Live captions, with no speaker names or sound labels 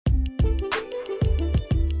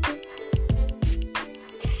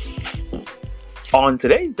On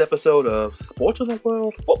today's episode of Sports of the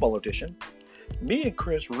World Football Edition, me and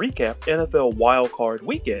Chris recap NFL Wild Card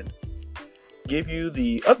Weekend, give you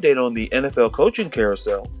the update on the NFL coaching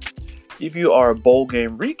carousel, give you our bowl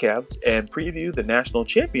game recaps, and preview the national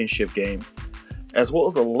championship game, as well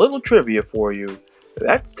as a little trivia for you.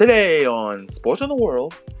 That's today on Sports of the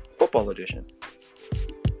World Football Edition.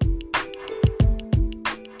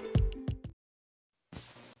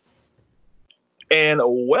 And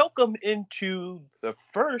welcome into the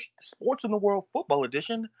first Sports in the World Football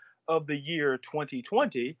Edition of the year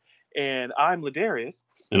 2020. And I'm Ladarius.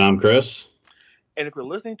 And I'm Chris. And if you're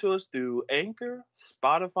listening to us through Anchor,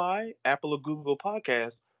 Spotify, Apple, or Google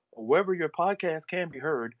Podcasts, or wherever your podcast can be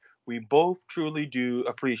heard, we both truly do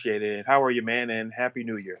appreciate it. How are you, man? And Happy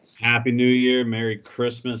New Year. Happy New Year, Merry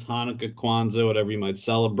Christmas, Hanukkah, Kwanzaa, whatever you might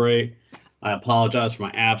celebrate. I apologize for my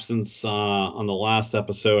absence on the last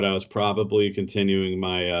episode. I was probably continuing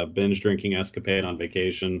my binge drinking escapade on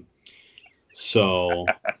vacation. So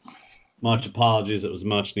much apologies. It was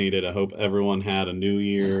much needed. I hope everyone had a new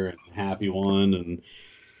year and a happy one. And,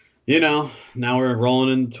 now we're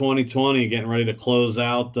rolling into 2020, getting ready to close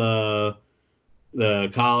out the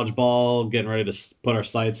college ball, getting ready to put our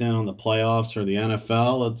sights in on the playoffs for the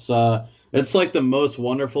NFL. It's like the most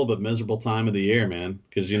wonderful but miserable time of the year, man,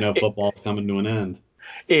 because football's coming to an end.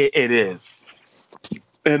 It is.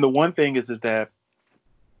 And the one thing is that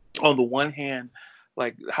on the one hand,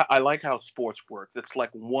 like I like how sports work. It's like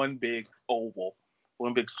one big oval,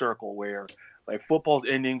 one big circle where like football's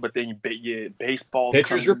ending, but then you baseball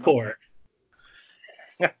pitchers report.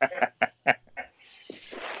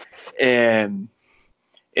 and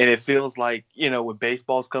it feels like, when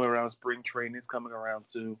baseball's coming around, spring training's coming around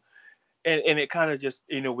too. And it kind of just,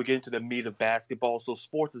 we get into the meat of basketball. So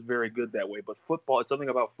sports is very good that way. But football, it's something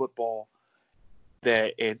about football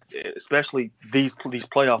that especially these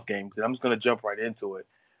playoff games, and I'm just going to jump right into it.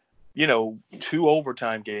 2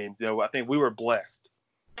 overtime games. I think we were blessed.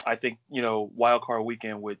 I think, wild card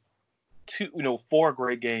weekend with 4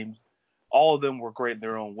 great games. All of them were great in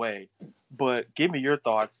their own way. But give me your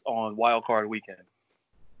thoughts on wild card weekend.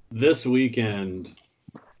 This weekend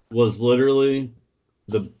was literally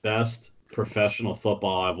the best professional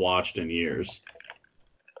football I've watched in years.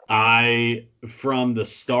 From the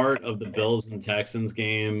start of the Bills and Texans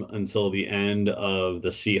game until the end of the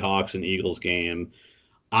Seahawks and Eagles game,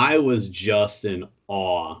 I was just in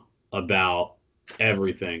awe about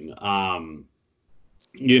everything. To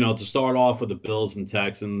start off with the Bills and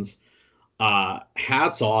Texans,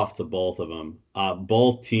 hats off to both of them.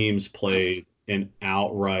 Both teams played an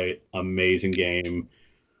outright amazing game.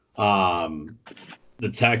 The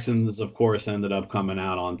Texans, of course, ended up coming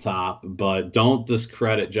out on top, but don't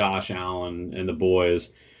discredit Josh Allen and the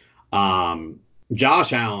boys.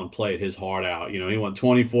 Josh Allen played his heart out. He went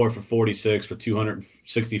 24 for 46 for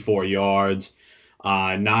 264 yards,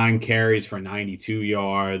 9 carries for 92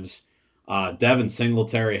 yards. Devin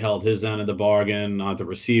Singletary held his end of the bargain on the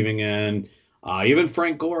receiving end. Even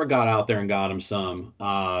Frank Gore got out there and got him some,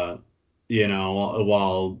 while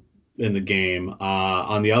in the game.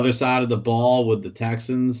 On the other side of the ball with the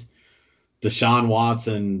Texans, Deshaun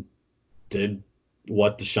Watson did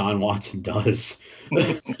what Deshaun Watson does.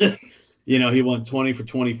 He went 20 for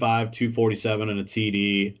 25, 247 and a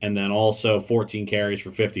TD, and then also 14 carries for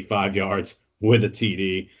 55 yards with a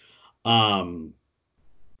TD.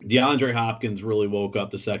 DeAndre Hopkins really woke up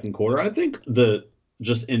the second quarter. I think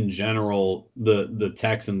just in general, the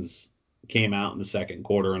Texans came out in the second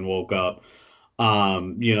quarter and woke up.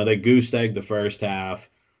 They goose-egged the first half.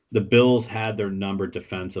 The Bills had their number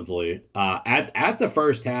defensively. At the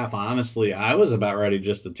first half, honestly, I was about ready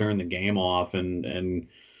just to turn the game off and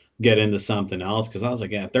get into something else because I was like,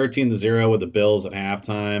 13-0 with the Bills at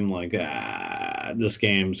halftime. Like, this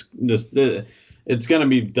game's just it's going to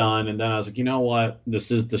be done. And then I was like, you know what? This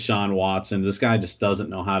is Deshaun Watson. This guy just doesn't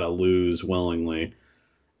know how to lose willingly.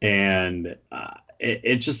 And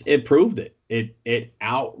it proved it. It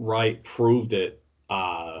outright proved it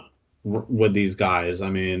with these guys. I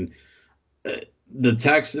mean,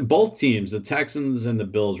 both teams, the Texans and the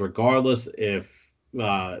Bills, regardless if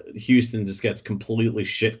Houston just gets completely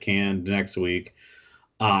shit canned next week,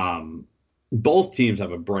 both teams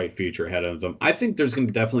have a bright future ahead of them. I think there's going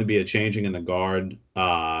to definitely be a changing in the guard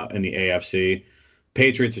in the AFC.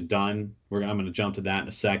 Patriots are done. I'm going to jump to that in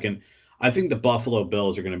a second. I think the Buffalo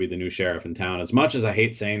Bills are going to be the new sheriff in town. As much as I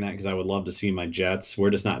hate saying that because I would love to see my Jets,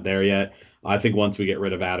 we're just not there yet. I think once we get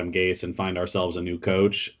rid of Adam Gase and find ourselves a new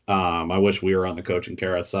coach, I wish we were on the coaching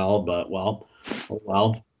carousel, but well,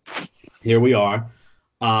 here we are.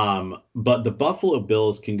 But the Buffalo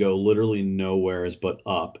Bills can go literally nowheres but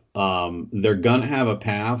up. They're gonna have a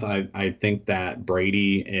path. I think that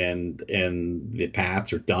Brady and the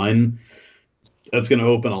Pats are done. That's gonna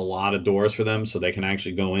open a lot of doors for them so they can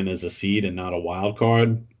actually go in as a seed and not a wild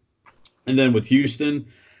card. And then with Houston,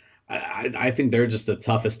 I think they're just the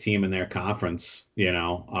toughest team in their conference,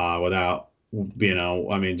 without,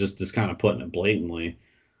 I mean, just kind of putting it blatantly.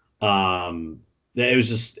 It was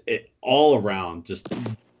just all around, just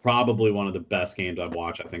probably one of the best games I've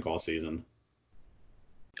watched, I think, all season.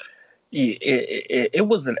 It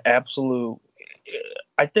was an absolute.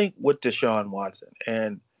 I think with Deshaun Watson,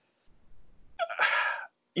 and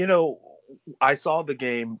I saw the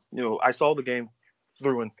game. I saw the game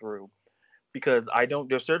through and through because I don't.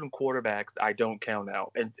 There's certain quarterbacks I don't count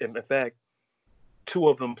out, and in fact, two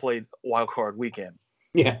of them played wild card weekend.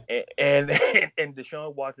 Yeah, and and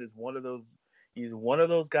Deshaun Watson is one of those. He's one of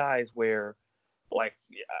those guys where, like,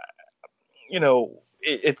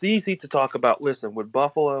 it's easy to talk about. Listen, with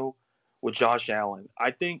Buffalo, with Josh Allen,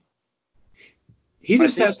 I think he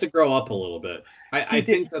just has to grow up a little bit. I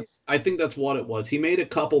think that's what it was. He made a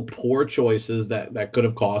couple poor choices that could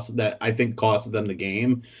have costed them the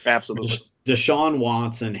game. Absolutely. Deshaun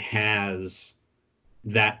Watson has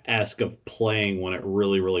that esque of playing when it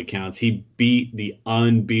really, really counts. He beat the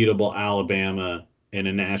unbeatable Alabama in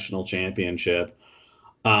a national championship.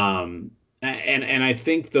 And I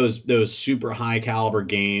think those super high caliber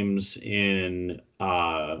games in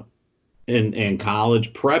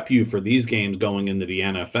college prep you for these games going into the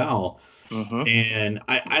NFL. Mm-hmm.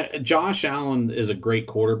 And Josh Allen is a great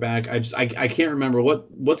quarterback. I can't remember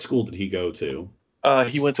what school did he go to?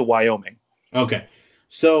 He went to Wyoming. Okay,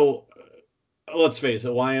 so let's face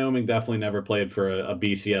it, Wyoming definitely never played for a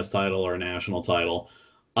BCS title or a national title.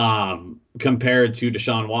 Compared to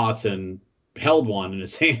Deshaun Watson, held one in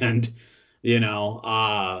his hand.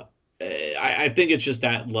 I think it's just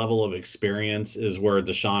that level of experience is where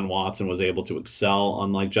Deshaun Watson was able to excel,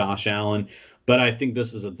 unlike Josh Allen. But I think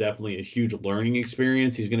this is definitely a huge learning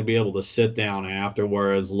experience. He's going to be able to sit down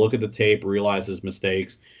afterwards, look at the tape, realize his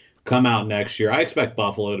mistakes, come out next year. I expect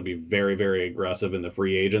Buffalo to be very, very aggressive in the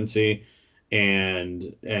free agency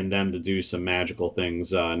and them to do some magical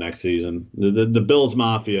things next season. The Bills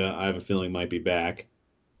Mafia, I have a feeling, might be back.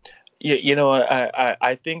 Yeah,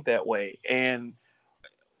 I think that way. And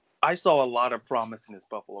I saw a lot of promise in this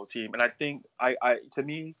Buffalo team. And I think to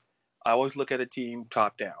me, I always look at a team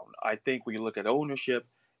top down. I think when you look at ownership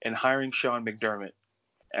and hiring Sean McDermott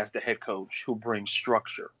as the head coach who brings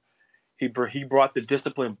structure, he brought the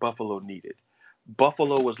discipline Buffalo needed.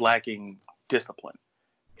 Buffalo was lacking discipline.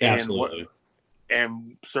 Absolutely.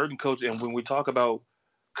 And certain coaches, and when we talk about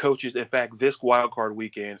coaches, in fact, this wild card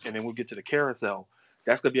weekend, and then we'll get to the carousel,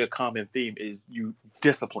 that's going to be a common theme is you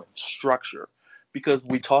discipline, structure. Because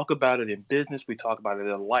we talk about it in business, we talk about it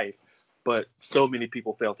in life, but so many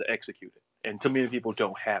people fail to execute it. And too many people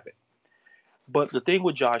don't have it. But the thing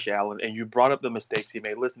with Josh Allen, and you brought up the mistakes he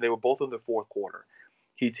made. Listen, they were both in the fourth quarter.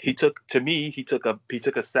 He took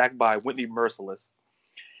a sack by Whitney Mercilus,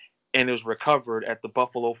 and it was recovered at the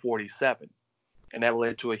Buffalo 47, and that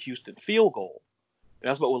led to a Houston field goal. And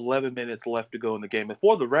that's about 11 minutes left to go in the game. And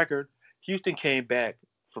for the record, Houston came back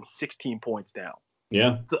from 16 points down.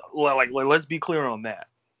 Yeah. So, let's be clear on that.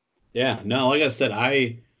 Yeah. No, like I said,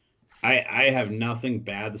 I have nothing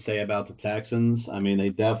bad to say about the Texans. I mean, they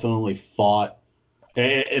definitely fought.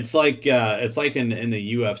 It's like in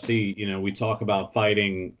the UFC, we talk about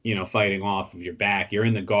fighting off of your back. You're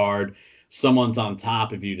in the guard, someone's on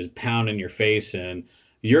top of you, just pounding your face in.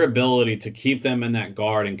 Your ability to keep them in that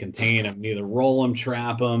guard and contain them, either roll them,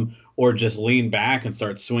 trap them, or just lean back and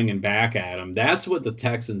start swinging back at them. That's what the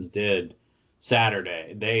Texans did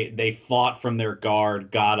Saturday. They fought from their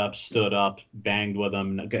guard, got up, stood up, banged with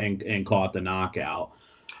them, and caught the knockout.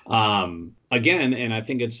 Again, and I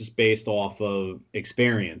think it's just based off of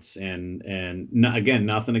experience and again,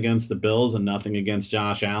 nothing against the Bills and nothing against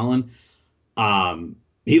Josh Allen.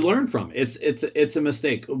 He learned from it. It's a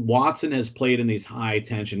mistake. Watson has played in these high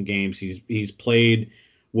tension games. He's played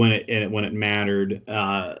when it mattered.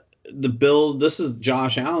 The Bills. This is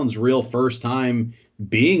Josh Allen's real first time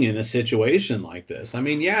being in a situation like this. I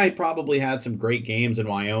mean, yeah, he probably had some great games in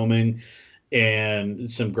Wyoming and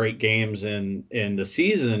some great games in the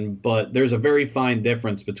season, but there's a very fine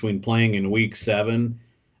difference between playing in week 7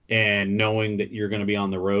 and knowing that you're going to be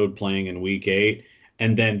on the road playing in week 8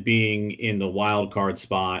 and then being in the wild card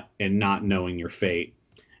spot and not knowing your fate.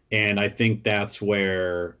 And I think that's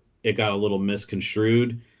where it got a little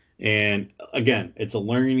misconstrued. And again, it's a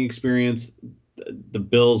learning experience. The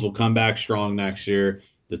Bills will come back strong next year.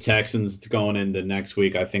 The Texans going into next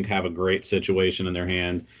week, I think, have a great situation in their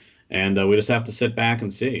hand, and we just have to sit back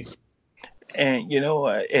and see. And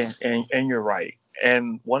and you're right.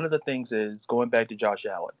 And one of the things is going back to Josh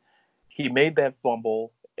Allen. He made that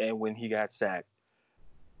fumble, and when he got sacked.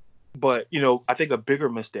 But I think a bigger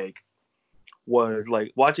mistake was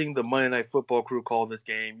like watching the Monday Night Football crew call this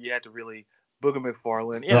game. You had to really Booger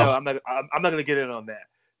McFarland. I'm not going to get in on that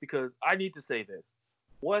because I need to say this.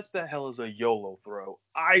 What the hell is a YOLO throw?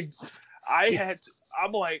 I'm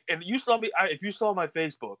like, and you saw me. If you saw my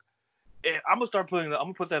Facebook, and I'm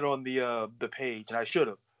gonna put that on the page, and I should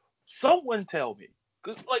have. Someone tell me,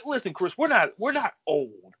 because listen, Chris, we're not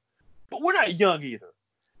old, but we're not young either,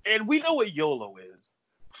 and we know what YOLO is.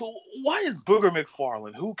 So why is Booger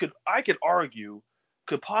McFarland, who I could argue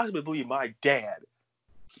could possibly be my dad,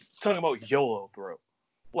 talking about YOLO throw?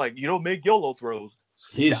 Like, you don't make YOLO throws.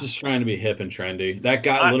 He's just trying to be hip and trendy. That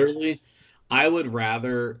guy, literally, I would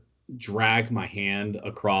rather drag my hand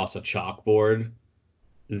across a chalkboard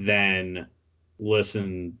than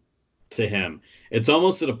listen to him. It's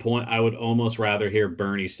almost at a point I would almost rather hear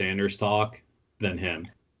Bernie Sanders talk than him.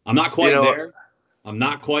 I'm not quite there. I'm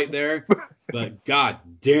not quite there, but God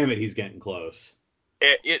damn it, he's getting close.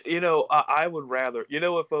 I would rather. You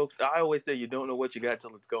know what, folks? I always say you don't know what you got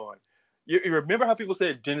till it's gone. You remember how people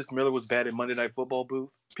said Dennis Miller was bad in Monday Night Football booth?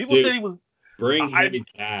 People said he was. Bring him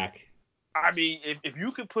back. I mean, if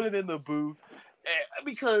you could put him in the booth,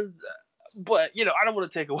 but I don't want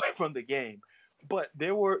to take away from the game. But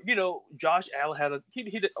there were, Josh Allen had he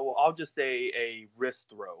did. Well, I'll just say a wrist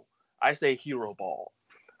throw. I say hero ball.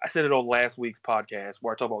 I said it on last week's podcast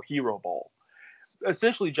where I talk about hero ball.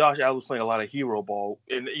 Essentially, Josh Allen was playing a lot of hero ball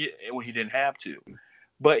and when he didn't have to.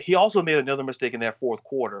 But he also made another mistake in that fourth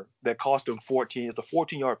quarter that cost him 14. It's a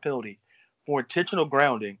 14-yard penalty for intentional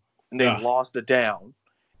grounding, and they lost the down.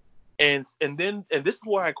 And this is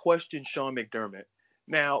where I question Sean McDermott.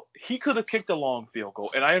 Now, he could have kicked a long field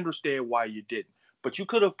goal, and I understand why you didn't. But you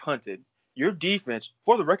could have punted. Your defense,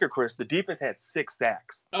 for the record, Chris, the defense had 6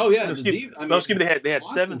 sacks. Oh yeah, they had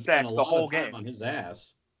 7 sacks the whole game on his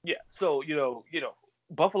ass. Yeah, so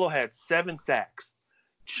Buffalo had 7 sacks.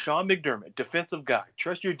 Sean McDermott, defensive guy,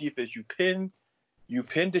 trust your defense. You pin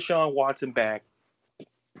Deshaun Watson back,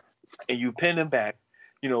 and you pin him back.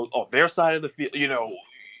 On their side of the field.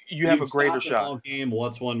 You have a greater shot. All game.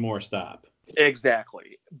 What's one more stop?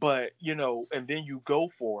 Exactly, but and then you go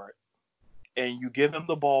for it. And you give him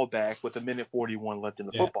the ball back with 1:41 left in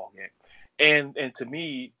the football game. And to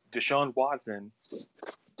me, Deshaun Watson,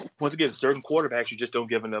 once again, certain quarterbacks you just don't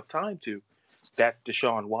give enough time to. That's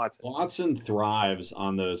Deshaun Watson. Watson thrives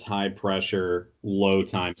on those high-pressure,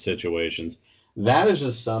 low-time situations. That is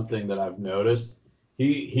just something that I've noticed.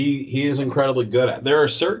 He is incredibly good at. There are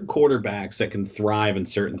certain quarterbacks that can thrive in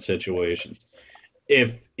certain situations.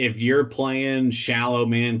 If you're playing shallow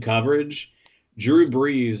man coverage, Drew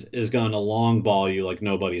Brees is going to long ball you like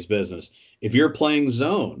nobody's business. If you're playing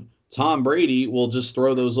zone, Tom Brady will just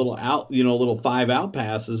throw those little 5-out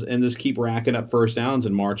passes and just keep racking up first downs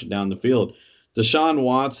and march it down the field. Deshaun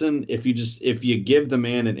Watson, if you give the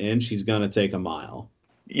man an inch, he's going to take a mile.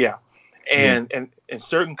 Yeah. And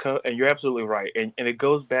certain and you're absolutely right. And it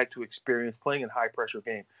goes back to experience playing in high pressure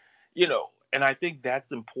game. And I think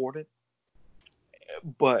that's important.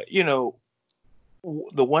 But,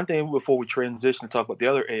 the one thing before we transition to talk about the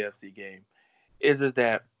other AFC game is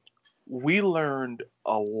that we learned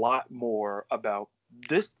a lot more about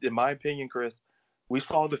this, in my opinion, Chris. We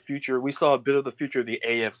saw the future. We saw a bit of the future of the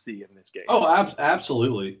AFC in this game. Oh,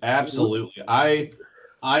 absolutely. Absolutely. I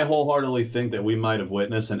wholeheartedly think that we might have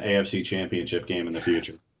witnessed an AFC championship game in the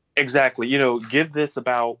future. Exactly. Give this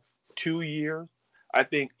about 2 years. I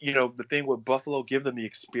think, the thing with Buffalo, give them the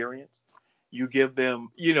experience. You give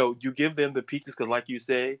them the pieces because, like you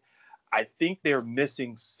say, I think they're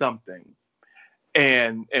missing something,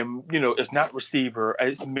 and it's not receiver.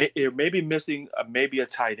 It may be missing maybe a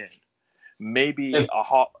tight end, maybe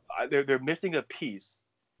they're missing a piece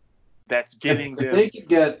that's getting them.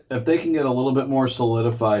 If they can get a little bit more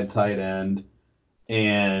solidified tight end,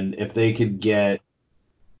 and if they could get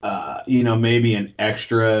maybe an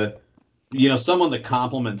extra, someone that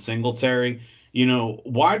complements Singletary.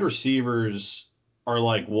 Wide receivers are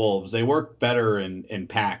like wolves. They work better in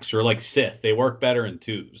packs, or like Sith. They work better in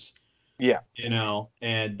twos. Yeah.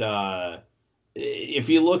 And if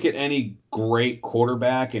you look at any great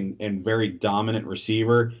quarterback and very dominant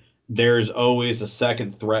receiver, there's always a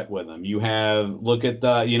second threat with them. Look at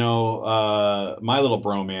my little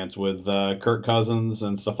bromance with Kirk Cousins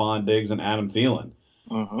and Stephon Diggs and Adam Thielen.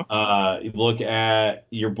 You look at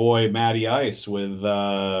your boy Matty Ice with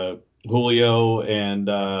Julio and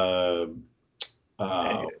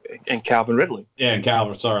And Calvin Ridley. Yeah, and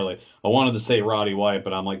Calvin. Sorry, I wanted to say Roddy White,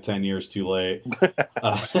 but I'm like 10 years too late.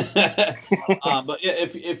 But yeah,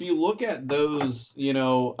 if you look at those,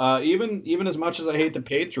 even as much as I hate the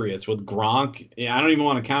Patriots with Gronk, I don't even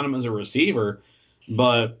want to count him as a receiver,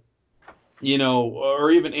 but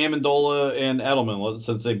or even Amendola and Edelman,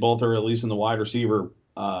 since they both are at least in the wide receiver,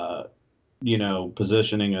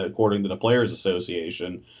 positioning according to the Players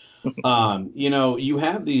Association. You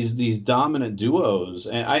have these dominant duos,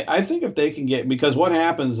 and I think if they can get, because what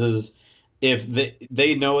happens is if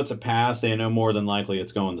they know it's a pass, they know more than likely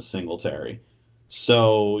it's going to Singletary.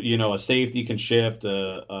 So a safety can shift,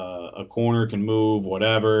 a corner can move,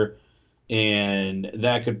 whatever, and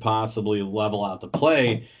that could possibly level out the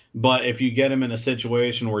play. But if you get them in a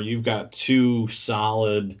situation where you've got two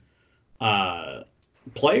solid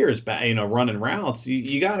players, running routes,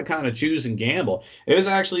 you got to kind of choose and gamble. It was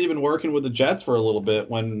actually even working with the Jets for a little bit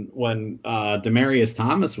when Demaryius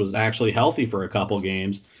Thomas was actually healthy for a couple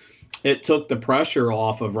games. It took the pressure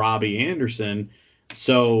off of Robbie Anderson.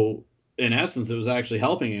 So in essence, it was actually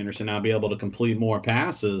helping Anderson now be able to complete more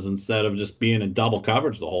passes instead of just being in double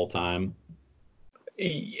coverage the whole time.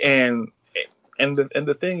 And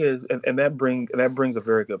the thing is, and that brings a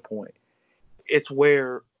very good point. It's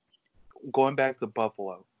where, going back to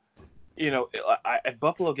Buffalo, if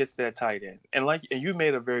Buffalo gets that tight end, and you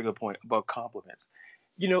made a very good point about compliments.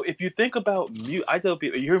 If you think about I tell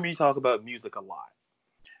people, you hear me talk about music a lot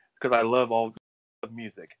because I love all of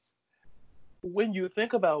music. When you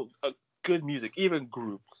think about good music, even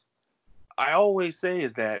groups, I always say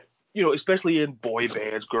is that especially in boy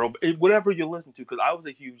bands, girl, whatever you listen to, because I was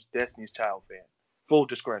a huge Destiny's Child fan. Full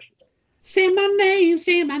discretion. Say my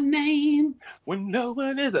name. When no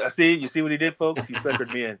one is. You see what he did, folks? He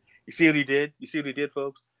suckered me in. You see what he did?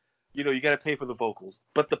 Folks? You got to pay for the vocals.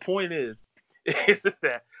 But the point is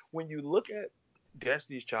that when you look at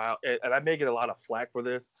Destiny's Child, and I may get a lot of flack for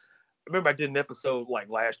this. Remember, I did an episode like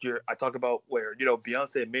last year. I talked about where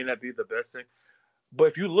Beyonce may not be the best thing, but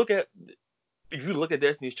if you look at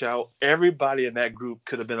Destiny's Child, everybody in that group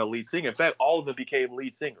could have been a lead singer. In fact, all of them became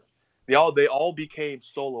lead singers. They all became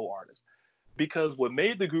solo artists. Because what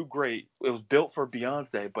made the group great, it was built for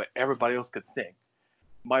Beyonce, but everybody else could sing.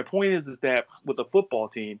 My point is that with a football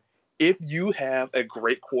team, if you have a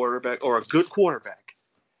great quarterback or a good quarterback,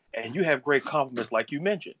 and you have great compliments like you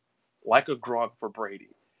mentioned, like a Gronk for Brady,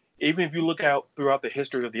 even if you look out throughout the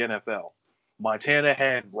history of the NFL, Montana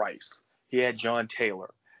had Rice. He had John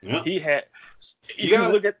Taylor. Yeah. He had. You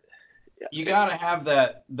got to have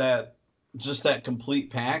that just that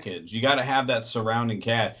complete package. You got to have that surrounding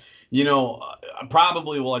cast.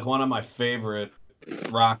 Probably like one of my favorite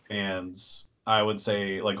rock bands, I would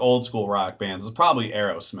say, like old school rock bands, is probably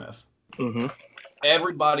Aerosmith. Mm-hmm.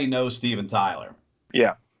 Everybody knows Steven Tyler.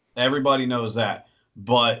 Yeah. Everybody knows that.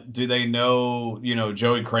 But do they know,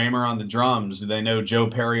 Joey Kramer on the drums? Do they know Joe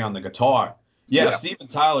Perry on the guitar? Yeah. Steven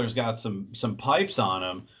Tyler's got some pipes on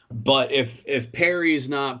him. But if Perry's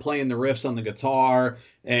not playing the riffs on the guitar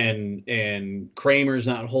and Kramer's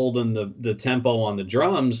not holding the tempo on the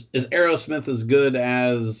drums, is Aerosmith as good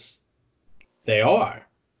as they are?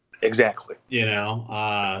 Exactly.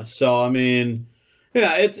 So I mean,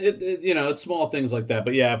 yeah, it's small things like that.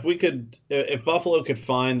 But yeah, if Buffalo could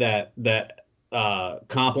find that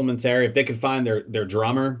complementary, if they could find their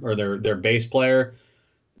drummer or their bass player,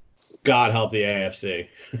 God help the AFC.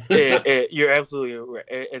 You're absolutely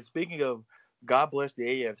right. And speaking of God bless the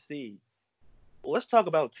AFC, let's talk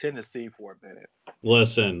about Tennessee for a minute.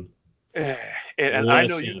 Listen. And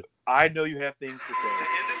listen. I know you have things to say.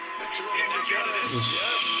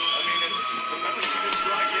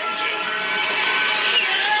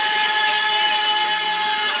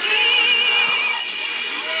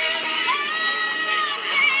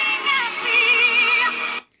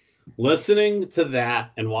 Listening to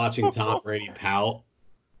that and watching Tom Brady pout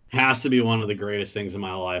has to be one of the greatest things in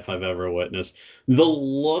my life I've ever witnessed. The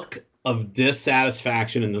look of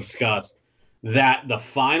dissatisfaction and disgust that the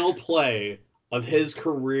final play of his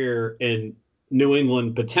career in New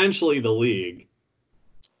England, potentially the league,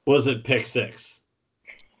 was at pick six.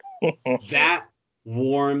 That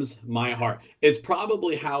warms my heart. It's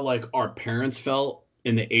probably how like our parents felt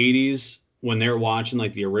in the 80s when they were watching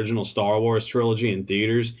like the original Star Wars trilogy in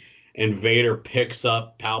theaters and Vader picks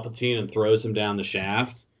up Palpatine and throws him down the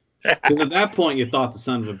shaft. Because at that point you thought the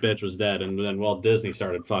son of a bitch was dead, and then Disney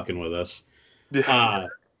started fucking with us.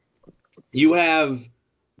 You have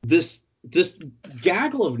this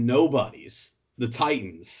gaggle of nobodies, the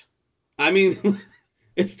Titans. I mean,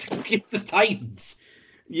 it's the Titans.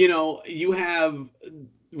 You have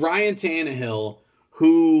Ryan Tannehill,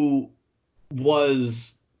 who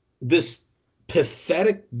was this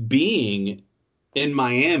pathetic being in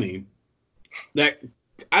Miami that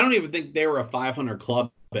I don't even think they were a 500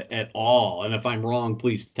 club at all. And if I'm wrong,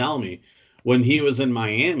 please tell me. When he was in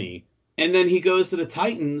Miami, and then he goes to the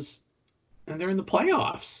Titans, and they're in the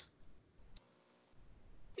playoffs.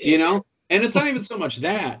 You know, and it's not even so much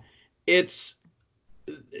that it's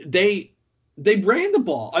they ran the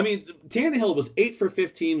ball. I mean, Tannehill was 8 for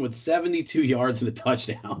 15 with 72 yards and a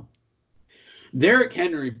touchdown. Derrick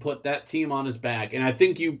Henry put that team on his back, and I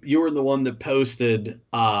think you were the one that posted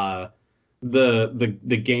the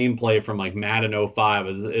gameplay from like Madden 05.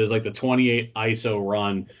 It was like the 28 ISO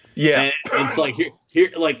run. Yeah, and it's like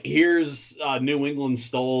here's New England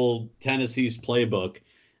stole Tennessee's playbook,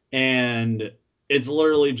 and it's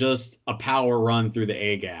literally just a power run through the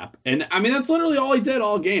A gap. And I mean, that's literally all he did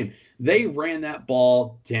all game. They ran that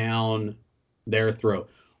ball down their throat.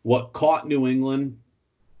 What caught New England,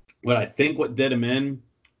 what did him in,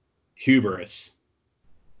 hubris.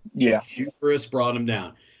 Yeah. Hubris brought him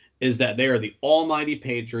down. Is that they are the almighty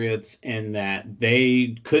Patriots and that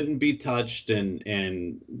they couldn't be touched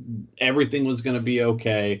and everything was going to be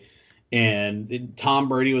okay. And Tom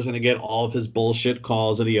Brady was going to get all of his bullshit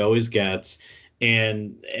calls that he always gets.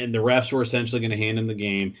 And the refs were essentially going to hand him the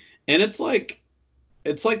game. And it's like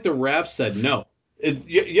the refs said no.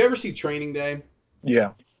 You ever see Training Day?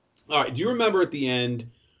 Yeah. All right. Do you remember at the end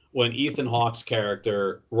when Ethan Hawke's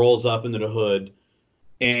character rolls up into the hood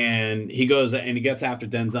and he goes and he gets after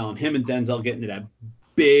Denzel, and him and Denzel get into that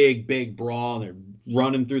big brawl, and they're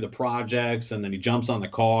running through the projects, and then he jumps on the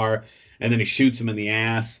car, and then he shoots him in the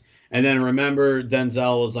ass. And then remember,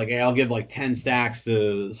 Denzel was like, hey, I'll give like 10 stacks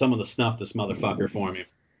to someone to snuff this motherfucker for me.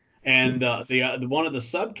 And the one of the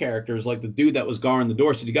sub characters, like the dude that was guarding the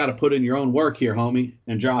door, said, you got to put in your own work here, homie,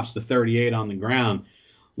 and drops the 38 on the ground.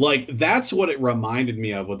 Like, that's what it reminded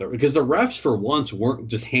me of because the refs for once weren't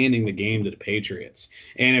just handing the game to the Patriots.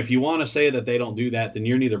 And if you want to say that they don't do that, then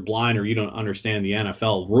you're neither blind or you don't understand the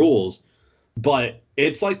NFL rules. But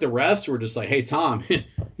it's like the refs were just like, hey, Tom, you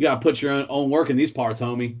got to put your own work in these parts,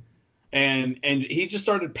 homie. And he just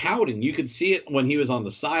started pouting. You could see it when he was on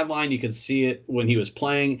the sideline. You could see it when he was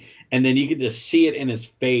playing. And then you could just see it in his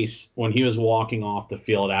face when he was walking off the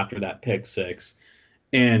field after that pick six.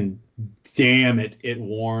 And damn it, it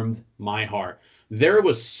warmed my heart. There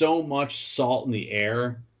was so much salt in the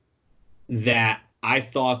air that I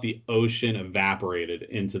thought the ocean evaporated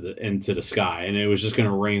into the sky, and it was just going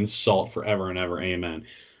to rain salt forever and ever. Amen.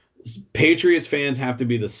 Patriots fans have to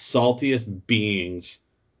be the saltiest beings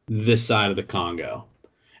this side of the Congo.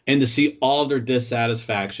 And to see all of their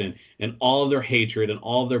dissatisfaction and all of their hatred and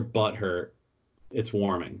all of their butthurt, it's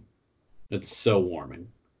warming. It's so warming.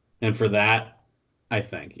 And for that, I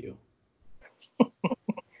thank you.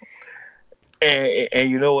 and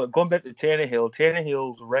you know what? Going back to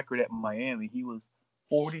Tannehill's record at Miami, he was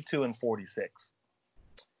 42-46.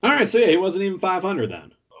 All right, so yeah, he wasn't even 500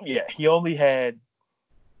 then. Yeah, he had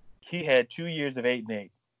 2 years of 8-8.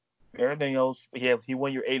 Everything else, he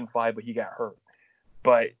won your 8-5, but he got hurt.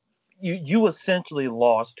 But you essentially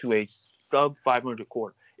lost to a sub 500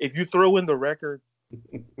 quarter. If you throw in the record,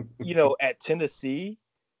 at Tennessee,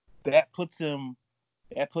 that puts him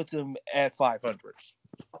at 500.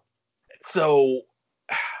 So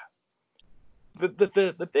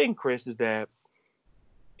the thing, Chris, is that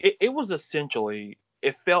it was essentially,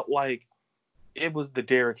 it felt like it was the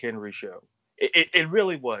Derrick Henry show. It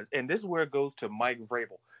really was. And this is where it goes to Mike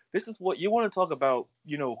Vrabel. This is what you want to talk about,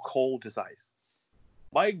 cold as ice.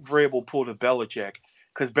 Mike Vrabel pulled a Belichick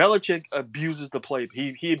because Belichick abuses the play.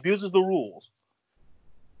 He abuses the rules.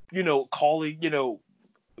 Calling,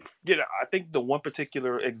 I think the one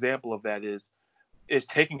particular example of that is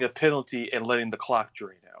taking a penalty and letting the clock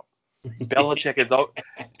drain out. Belichick is out,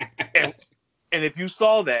 and if you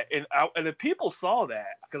saw that, and the people saw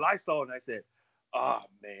that, because I saw it and I said, "Oh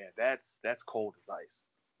man, that's cold as ice."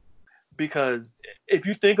 Because if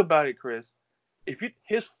you think about it, Chris,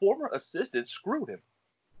 his former assistant screwed him.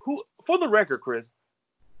 Who, for the record, Chris,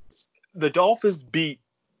 the Dolphins beat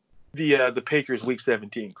the Patriots week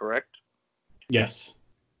 17, correct? Yes.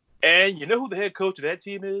 And you know who the head coach of that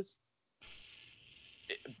team is?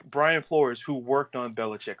 Brian Flores, who worked on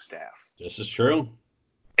Belichick's staff. This is true.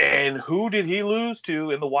 And who did he lose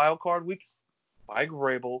to in the wild card week? Mike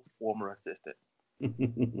Vrabel, former assistant.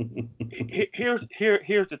 Here's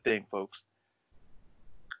the thing, folks.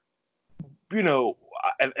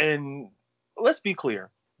 And let's be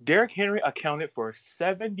clear. Derrick Henry accounted for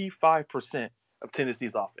 75% of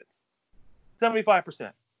Tennessee's offense.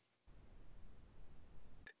 75%.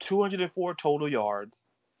 204 total yards.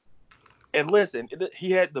 And listen,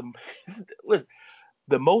 he had the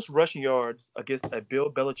most rushing yards against a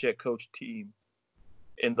Bill Belichick coach team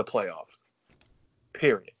in the playoffs.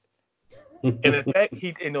 Period. And in fact,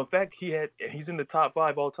 he's in the top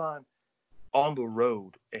 5 all time on the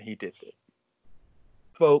road, and he did it.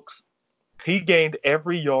 Folks, he gained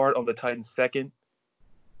every yard on the Titans' second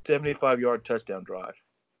 75-yard touchdown drive.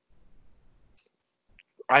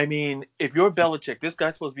 I mean, if you're Belichick, this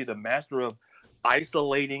guy's supposed to be the master of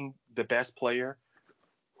isolating the best player.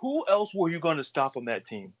 Who else were you going to stop on that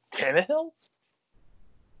team? Tannehill?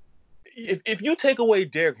 If you take away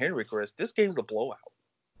Derrick Henry, Chris, this game's a blowout.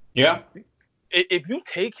 Yeah. If you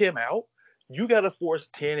take him out, you got to force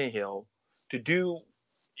Tannehill to do,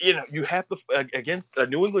 you have to, against a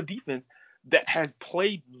New England defense that has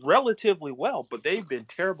played relatively well, but they've been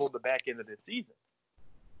terrible at the back end of this season.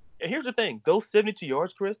 And here's the thing, those 72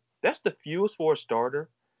 yards, Chris, that's the fewest for a starter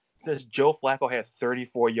since Joe Flacco had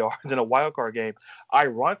 34 yards in a wild card game,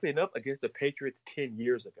 ironically enough, against the Patriots 10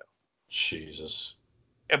 years ago. Jesus.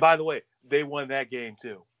 And by the way, they won that game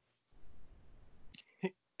too.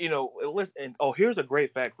 Listen, and here's a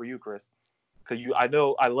great fact for you, Chris, because I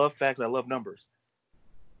know I love facts and I love numbers.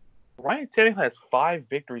 Ryan Tannehill has 5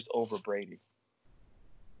 victories over Brady.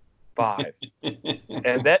 5.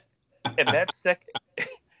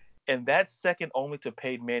 and that's second only to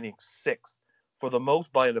Peyton Manning 6 for the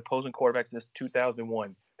most by an opposing quarterback since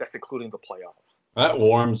 2001. That's including the playoffs. That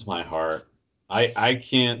warms my heart. I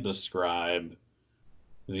can't describe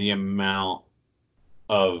the amount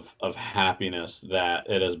of happiness that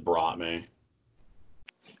it has brought me.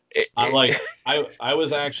 I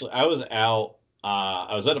was out.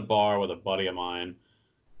 I was at a bar with a buddy of mine,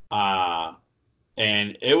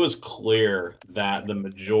 and it was clear that the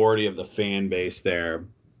majority of the fan base there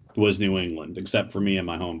was New England, except for me and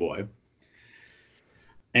my homeboy.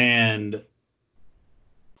 And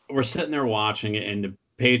we're sitting there watching it, and the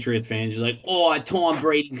Patriots fans are like, "Oh, Tom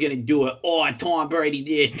Brady's gonna do it. Oh, Tom Brady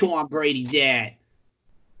this, Tom Brady that."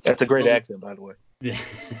 That's a great accent, by the way.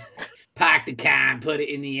 Park the car and put it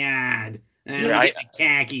in the yard. And get my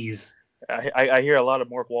khakis. I hear a lot of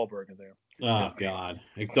Mark Wahlberg in there. Oh God,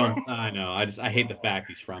 I know. I hate the fact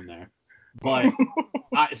he's from there. But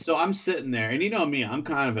so I'm sitting there, and you know me, I'm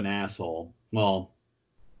kind of an asshole. Well,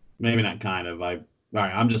 maybe not kind of.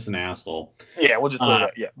 I'm just an asshole. Yeah, we'll just say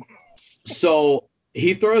that. Yeah. So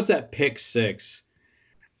he throws that pick 6,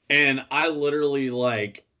 and I literally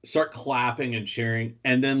start clapping and cheering,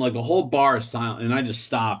 and then the whole bar is silent, and I just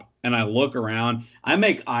stop and I look around. I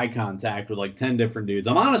make eye contact with 10 different dudes.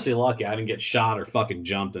 I'm honestly lucky I didn't get shot or fucking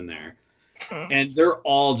jumped in there. And they're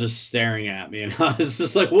all just staring at me, and I was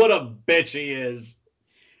just like, what a bitch he is.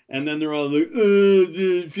 And then they're all like,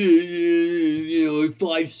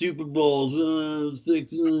 5 Super Bowls,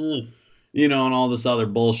 6, and all this other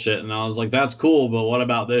bullshit. And I was like, that's cool, but what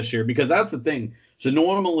about this year? Because that's the thing. So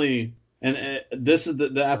normally, and that's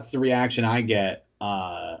the reaction I get,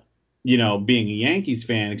 being a Yankees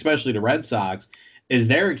fan, especially the Red Sox, is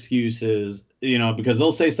their excuses, because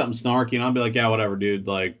they'll say something snarky, and I'll be like, yeah, whatever, dude.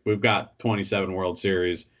 We've got 27 World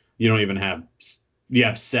Series. You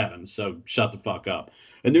have 7, so shut the fuck up.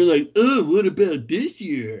 And they're like, oh, what about this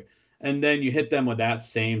year? And then you hit them with that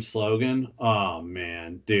same slogan. Oh,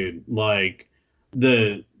 man, dude.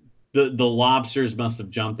 The lobsters must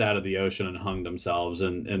have jumped out of the ocean and hung themselves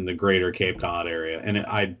in the greater Cape Cod area. And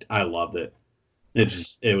I loved it.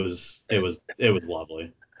 It was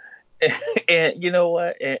lovely. And you know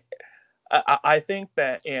what? And I think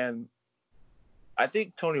that, and I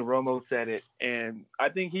think Tony Romo said it, and I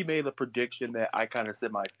think he made a prediction that I kind of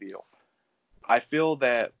semi-feel. I feel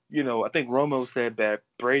that, I think Romo said that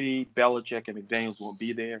Brady, Belichick, and McDaniels won't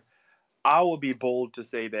be there. I will be bold to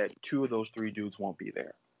say that 2 of those 3 dudes won't be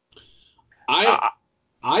there.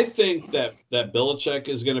 I think that Belichick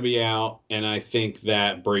is going to be out, and I think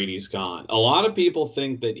that Brady's gone. A lot of people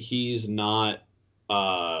think that he's not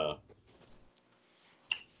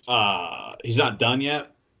done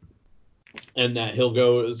yet, and that he'll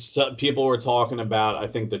go. People were talking about, I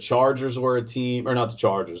think the Chargers were a team, or not the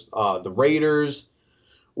Chargers, the Raiders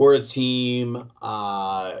were a team.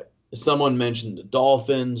 Someone mentioned the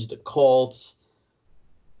Dolphins, the Colts.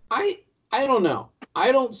 I don't know.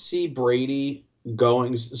 I don't see Brady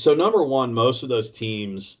going. So number one, most of those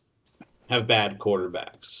teams have bad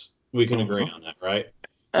quarterbacks. We can agree on that, right?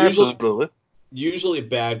 Absolutely. Usually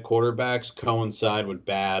bad quarterbacks coincide with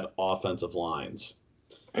bad offensive lines.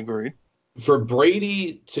 Agreed. For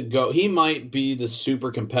Brady to go, he might be the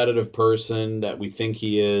super competitive person that we think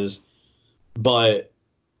he is, but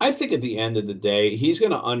I think at the end of the day, he's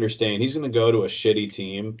going to understand. He's going to go to a shitty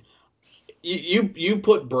team. You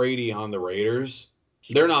put Brady on the Raiders,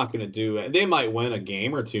 they're not going to do it. They might win a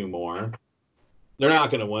game or 2 more. They're not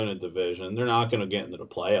going to win a division. They're not going to get into the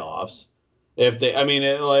playoffs. If they, I mean,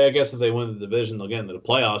 like, I guess if they win the division, they'll get into the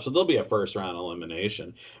playoffs, but they'll be a first round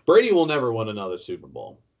elimination. Brady will never win another Super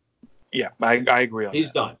Bowl. Yeah, I agree on He's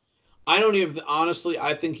that. done. I don't even honestly.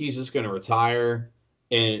 I think he's just going to retire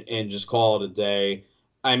and just call it a day.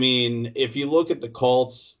 I mean, if you look at the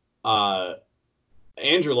Colts,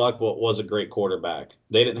 Andrew Luck was a great quarterback.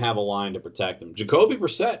 They didn't have a line to protect him. Jacoby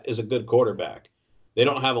Brissett is a good quarterback. They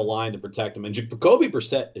don't have a line to protect him, and Jacoby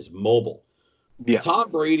Brissett is mobile. Yeah. Tom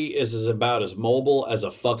Brady is about as mobile as a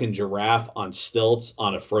fucking giraffe on stilts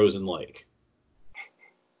on a frozen lake.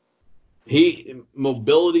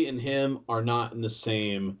 Mobility and him are not in the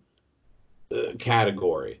same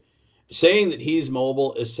category. Saying that he's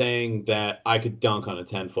mobile is saying that I could dunk on a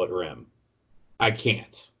 10-foot rim. I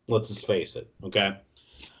can't. Let's just face it. Okay.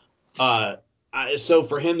 So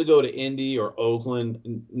for him to go to Indy or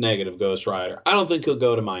Oakland, negative Ghost Rider. I don't think he'll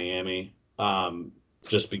go to Miami.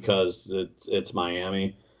 Just because it's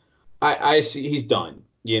Miami. I see he's done.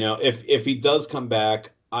 If he does come back,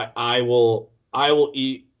 I will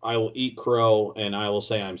eat crow and I will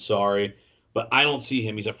say I'm sorry, but I don't see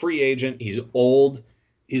him. He's a free agent. He's old.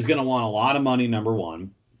 He's going to want a lot of money, number one.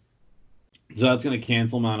 So that's going to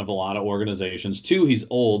cancel him out of a lot of organizations. Two, he's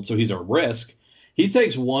old, so he's a risk. He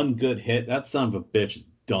takes one good hit. That son of a bitch is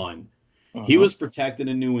done. He was protected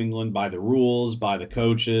in New England by the rules, by the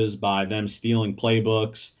coaches, by them stealing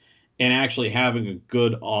playbooks, and actually having a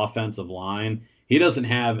good offensive line. He doesn't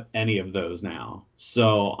have any of those now.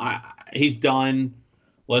 So he's done.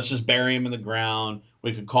 Let's just bury him in the ground.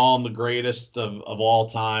 We could call him the greatest of all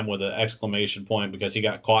time with an exclamation point because he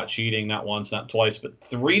got caught cheating not once, not twice, but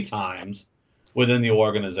 3 times within the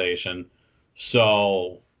organization.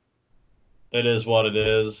 So it is what it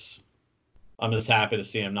is. I'm just happy to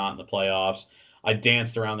see him not in the playoffs. I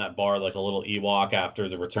danced around that bar like a little Ewok after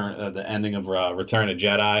the ending of Return of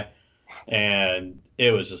Jedi, and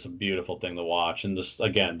it was just a beautiful thing to watch. And just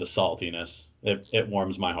again, the saltiness, it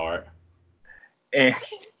warms my heart. And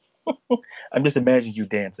I'm just imagining you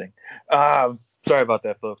dancing. Sorry about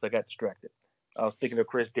that, folks. I got distracted. I was thinking of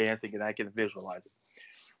Chris dancing, and I can visualize it.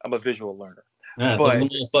 I'm a visual learner. Yeah, it's like the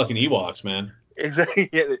little fucking Ewoks, man. Exactly.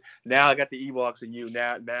 Now I got the Ewoks and you.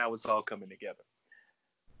 Now it's all coming together.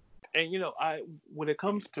 And when it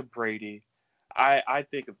comes to Brady, I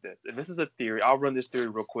think of this, and this is a theory. I'll run this theory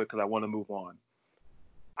real quick because I want to move on.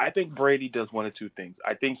 I think Brady does one of two things.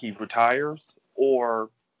 I think he retires, or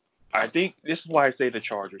I think this is why I say the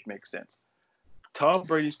Chargers make sense. Tom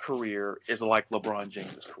Brady's career is like LeBron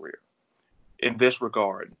James' career. In this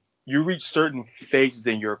regard, you reach certain phases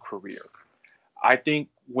in your career. I think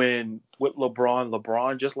with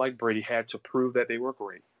LeBron, just like Brady, had to prove that they were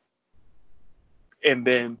great. And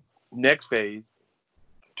then next phase,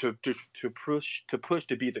 to push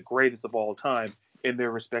to be the greatest of all time in their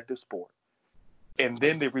respective sport. And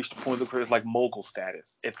then they reach the point of the career, it's like mogul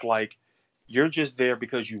status. It's like you're just there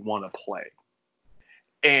because you want to play.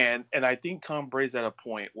 And I think Tom Brady's at a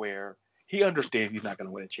point where he understands he's not going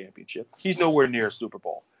to win a championship. He's nowhere near a Super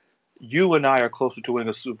Bowl. You and I are closer to winning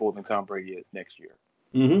a Super Bowl than Tom Brady is next year.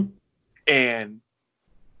 Mm-hmm. And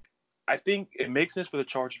I think it makes sense for the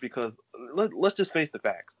Chargers because let's just face the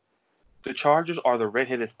facts. The Chargers are the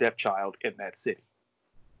redheaded stepchild in that city.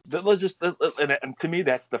 And to me,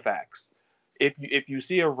 that's the facts. If you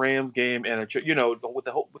see a Rams game and with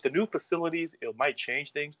the new facilities, it might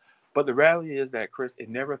change things. But the reality is that, Chris, it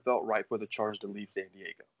never felt right for the Chargers to leave San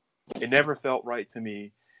Diego. It never felt right to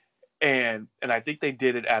me. And I think they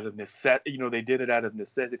did it out of necessity. They did it out of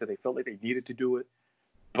necessity because they felt like they needed to do it.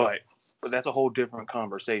 But that's a whole different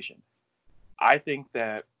conversation. I think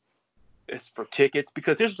that it's for tickets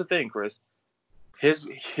because here's the thing, Chris.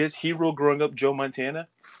 His hero growing up, Joe Montana.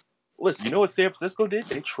 Listen, you know what San Francisco did?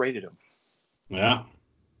 They traded him. Yeah.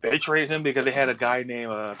 They traded him because they had a guy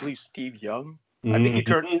named I believe Steve Young. Mm-hmm.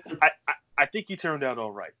 I think he turned out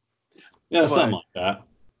all right. Yeah, something like that.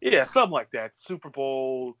 Yeah, something like that. Super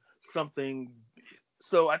Bowl, something.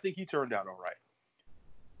 So I think he turned out all right.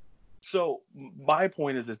 So my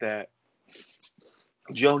point is that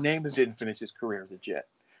Joe Namath didn't finish his career as a Jet.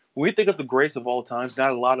 When we think of the greats of all times, not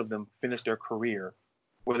a lot of them finished their career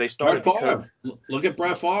where they started. Brett Favre. Look at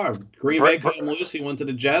Brett Favre. Green Bay cut him loose. He went to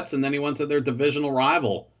the Jets, and then he went to their divisional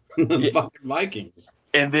rival, the fucking Vikings.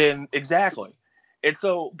 And then exactly. And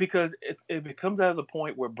so because it comes out of the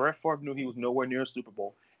point where Brett Favre knew he was nowhere near a Super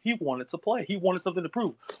Bowl, he wanted to play. He wanted something to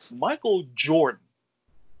prove. Michael Jordan,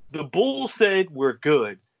 the Bulls said we're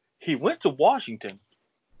good. He went to Washington.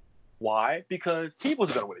 Why? Because he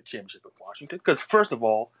wasn't going to win a championship with Washington. Because first of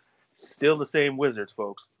all, still the same Wizards,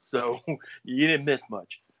 folks. So you didn't miss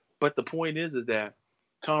much. But the point is that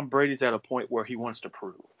Tom Brady's at a point where he wants to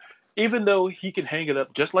prove. Even though he can hang it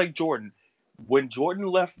up just like Jordan, When Jordan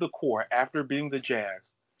left the court after beating the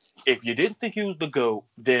Jazz, if you didn't think he was the GOAT,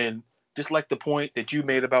 then just like the point that you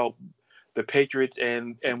made about the Patriots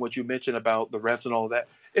and what you mentioned about the refs and all that,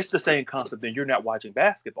 it's the same concept. Then you're not watching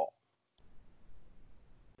basketball.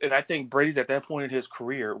 And I think Brady's at that point in his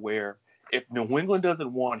career where if New England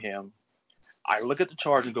doesn't want him, I look at the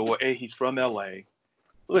charge and go, well, hey, he's from LA.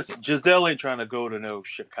 Listen, Giselle ain't trying to go to no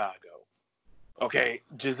Chicago. Okay?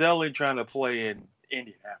 Giselle ain't trying to play in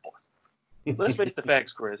Indianapolis. Let's face the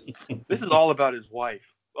facts, Chris. This is all about his wife.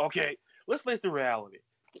 Okay? Let's face the reality.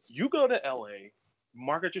 You go to LA,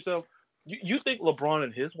 market yourself. You think LeBron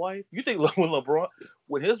and his wife? You think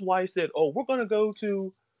when his wife said, oh, we're going to go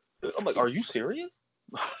to, I'm like, are you serious?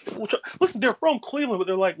 Listen, they're from Cleveland, but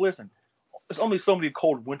they're like, listen, there's only so many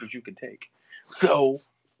cold winters you can take. So,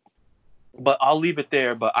 but I'll leave it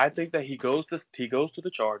there. But I think that he goes to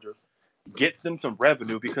the Chargers, gets them some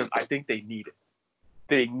revenue because I think they need it.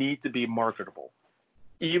 They need to be marketable,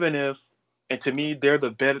 even if, and to me, they're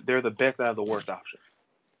the best out of the worst options.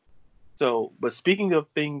 So, but speaking of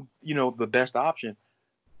things, the best option,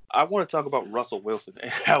 I want to talk about Russell Wilson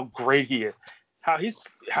and how great he is. He's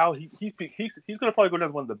going to probably go down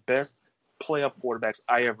as one of the best playoff quarterbacks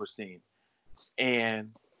I ever seen.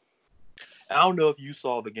 And I don't know if you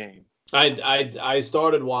saw the game. I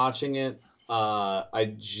started watching it.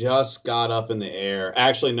 I just got up in the air.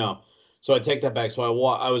 Actually, no. So I take that back. So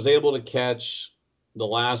I was able to catch the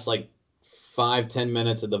last 5-10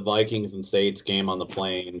 minutes of the Vikings and Saints game on the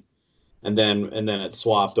plane, and then it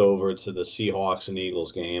swapped over to the Seahawks and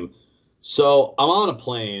Eagles game. So I'm on a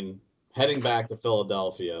plane heading back to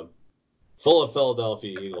Philadelphia, full of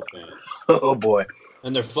Philadelphia Eagle fans. Oh boy!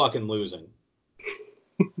 And they're fucking losing.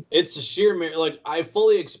 It's a sheer I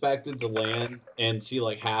fully expected to land and see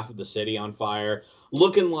half of the city on fire,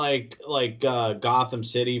 looking like Gotham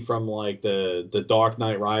City from the Dark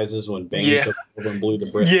Knight Rises when Bane took over and blew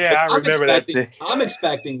the bridge. Yeah, I remember that. I'm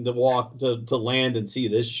expecting to land and see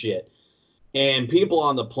this shit, and people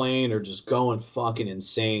on the plane are just going fucking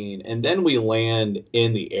insane. And then we land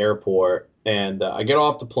in the airport, and I get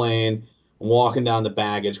off the plane. I'm walking down the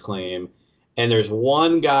baggage claim. And there's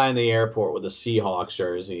one guy in the airport with a Seahawks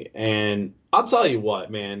jersey. And I'll tell you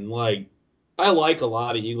what, man, I like a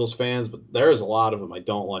lot of Eagles fans, but there's a lot of them I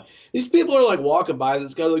don't like. These people are walking by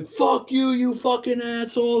this guy fuck you, you fucking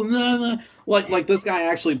asshole. Nah, nah. Like this guy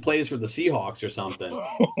actually plays for the Seahawks or something.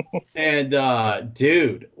 And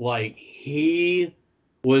dude, he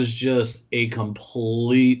was just a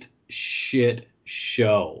complete shit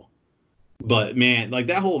show. But man,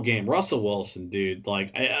 that whole game, Russell Wilson, dude.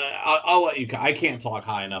 I'll let you. I can't talk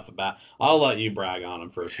high enough about. I'll let you brag on him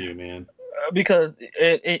for a few, man. Because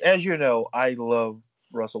as you know, I love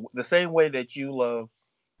Russell the same way that you love.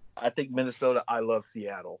 I think Minnesota. I love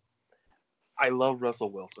Seattle. I love Russell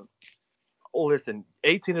Wilson. Oh, listen,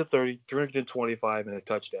 18 to 30, 325 and a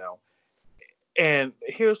touchdown. And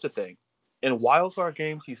here's the thing: in wildcard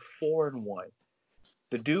games, he's 4-1.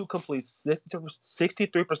 The dude completes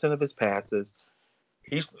 63% of his passes.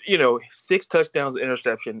 He's, 6 touchdowns,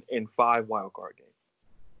 interception in 5 wildcard games.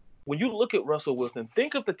 When you look at Russell Wilson,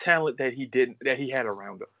 think of the talent that he had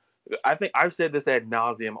around him. I think I've said this ad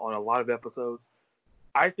nauseum on a lot of episodes.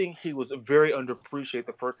 I think he was very underappreciated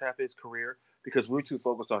the first half of his career because we were too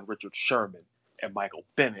focused on Richard Sherman and Michael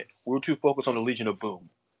Bennett. We were too focused on the Legion of Boom.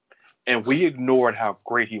 And we ignored how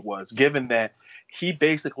great he was, given that he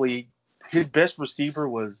basically – his best receiver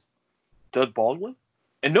was Doug Baldwin.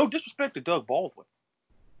 And no disrespect to Doug Baldwin.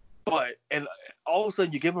 But, and all of a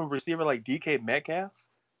sudden you give him a receiver like DK Metcalf,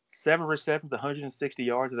 7 receptions, 160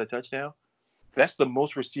 yards and a touchdown. That's the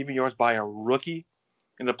most receiving yards by a rookie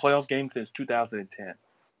in the playoff game since 2010.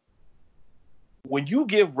 When you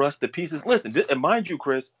give Russ the pieces, listen, and mind you,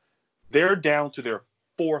 Chris, they're down to their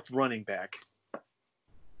 4th running back.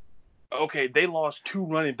 Okay, they lost 2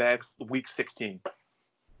 running backs week 16.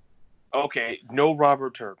 Okay, no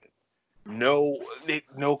Robert Turbin. No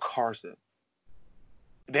Carson.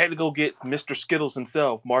 They had to go get Mr. Skittles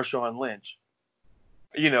himself, Marshawn Lynch,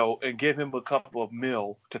 and give him a couple of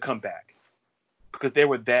mil to come back because they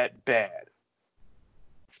were that bad.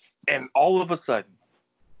 And all of a sudden,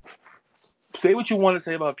 say what you want to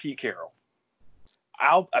say about Pete Carroll.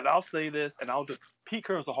 I'll say this, and Pete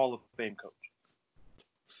Carroll's a Hall of Fame coach.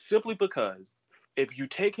 Simply because if you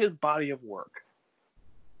take his body of work,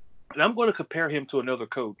 and I'm going to compare him to another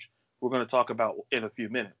coach we're going to talk about in a few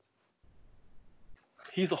minutes.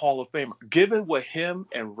 He's a Hall of Famer. Given what him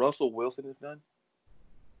and Russell Wilson has done,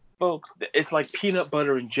 folks, it's like peanut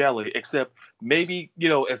butter and jelly, except maybe,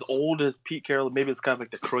 as old as Pete Carroll, maybe it's kind of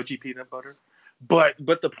like the crunchy peanut butter. But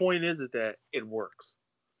the point is that it works.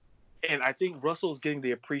 And I think Russell's getting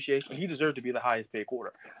the appreciation. He deserved to be the highest paid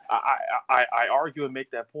quarter. I argue and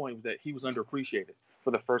make that point that he was underappreciated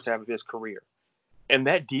for the first half of his career. And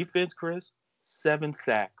that defense, Chris, 7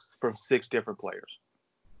 sacks from 6 different players.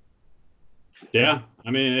 Yeah,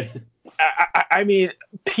 I mean, I mean,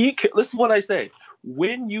 peak. Listen to what I say.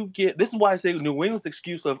 When you get, this is why I say New England's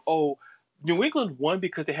excuse of, oh, New England won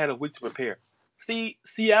because they had a week to prepare. See,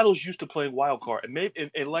 Seattle's used to playing wild card, and maybe,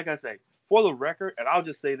 and like I say, for the record, and I'll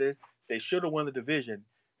just say this: they should have won the division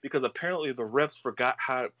because apparently the refs forgot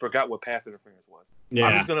what pass interference was. yeah.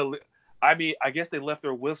 I'm just gonna. I mean, I guess they left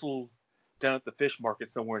their whistles down at the fish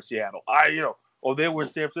market somewhere in Seattle. Or they were in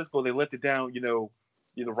San Francisco. They left it down,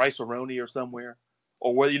 either Rice-A-Roni or somewhere,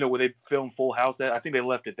 or where they filmed Full House at. I think they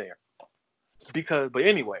left it there.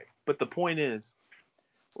 But the point is,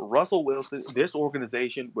 Russell Wilson, this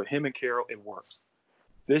organization with him and Carroll, it works.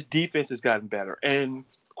 This defense has gotten better, and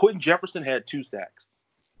Quentin Jefferson had 2 sacks.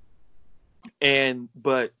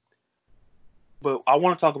 But I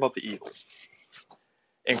want to talk about the Eagles.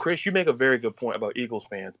 And Chris, you make a very good point about Eagles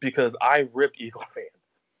fans because I ripped Eagle fans.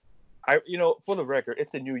 For the record,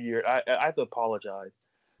 it's a new year. I have to apologize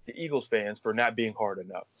to Eagles fans for not being hard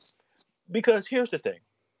enough. Because here's the thing.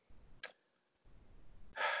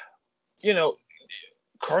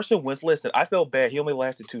 Carson Wentz, listen, I felt bad. He only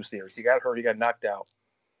lasted 2 series. He got hurt. He got knocked out.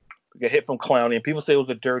 He got hit from Clowney. And people say it was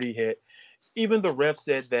a dirty hit. Even the ref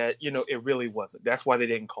said that, it really wasn't. That's why they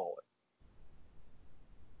didn't call it.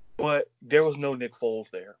 But there was no Nick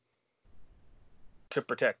Foles there to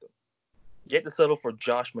protect him. You had to settle for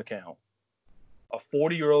Josh McCown, a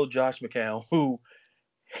 40-year-old Josh McCown who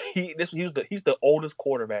he's the oldest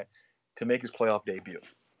quarterback to make his playoff debut.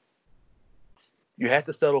 You had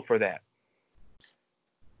to settle for that.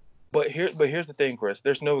 But here's the thing, Chris.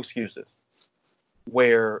 There's no excuses.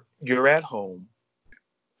 Where you're at home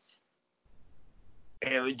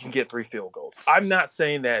and you can get 3 field goals. I'm not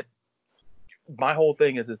saying that. My whole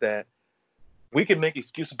thing is that we can make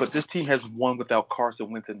excuses, but this team has won without Carson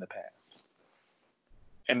Wentz in the past.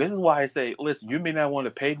 And this is why I say, listen, you may not want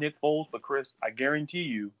to pay Nick Foles, but Chris, I guarantee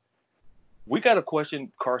you, we got to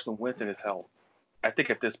question Carson Wentz and his health. I think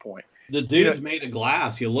at this point. The dude's made of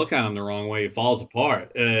glass. You look at him the wrong way, he falls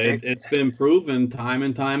apart. It's been proven time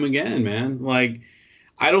and time again, man. Like,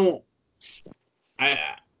 them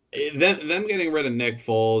getting rid of Nick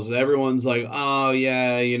Foles, everyone's like, oh,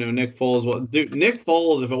 yeah, Nick Foles. Well, dude, Nick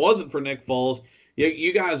Foles, if it wasn't for Nick Foles,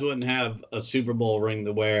 you guys wouldn't have a Super Bowl ring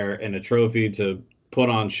to wear and a trophy to put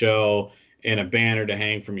on show and a banner to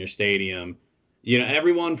hang from your stadium.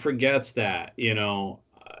 Everyone forgets that,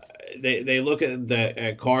 They look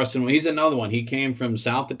at Carson. He's another one. He came from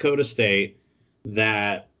South Dakota State. Who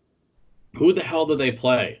the hell do they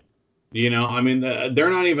play? I mean, they're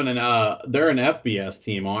not even they're an FBS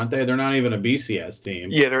team, aren't they? They're not even a BCS team.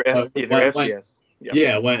 Yeah, they're FCS.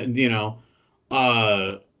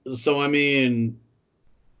 So I mean,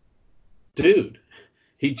 dude,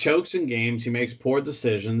 he chokes in games. He makes poor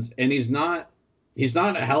decisions, and he's not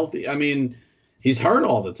healthy. I mean, he's hurt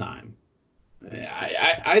all the time.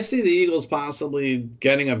 I see the Eagles possibly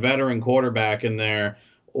getting a veteran quarterback in there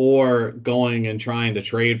or going and trying to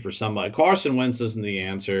trade for somebody. Carson Wentz isn't the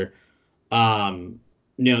answer.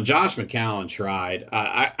 Josh McCown tried.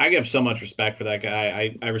 I give so much respect for that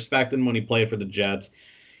guy. I respect him when he played for the Jets.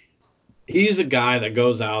 He's a guy that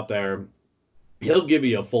goes out there. He'll give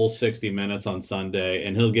you a full 60 minutes on Sunday,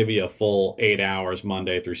 and he'll give you a full 8 hours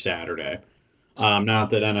Monday through Saturday. Not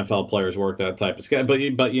that NFL players work that type of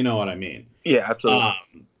schedule, but you know what I mean. Yeah,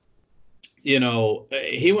 absolutely.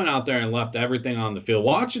 He went out there and left everything on the field.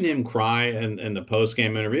 Watching him cry in the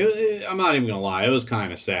post-game interview, I'm not even going to lie, it was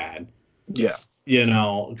kind of sad. Yeah.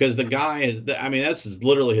 Because the guy that's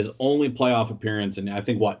literally his only playoff appearance in, I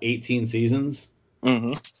think, 18 seasons?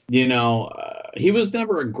 Mm-hmm. He was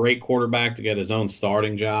never a great quarterback to get his own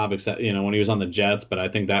starting job, except, when he was on the Jets, but I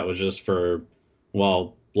think that was just for,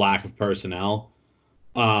 lack of personnel.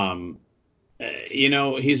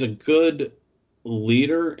 He's a good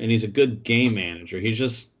leader and he's a good game manager. He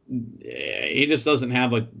just doesn't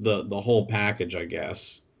have the whole package, I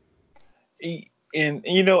guess. And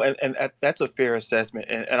that's a fair assessment.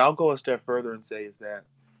 And I'll go a step further and say is that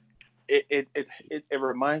it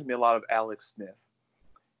reminds me a lot of Alex Smith.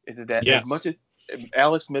 Is that yes. As much as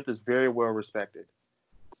Alex Smith is very well respected,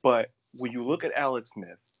 but when you look at Alex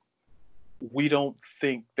Smith, we don't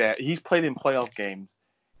think that he's played in playoff games,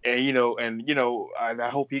 and I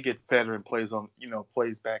hope he gets better and plays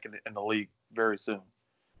back in the league very soon.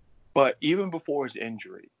 But even before his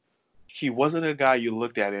injury, he wasn't a guy you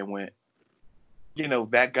looked at and went,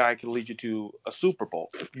 that guy can lead you to a Super Bowl.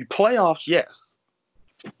 You playoffs, yes,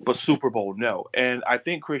 but Super Bowl, no. And I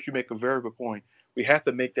think, Chris, you make a very good point. We have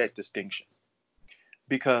to make that distinction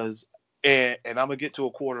because, and I'm gonna get to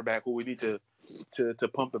a quarterback who we need to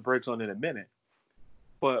pump the brakes on in a minute,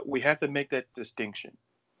 but we have to make that distinction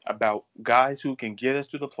about guys who can get us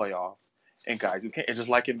to the playoffs and guys who can't. And just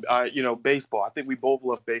like in baseball, I think we both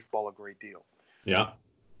love baseball a great deal. Yeah.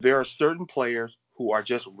 There are certain players who are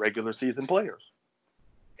just regular season players,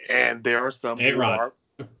 and there are some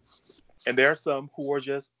and there are some who are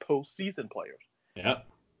just postseason players. Yeah.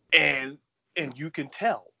 And you can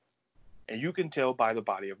tell, by the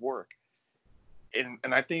body of work. And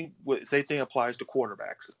I think same thing applies to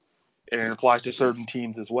quarterbacks, and it applies to certain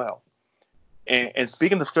teams as well. And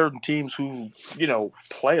speaking of certain teams who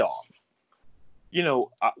playoff,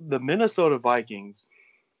 the Minnesota Vikings,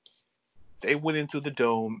 they went into the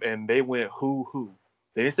dome and they went who.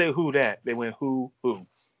 They didn't say who that. They went who.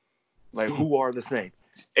 Like who are the Saints?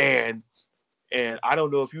 And I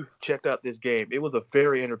don't know if you checked out this game. It was a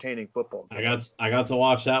very entertaining football game. I got to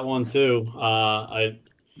watch that one too.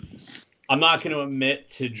 I'm not going to admit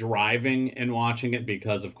to driving and watching it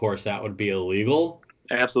because, of course, that would be illegal.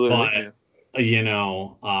 Absolutely. But,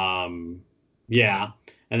 yeah.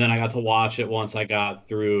 And then I got to watch it once I got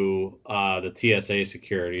through the TSA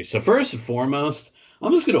security. So first and foremost,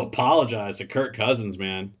 I'm just going to apologize to Kirk Cousins,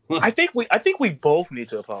 man. I think we both need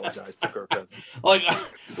to apologize to Kirk Cousins. Like,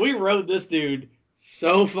 we rode this dude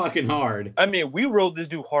so fucking hard. I mean, we rode this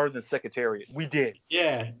dude harder than Secretariat. We did.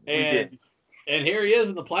 Yeah, and here he is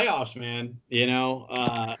in the playoffs, man.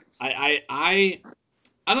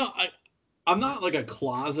 I'm not like a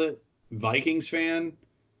closet Vikings fan,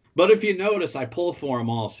 but if you notice, I pull for him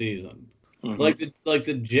all season. Mm-hmm. Like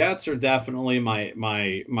the Jets are definitely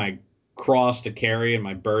my cross to carry and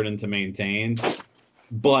my burden to maintain,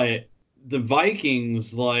 but the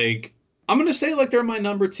Vikings, like, I'm gonna say, like, they're my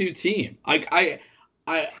number 2 team. I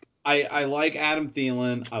like Adam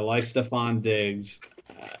Thielen. I like Stephon Diggs.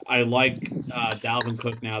 I like Dalvin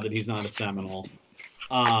Cook now that he's not a Seminole.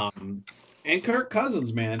 And Kirk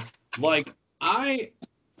Cousins, man. Like, I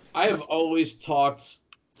have always talked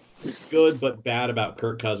good but bad about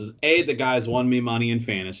Kirk Cousins. A, the guy's won me money in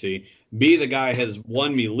fantasy. B, the guy has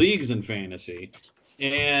won me leagues in fantasy.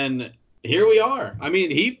 And here we are. I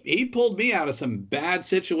mean, he pulled me out of some bad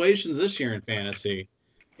situations this year in fantasy.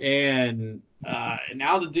 And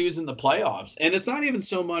now the dude's in the playoffs. And it's not even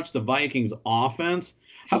so much the Vikings offense.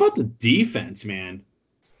 How about the defense, man?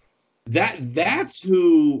 That's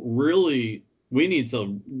who really we need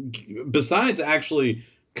to, besides actually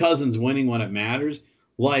Cousins winning when it matters,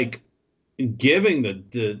 like giving the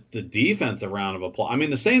defense a round of applause. I mean,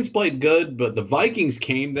 the Saints played good, but the Vikings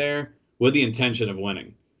came there with the intention of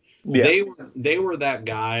winning. Yeah. They were that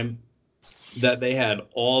guy that they had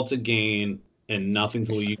all to gain and nothing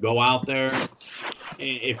to lose. You go out there,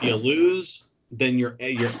 if you lose, then you're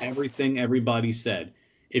everything everybody said.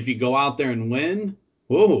 If you go out there and win,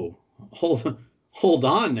 whoa, hold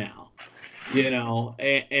on now.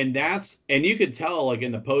 And you could tell, like,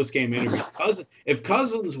 in the post-game interview, if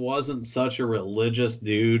Cousins wasn't such a religious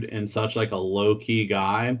dude and such like a low-key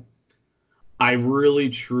guy, I really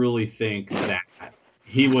truly think that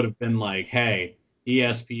he would have been like, hey,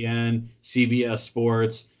 ESPN, CBS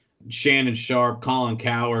Sports, Shannon Sharp, Colin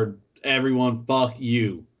Cowherd, everyone, fuck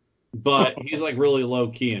you. But he's like really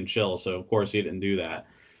low-key and chill, so of course he didn't do that.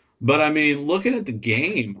 But I mean, looking at the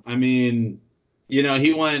game, I mean,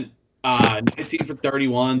 he went 19 for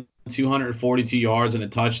 31, 242 yards and a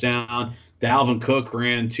touchdown. Dalvin Cook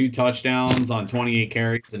ran 2 touchdowns on 28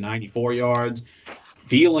 carries and 94 yards.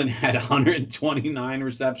 Thielen had 129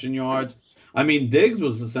 reception yards. I mean, Diggs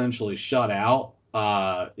was essentially shut out.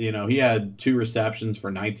 He had 2 receptions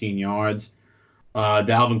for 19 yards.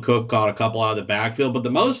 Dalvin Cook caught a couple out of the backfield. But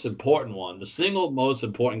the most important one, the single most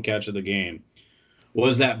important catch of the game,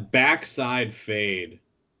 was that backside fade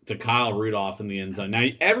to Kyle Rudolph in the end zone. Now,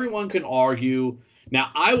 everyone can argue.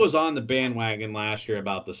 Now, I was on the bandwagon last year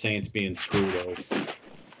about the Saints being screwed over.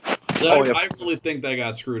 So I really think they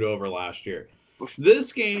got screwed over last year.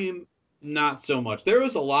 This game, not so much. There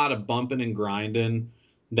was a lot of bumping and grinding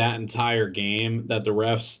that entire game that the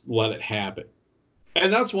refs let it happen.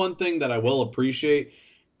 And that's one thing that I will appreciate.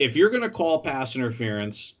 If you're going to call pass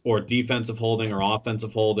interference or defensive holding or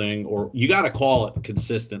offensive holding, or you got to call it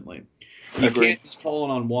consistently. You can't just call it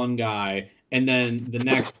on one guy and then the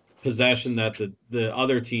next possession that the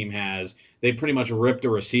other team has, they pretty much rip the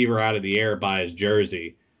receiver out of the air by his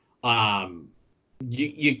jersey.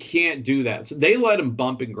 You can't do that. So they let him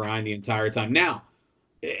bump and grind the entire time. Now,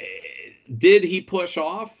 did he push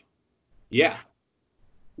off? Yeah.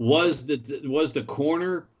 Was the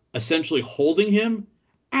corner essentially holding him?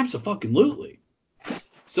 Absolutely.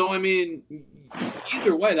 So, I mean,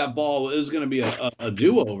 either way, that ball is going to be a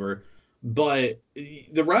do-over. But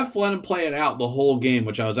the ref let him play it out the whole game,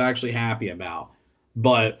 which I was actually happy about.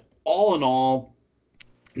 But all in all,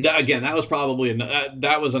 again, that was probably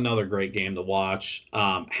that was another great game to watch.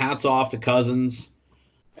 Hats off to Cousins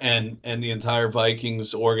and the entire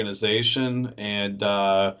Vikings organization. And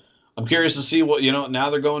I'm curious to see what, now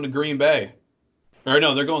they're going to Green Bay. Or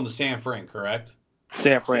no, they're going to San Fran, correct?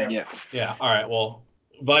 San Fran, yeah. Yeah, all right. Well,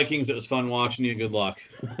 Vikings, it was fun watching you. Good luck.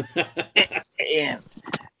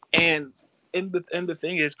 and the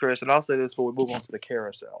thing is, Chris, and I'll say this before we move on to the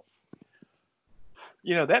carousel.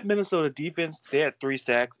 That Minnesota defense, they had 3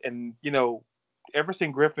 sacks, and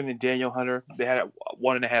Everson Griffin and Daniel Hunter, they had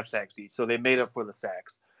 1.5 sacks each, so they made up for the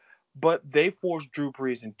sacks. But they forced Drew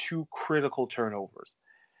Brees in 2 critical turnovers.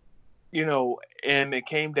 And it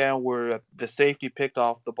came down where the safety picked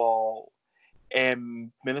off the ball,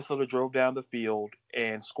 and Minnesota drove down the field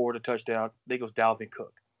and scored a touchdown. I think it was Dalvin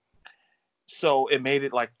Cook. So it made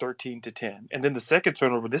it like 13-10. And then the second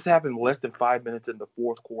turnover, this happened less than 5 minutes in the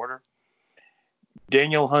fourth quarter.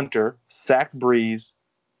 Daniel Hunter sacked Brees,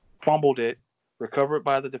 fumbled it, recovered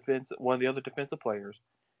by one of the other defensive players,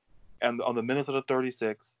 and on the Minnesota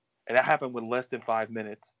 36, and that happened with less than 5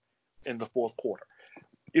 minutes in the fourth quarter.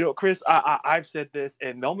 Chris, I've said this,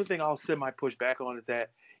 and the only thing I'll semi-push back on is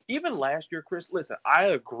that even last year, Chris, listen, I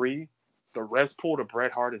agree the refs pulled a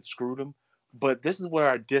Bret Hart and screwed him, but this is where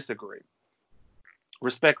I disagree,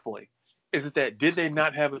 respectfully, is that did they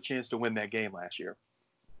not have a chance to win that game last year?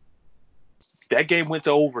 That game went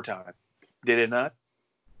to overtime, did it not?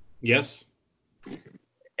 Yes.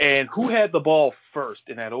 And who had the ball first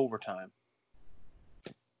in that overtime?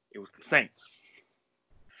 It was the Saints.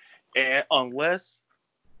 And unless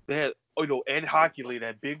they had, Ed Hockley,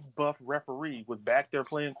 that big buff referee, was back there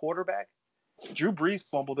playing quarterback, Drew Brees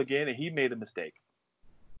fumbled again, and he made a mistake.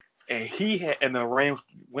 And the Rams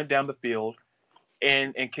went down the field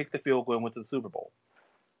and kicked the field goal and went to the Super Bowl.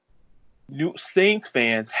 Saints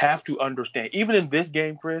fans have to understand, even in this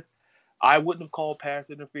game, Chris, I wouldn't have called pass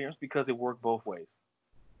interference because it worked both ways.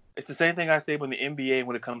 It's the same thing I say when the NBA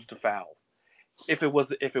when it comes to fouls. If it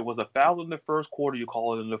was a foul in the first quarter, you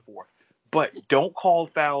call it in the fourth. But don't call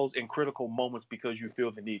fouls in critical moments because you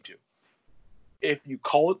feel the need to. If you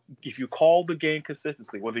call the game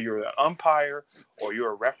consistently, whether you're an umpire or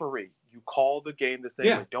you're a referee, you call the game the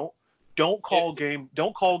same way. Don't call games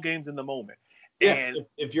in the moment. Yeah, and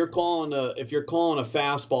if you're calling a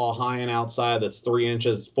fastball high and outside that's 4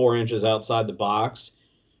 inches outside the box,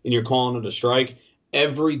 and you're calling it a strike,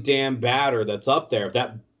 every damn batter that's up there, if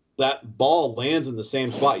that ball lands in the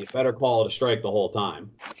same spot, you better call it a strike the whole time.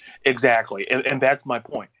 Exactly, and that's my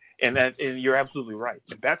point. And you're absolutely right.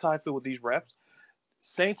 That's how I feel with these refs.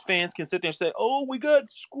 Saints fans can sit there and say, "Oh, we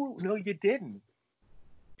got screwed." No, you didn't.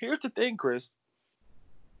 Here's the thing, Chris,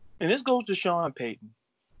 and this goes to Sean Payton.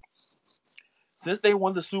 Since they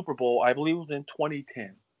won the Super Bowl, I believe it was in 2010. I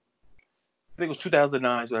think it was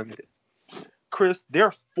 2009. So Chris,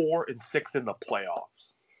 they're 4-6 in the playoffs.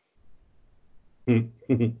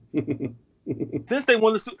 Since they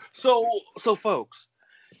won the so folks,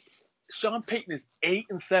 Sean Payton is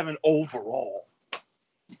 8-7 overall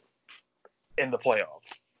in the playoffs.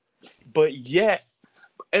 But yet,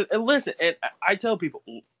 and listen, and I tell people,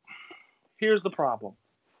 here's the problem.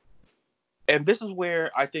 And this is where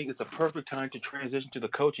I think it's a perfect time to transition to the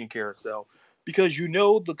coaching carousel, because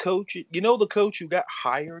the coach who got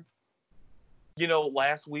hired,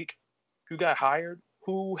 last week, who got hired,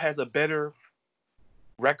 who has a better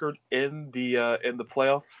record in the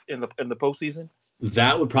playoffs in the postseason?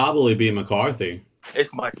 That would probably be McCarthy.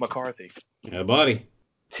 It's Mike McCarthy. Yeah, buddy.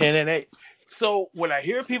 10-8. So when I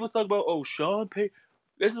hear people talk about Sean Payton,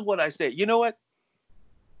 this is what I say. You know what?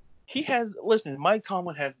 Mike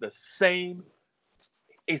Tomlin has the same.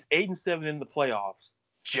 It's 8-7 in the playoffs,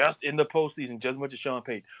 just in the postseason, just as much as Sean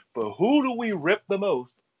Payton. But who do we rip the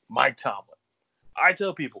most? Mike Tomlin. I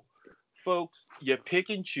tell people, folks, you pick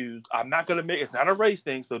and choose. I'm not going to make it's not a race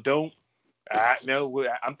thing, so don't. No,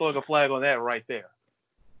 I'm throwing a flag on that right there.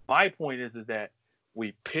 My point is that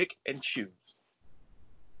we pick and choose.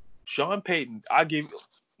 Sean Payton,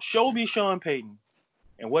 show me Sean Payton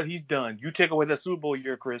and what he's done. You take away that Super Bowl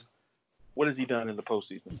year, Chris. What has he done in the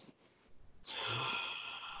postseason?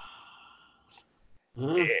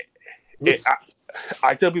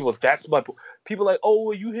 I tell people that's my point. People are like,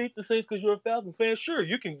 oh, you hate the Saints because you're a Falcons fan. Sure,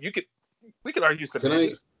 we can argue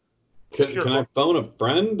something. Can I phone a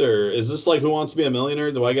friend, or is this like Who Wants to Be a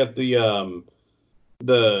Millionaire? Do I get the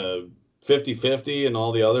 50-50 and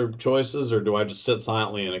all the other choices, or do I just sit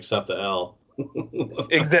silently and accept the L?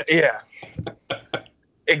 Exactly. Yeah.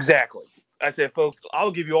 Exactly. I said, folks,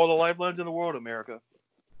 I'll give you all the lifelines in the world, America.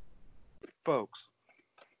 Folks,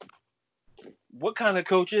 what kind of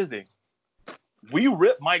coach is he? We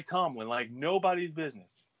ripped Mike Tomlin like nobody's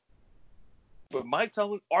business. But Mike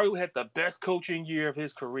Tomlin arguably had the best coaching year of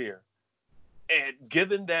his career. And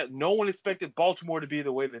given that no one expected Baltimore to be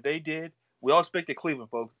the way that they did, we all expected Cleveland,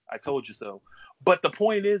 folks. I told you so. But the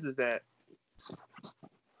point is that,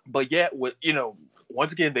 but yet, with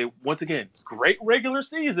once again, great regular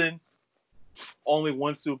season, only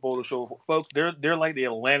one Super Bowl to show. Folks, they're like the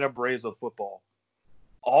Atlanta Braves of football.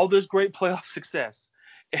 All this great playoff success,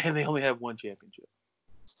 and they only have one championship.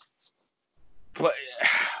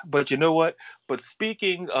 But you know what? But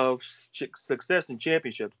speaking of success and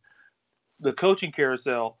championships, the coaching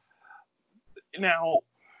carousel. Now,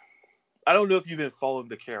 I don't know if you've been following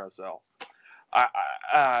the carousel,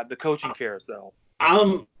 the coaching carousel.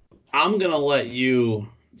 I'm gonna let you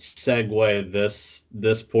segue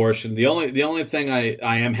this portion. The only thing I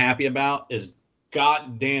am happy about is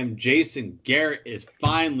goddamn Jason Garrett is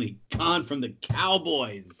finally gone from the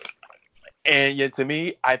Cowboys. And yet, to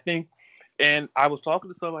me, I think, and I was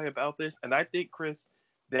talking to somebody about this, and I think, Chris,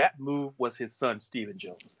 that move was his son, Stephen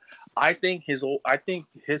Jones. I think his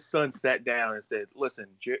son sat down and said, "Listen,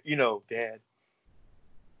 Dad,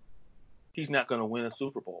 he's not going to win a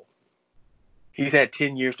Super Bowl. He's had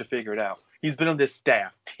 10 years to figure it out. He's been on this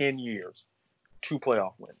staff 10 years, 2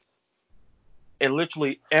 playoff wins. And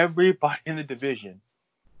literally everybody in the division,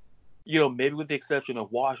 maybe with the exception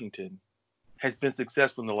of Washington, has been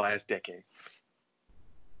successful in the last decade."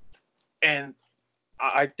 And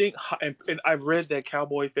I think, and I've read that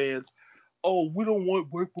Cowboy fans, we don't want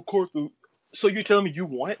Mike McCarthy. So you're telling me you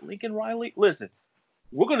want Lincoln Riley? Listen,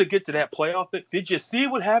 we're going to get to that playoff thing. Did you see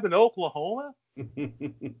what happened to Oklahoma?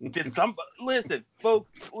 Did somebody listen,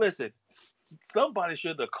 folks? Listen, somebody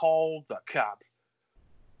should have called the cops.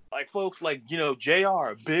 Like, folks, like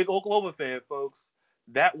Jr., big Oklahoma fan, folks.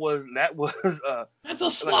 That was that's a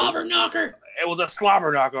slobber knocker. It was a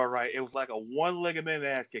slobber knocker, all right. It was like a one-legged man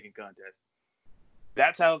ass kicking contest.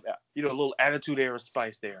 That's how a little attitude era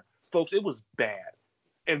spice there, folks. It was bad.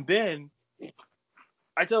 And then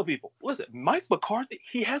I tell people, listen, Mike McCarthy,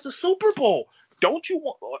 he has a Super Bowl. Don't you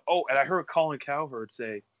want? Oh, and I heard Colin Cowherd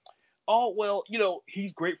say, "Oh, well,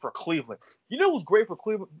 he's great for Cleveland. Who's great for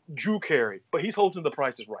Cleveland? Drew Carey, but he's holding the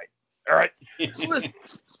prices right. All right, listen,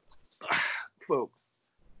 folks.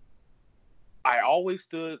 I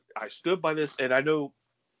stood by this, and I know.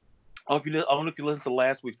 I don't know if you listened to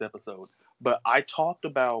last week's episode, but I talked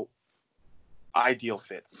about ideal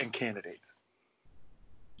fits and candidates.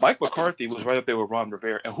 Mike McCarthy was right up there with Ron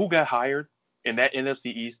Rivera, and who got hired in that NFC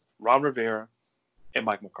East? Ron Rivera and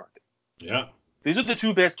Mike McCarthy. Yeah. These are the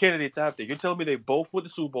 2 best candidates out there. You're telling me they both won the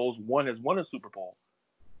Super Bowls. One has won a Super Bowl.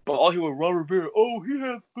 But all here with Ron Rivera, he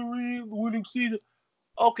had 3 winning seasons.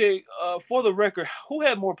 Okay, for the record, who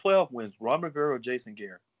had more playoff wins, Ron Rivera or Jason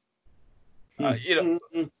Garrett?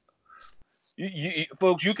 You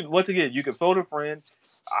folks, you can phone a friend.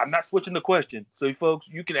 I'm not switching the question. So, folks,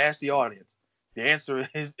 you can ask the audience. The answer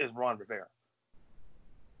is Ron Rivera.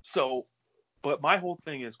 So, but my whole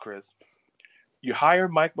thing is, Chris, you hire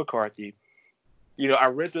Mike McCarthy. I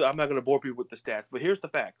read through. I'm not going to bore people with the stats, but here's the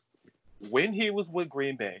fact: when he was with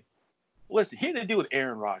Green Bay, listen, he didn't deal with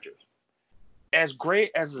Aaron Rodgers. As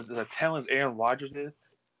great as a talent as Aaron Rodgers is,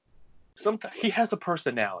 sometimes he has a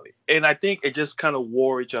personality, and I think it just kind of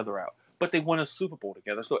wore each other out. But they won a Super Bowl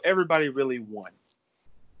together, so everybody really won.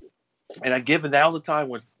 And I give it now the time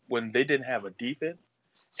when they didn't have a defense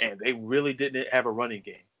and they really didn't have a running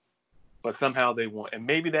game, but somehow they won. And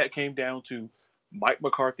maybe that came down to Mike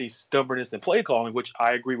McCarthy's stubbornness and play calling, which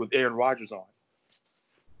I agree with Aaron Rodgers on.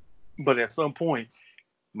 But at some point,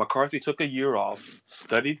 McCarthy took a year off,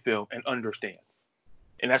 studied film, and understands.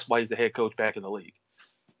 And that's why he's the head coach back in the league.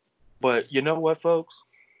 But you know what, folks?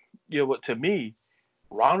 To me,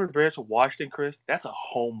 Ron Rivera to Washington, Chris, that's a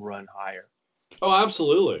home run hire. Oh,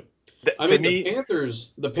 absolutely.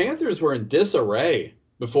 The Panthers were in disarray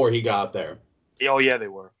before he got there. Oh, yeah, they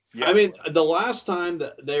were. Yeah, the last time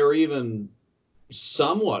that they were even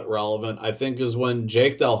somewhat relevant, I think, is when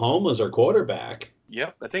Jake Delhomme was our quarterback.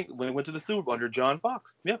 Yep, I think when he went to the Super Bowl under John Fox.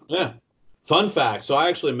 Yep. Yeah. Fun fact. So I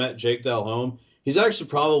actually met Jake Delhomme. He's actually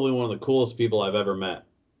probably one of the coolest people I've ever met.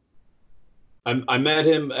 I met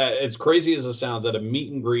him, as crazy as it sounds, at a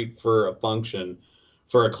meet and greet for a function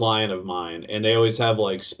for a client of mine. And they always have,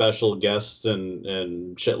 like, special guests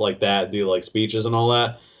and shit like that, do, like, speeches and all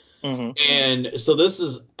that. Mm-hmm. And so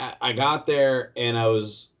I got there, and I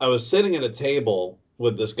was sitting at a table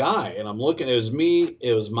with this guy, and I'm looking,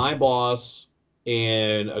 it was my boss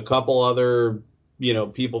and a couple other,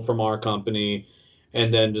 people from our company.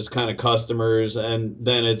 and then just kind of customers, and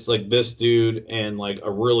then it's like this dude and like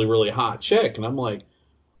a really, really hot chick. And I'm like,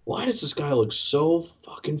 why does this guy look so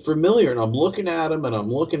fucking familiar? And I'm looking at him and I'm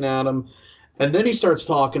looking at him. And then he starts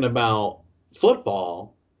talking about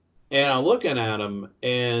football. And I'm looking at him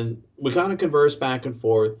and we kind of converse back and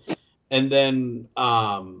forth. And then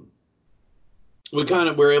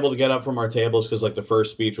we're able to get up from our tables because like the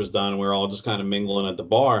first speech was done and we are all just kind of mingling at the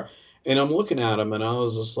bar. And I'm looking at him and I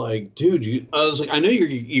was just like, dude, I was like, I know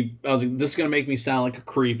I was like, this is going to make me sound like a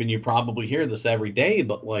creep and you probably hear this every day,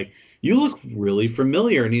 but like, you look really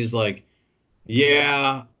familiar. And he's like,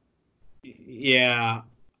 yeah,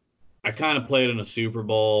 I kind of played in a Super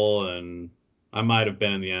Bowl and I might have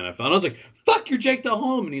been in the NFL. And I was like, fuck, you're Jake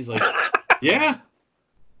Delhomme. And he's like, yeah,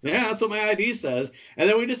 that's what my ID says. And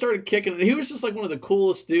then we just started kicking. And he was just like one of the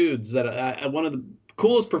coolest dudes one of the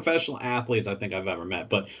coolest professional athletes I think I've ever met.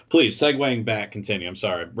 But please, segueing back, continue. I'm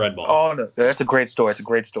sorry, Red Ball. Oh no, that's a great story. It's a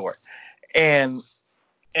great story. And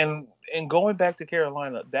going back to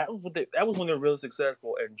Carolina, that was when they were really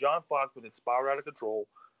successful. And John Fox was spiraled out of control.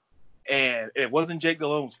 And it wasn't Jake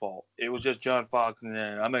Delhomme's fault. It was just John Fox, and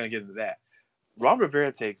then I'm not gonna get into that. Ron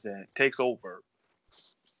Rivera takes over.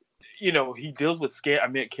 You know, he deals with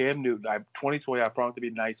Cam Newton. 2020, I promised to be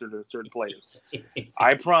nicer to certain players.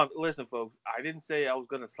 I promise. Listen, folks, I didn't say I was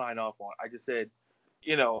going to sign off on it. I just said,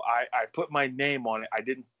 you know, I put my name on it. I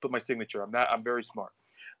didn't put my signature. I'm very smart.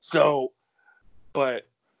 So, but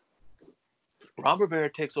Ron Rivera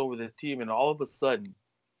takes over this team, and all of a sudden,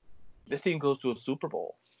 this team goes to a Super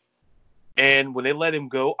Bowl. And when they let him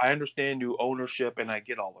go, I understand new ownership, and I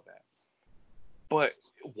get all of that. But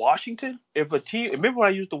Washington, if a team, remember when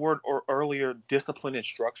I used the word earlier, discipline and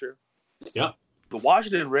structure? Yeah. The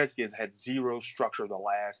Washington Redskins had zero structure the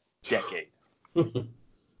last decade.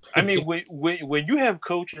 I mean, when you have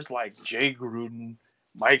coaches like Jay Gruden,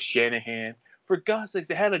 Mike Shanahan, for God's sake,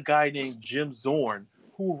 they had a guy named Jim Zorn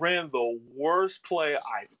who ran the worst play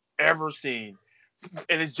I've ever seen.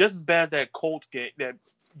 And it's just as bad that Colts game that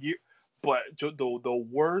year, but the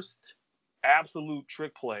worst absolute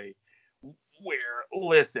trick play where,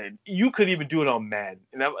 listen, you could even do it on Madden,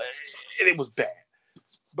 and it was bad.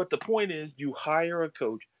 But the point is, you hire a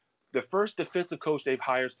coach, the first defensive coach they've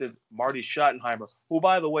hired since Marty Schottenheimer, who,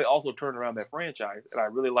 by the way, also turned around that franchise, and I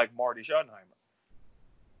really like Marty Schottenheimer.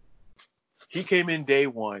 He came in day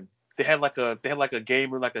one. They had like a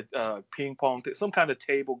game room, like a ping pong, some kind of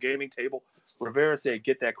gaming table. Rivera said,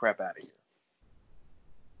 "Get that crap out of here.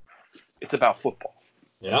 It's about football."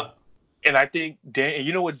 Yeah. And I think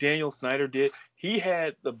you know what Daniel Snyder did? He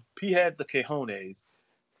had the cojones.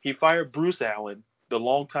 He fired Bruce Allen, the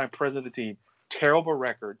longtime president of the team, terrible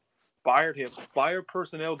record, fired him, fired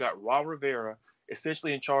personnel, got Ron Rivera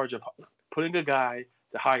essentially in charge of putting a guy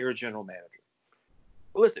to hire a general manager.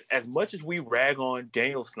 Listen, as much as we rag on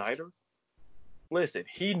Daniel Snyder, listen,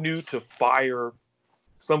 he knew to fire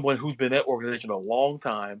someone who's been at that organization a long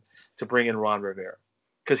time to bring in Ron Rivera.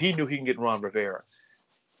 Because he knew he can get Ron Rivera.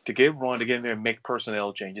 To get Ron to get in there and make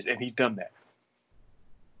personnel changes, and he's done that.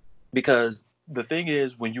 Because the thing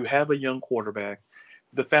is, when you have a young quarterback,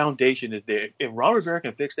 the foundation is there. If Ron Rivera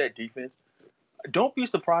can fix that defense, don't be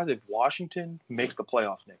surprised if Washington makes the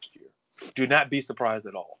playoffs next year. Do not be surprised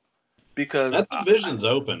at all, because that division's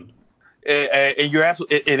open. And you're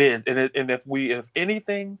absolutely it is. And if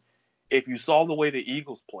anything, if you saw the way the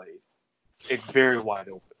Eagles played, it's very wide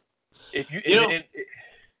open. If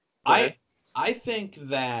I think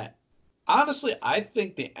that, honestly, I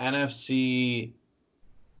think the NFC,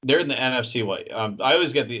 they're in the NFC what? I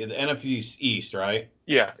always get the NFC East, right?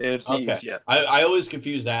 Yeah, NFC East, yeah. I always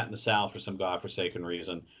confuse that in the South for some godforsaken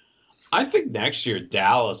reason. I think next year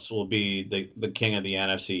Dallas will be the king of the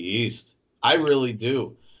NFC East. I really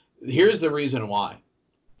do. Here's the reason why.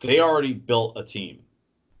 They already built a team.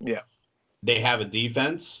 Yeah. They have a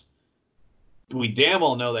defense. We damn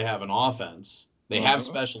well know they have an offense. They have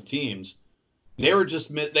special teams. They were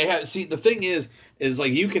just the thing is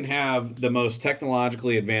like you can have the most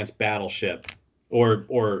technologically advanced battleship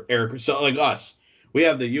or air, so like us. We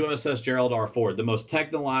have the USS Gerald R. Ford, the most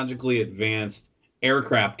technologically advanced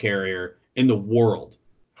aircraft carrier in the world.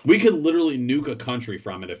 We could literally nuke a country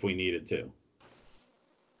from it if we needed to.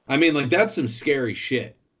 I mean, like, that's some scary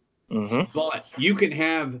shit. Mm-hmm. But you can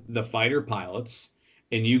have the fighter pilots,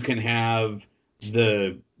 and you can have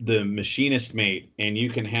the machinist mate, and you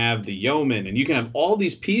can have the yeoman, and you can have all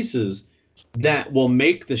these pieces that will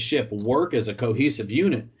make the ship work as a cohesive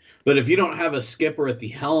unit. But if you don't have a skipper at the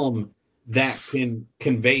helm that can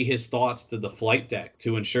convey his thoughts to the flight deck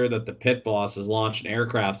to ensure that the pit boss is launching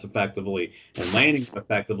aircrafts effectively and landing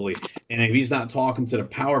effectively. And if he's not talking to the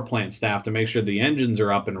power plant staff to make sure the engines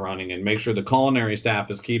are up and running and make sure the culinary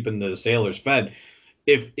staff is keeping the sailors fed,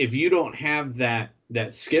 if you don't have that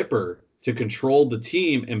skipper to control the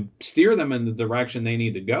team and steer them in the direction they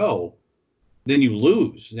need to go, then you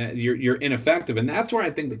lose. You're ineffective, and that's where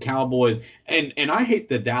I think the Cowboys and I hate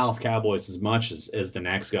the Dallas Cowboys as much as the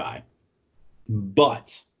next guy.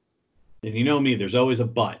 But, and you know me, there's always a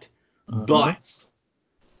but. But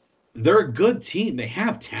they're a good team. They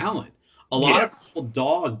have talent. A lot of people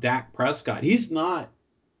dog Dak Prescott. He's not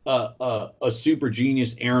a super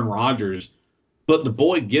genius Aaron Rodgers, but the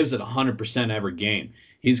boy gives it 100% every game.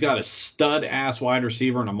 He's got a stud-ass wide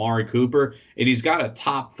receiver in Amari Cooper, and he's got a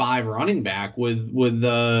top 5 running back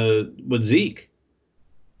with Zeke.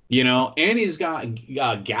 You know, and he's got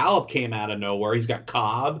Gallup came out of nowhere. He's got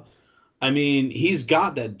Cobb. I mean, he's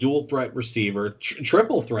got that dual threat receiver,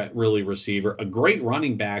 triple threat really receiver, a great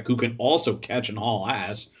running back who can also catch and haul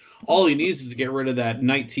ass. All he needs is to get rid of that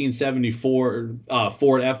 1974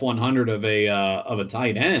 Ford F-100 of a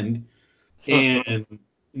tight end, and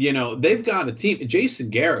you know they've got a team.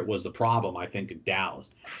 Jason Garrett was the problem, I think, in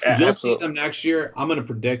Dallas. You'll see them next year. I'm going to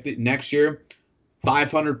predict it next year.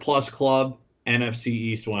 500 plus club, NFC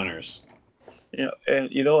East winners. And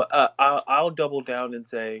I'll double down and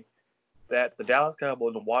say that the Dallas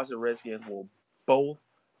Cowboys and the Washington Redskins will both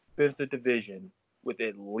finish the division with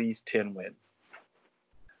at least 10 wins.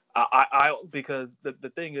 Because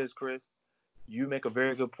the thing is, Chris, you make a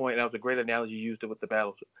very good point. That was a great analogy you used it with the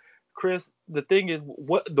battle. Chris, the thing is,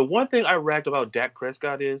 the one thing I ragged about Dak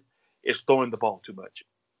Prescott is throwing the ball too much.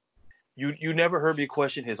 You never heard me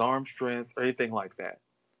question his arm strength or anything like that.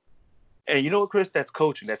 And you know what, Chris? That's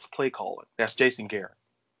coaching. That's play calling. That's Jason Garrett.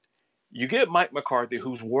 You get Mike McCarthy,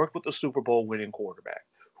 who's worked with a Super Bowl winning quarterback,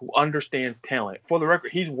 who understands talent. For the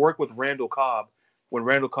record, he's worked with Randall Cobb when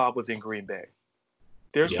Randall Cobb was in Green Bay.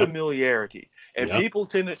 There's familiarity. And people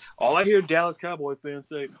tend to, all I hear Dallas Cowboy fans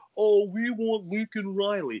say, oh, we want Lincoln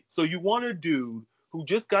Riley. So you want a dude who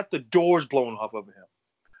just got the doors blown off of him.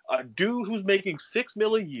 A dude who's making $6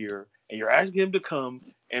 million a year, and you're asking him to come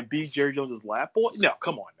and be Jerry Jones' lap boy? No,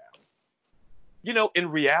 come on now. You know,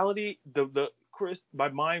 in reality, Chris, my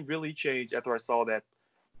mind really changed after I saw that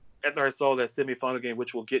semifinal game,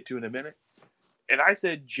 which we'll get to in a minute. And I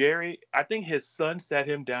said, Jerry, I think his son sat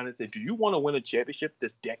him down and said, do you want to win a championship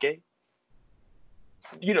this decade?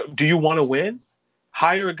 You know, do you want to win?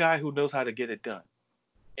 Hire a guy who knows how to get it done.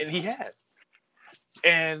 And he has.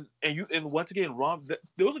 And once again, Ron,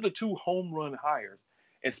 those are the 2 home run hires.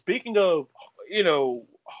 And speaking of, I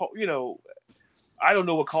don't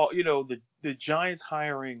know what call, the Giants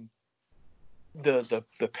hiring the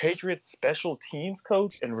Patriots special teams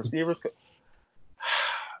coach and receivers coach.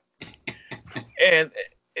 And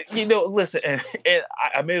listen, and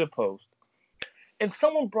I made a post, and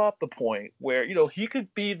someone brought up the point where he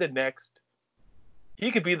could be the next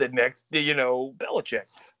Belichick.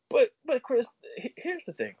 But Chris, here's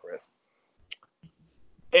the thing, Chris,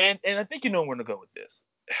 and I think where I'm going to go with this.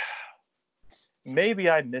 Maybe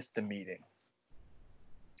I missed the meeting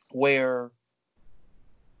where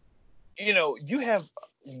you have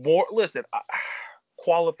more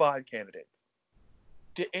qualified candidates.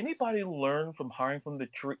 Did anybody learn from hiring from the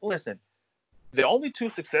tree? Listen, the only 2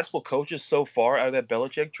 successful coaches so far out of that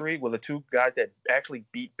Belichick tree were the 2 guys that actually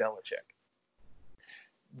beat Belichick.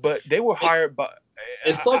 But they were hired by.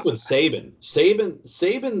 It's like with Saban.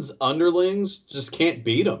 Saban's underlings just can't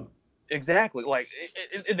beat him. Exactly. Like,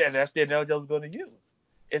 and that's the analogy I was going to use.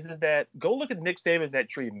 It's that go look at Nick Saban in that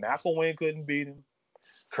tree. McElwain couldn't beat him.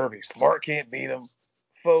 Kirby Smart can't beat him,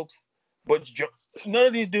 folks. But none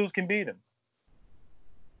of these dudes can beat him.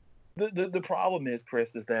 The problem is,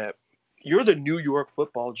 Chris, is that you're the New York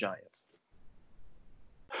Football Giants.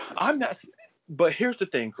 I'm not. But here's the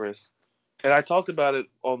thing, Chris. And I talked about it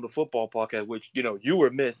on the football podcast, which you were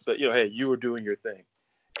missed, but hey, you were doing your thing,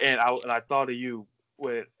 and I thought of you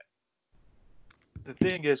when. The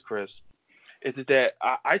thing is, Chris, is that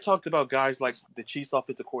I talked about guys like the Chiefs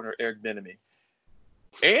offensive coordinator Eric Bieniemy.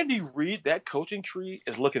 Andy Reid, that coaching tree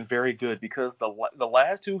is looking very good because the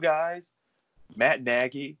last 2 guys, Matt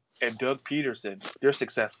Nagy and Doug Peterson, they're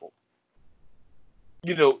successful.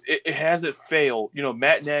 It hasn't failed.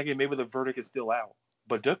 Matt Nagy, maybe the verdict is still out.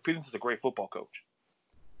 But Doug Peterson is a great football coach.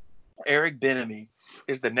 Eric Bieniemy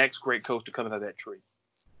is the next great coach to come out of that tree.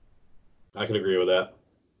 I can agree with that.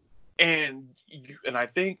 And I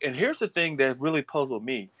think, and here's the thing that really puzzled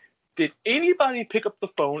me. Did anybody pick up the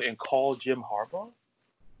phone and call Jim Harbaugh?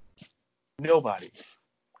 Nobody.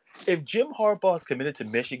 If Jim Harbaugh is committed to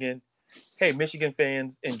Michigan, hey, Michigan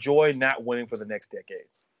fans, enjoy not winning for the next decade.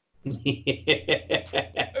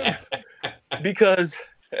 because,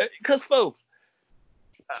 folks,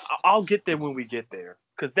 I'll get there when we get there.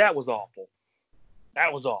 Because that was awful.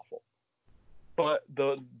 That was awful. But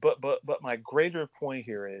my greater point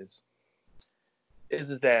here is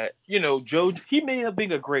that Joe, he may have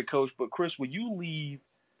been a great coach, but Chris, when you leave,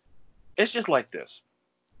 it's just like this.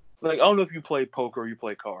 Like, I don't know if you play poker or you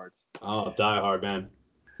play cards. Oh, die hard, man.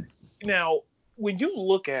 Now, when you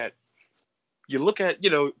look at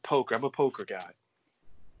poker. I'm a poker guy.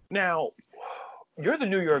 Now, you're the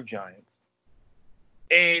New York Giants,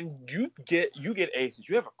 and you get aces.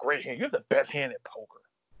 You have a great hand. You have the best hand at poker.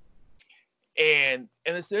 And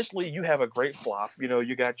essentially, you have a great flop.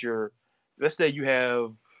 You got your. Let's say you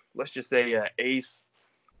have. Let's just say ace.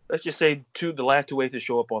 Let's just say the last two aces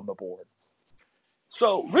show up on the board.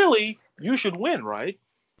 So really, you should win, right?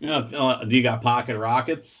 Do you got pocket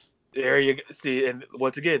rockets? There you go. See, and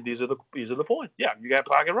once again, these are the points. Yeah, you got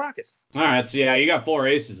pocket rockets. All right, so yeah, you got four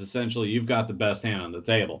aces. Essentially, you've got the best hand on the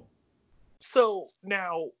table. So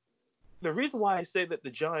now, the reason why I say that the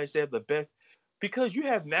Giants have the best, because you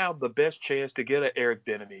have now the best chance to get an Eric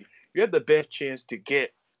Bieniemy. You have the best chance to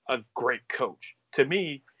get a great coach. To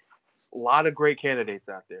me, a lot of great candidates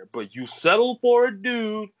out there, but you settle for a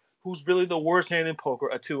dude who's really the worst hand in poker,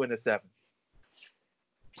 a 2 and a 7.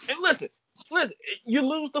 And listen, you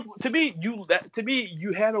lose to me,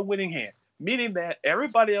 you had a winning hand, meaning that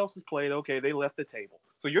everybody else has played. Okay, they left the table,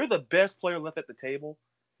 so you're the best player left at the table,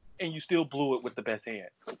 and you still blew it with the best hand.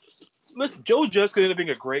 Listen, Joe Judge could have been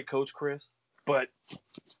a great coach, Chris, but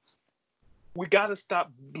we got to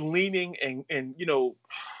stop leaning and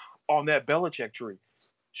on that Belichick tree.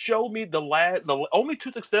 Show me the only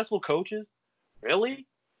two successful coaches, really,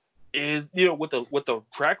 is with the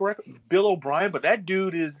track record, Bill O'Brien, but that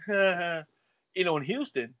dude is in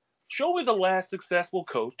Houston. Show me the last successful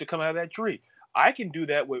coach to come out of that tree. I can do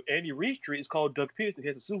that with Andy Reid's tree. It's called Doug Peterson. He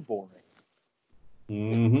has a Super Bowl ring.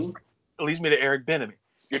 Mm-hmm. It leads me to Eric Bieniemy.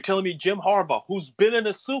 You're telling me Jim Harbaugh, who's been in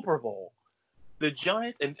a Super Bowl, the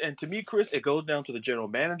Giants, and to me, Chris, it goes down to the general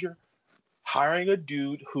manager hiring a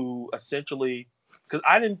dude who essentially, because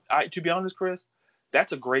to be honest, Chris,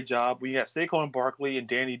 that's a great job. We got Saquon Barkley and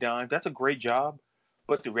Danny Dimes. That's a great job.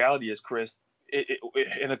 But the reality is, Chris,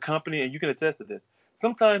 in a company, and you can attest to this,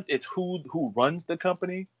 sometimes it's who runs the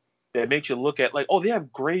company that makes you look at, like, oh, they have a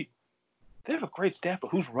great staff, but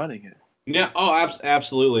who's running it? Yeah. Oh,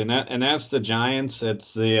 absolutely. And that's the Giants.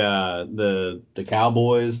 It's the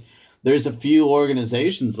Cowboys. There's a few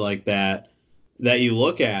organizations like that you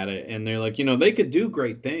look at it and they're like, they could do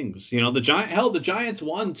great things. The Giants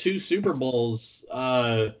won 2 Super Bowls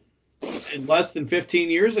in less than 15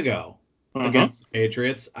 years ago against the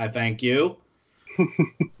Patriots. I thank you.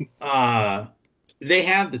 They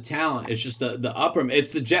have the talent. It's just the upper. It's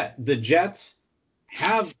the Jets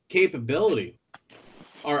have capability.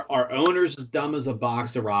 Our owner's as dumb as a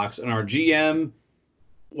box of rocks, and our GM,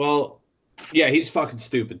 well, yeah, he's fucking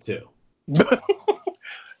stupid too.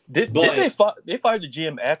 They fired the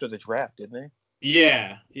GM after the draft, didn't they?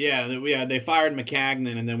 Yeah. They fired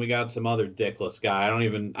McCagnon, and then we got some other dickless guy. I don't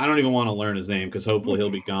even want to learn his name because hopefully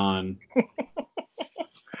he'll be gone.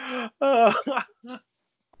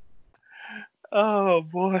 Oh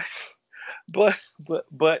boy, but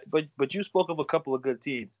you spoke of a couple of good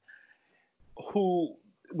teams who,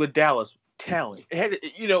 with Dallas, talent. It had,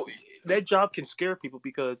 that job can scare people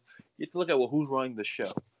because you have to look at who's running the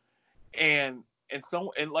show, and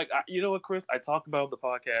like, you know what, Chris? I talked about the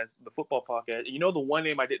podcast, the football podcast. The one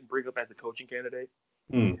name I didn't bring up as a coaching candidate,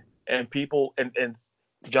 and people and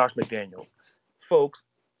Josh McDaniels, folks.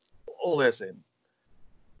 Listen,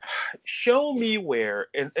 show me where.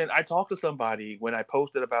 And I talked to somebody when I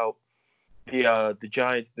posted about the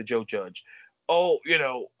Giants, the Joe Judge.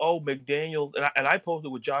 McDaniels, and I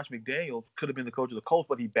posted with Josh McDaniels could have been the coach of the Colts,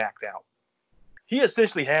 but he backed out. He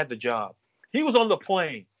essentially had the job. He was on the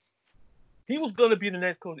plane. He was going to be the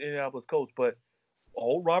next coach, Indianapolis coach, but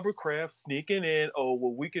Robert Kraft sneaking in.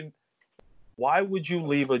 Why would you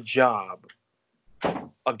leave a job,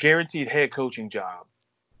 a guaranteed head coaching job,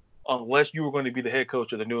 unless you were going to be the head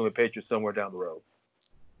coach of the New England Patriots somewhere down the road?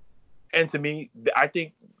 And to me, I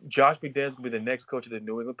think Josh McDaniels will be the next coach of the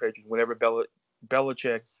New England Patriots whenever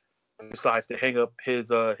Belichick decides to hang up his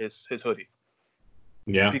hoodie.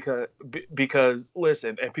 Yeah. Because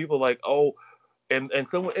listen, and people are like, and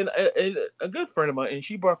someone and a good friend of mine, and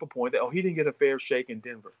she brought up a point that he didn't get a fair shake in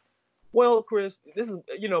Denver. Well, Chris, this is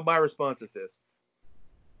my response to this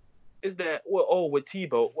is that with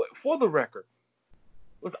Tebow, for the record,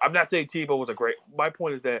 I'm not saying Tebow was a great. My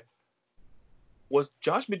point is that was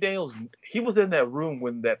Josh McDaniels. He was in that room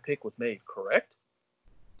when that pick was made, correct?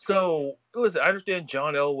 So listen, I understand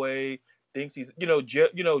John Elway thinks he's,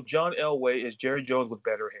 John Elway is Jerry Jones with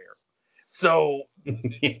better hair. So,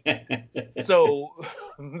 so,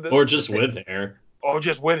 or just with hair, or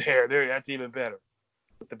just with hair. There, that's even better.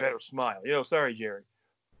 With the better smile. Sorry, Jerry.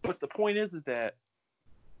 But the point is that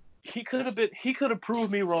he could have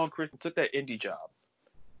proved me wrong, Chris, and took that Indy job,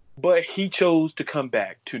 but he chose to come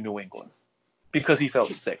back to New England because he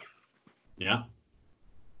felt safe. Yeah.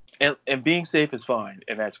 And being safe is fine,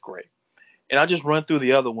 and that's great. And I'll just run through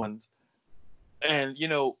the other ones. And,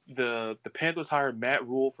 the Panthers hired Matt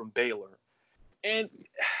Rule from Baylor. And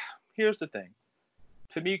here's the thing.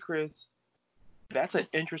 To me, Chris, that's an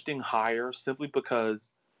interesting hire simply because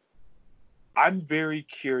I'm very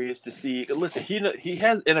curious to see. Listen, he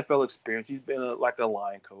has NFL experience. He's been a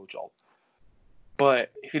line coach.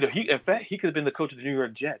 But, in fact, he could have been the coach of the New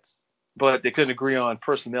York Jets. But they couldn't agree on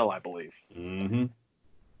personnel, I believe. Mm-hmm.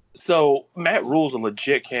 So Matt Rule's a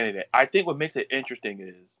legit candidate. I think what makes it interesting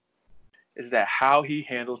is that how he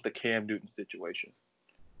handles the Cam Newton situation.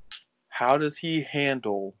 How does he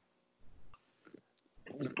handle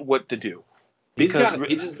what to do?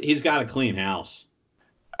 Because he's got a clean house.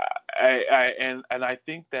 I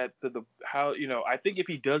think that I think if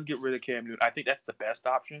he does get rid of Cam Newton, I think that's the best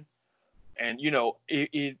option. And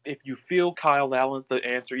if you feel Kyle Allen's the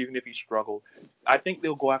answer, even if he struggled, I think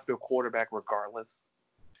they'll go after a quarterback regardless.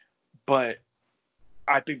 But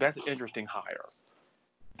I think that's an interesting hire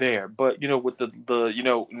there. But with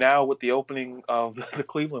the now with the opening of the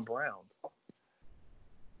Cleveland Browns,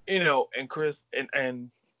 and Chris and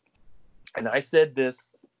I said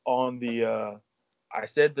this on the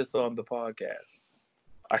podcast.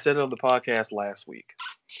 I said it on the podcast last week,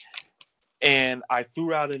 and I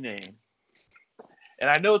threw out a name, and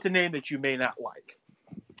I know it's a name that you may not like,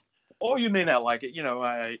 or you may not like it.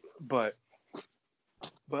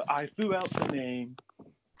 But I threw out the name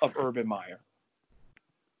of Urban Meyer.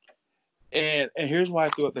 And here's why I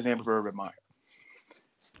threw out the name of Urban Meyer.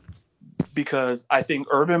 Because I think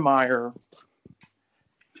Urban Meyer,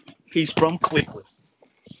 he's from Cleveland.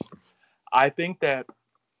 I think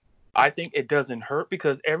it doesn't hurt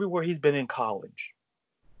because everywhere he's been in college,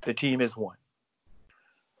 the team has won.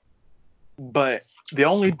 But the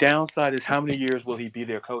only downside is how many years will he be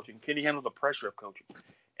there coaching? Can he handle the pressure of coaching?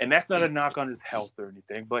 And that's not a knock on his health or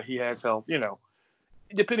anything, but he has health,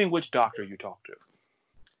 depending which doctor you talk to.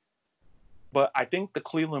 But I think the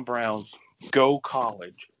Cleveland Browns go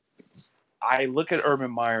college. I look at Urban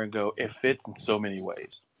Meyer and go, it fits in so many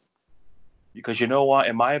ways. Because you know what?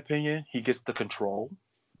 In my opinion, he gets the control.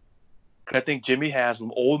 I think Jimmy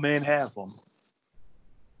Haslam, old man Haslam,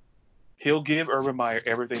 he'll give Urban Meyer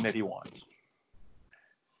everything that he wants.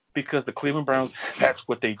 Because the Cleveland Browns, that's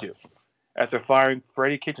what they do. After firing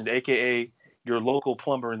Freddie Kitchens, a.k.a. your local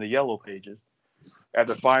plumber in the Yellow Pages,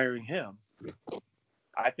 after firing him,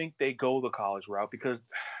 I think they go the college route because,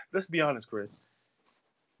 let's be honest, Chris,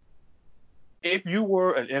 if you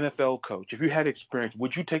were an NFL coach, if you had experience,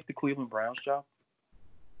 would you take the Cleveland Browns job?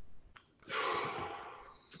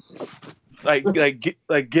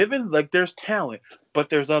 Given there's talent, but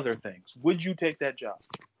there's other things. Would you take that job?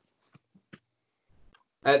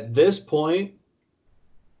 At this point,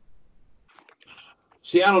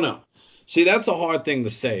 see, I don't know. See, that's a hard thing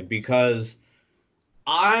to say because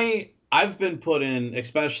I've been put in,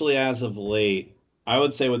 especially as of late, I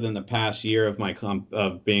would say within the past year of my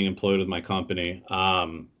of being employed with my company,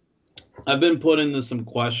 I've been put into some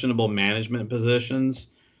questionable management positions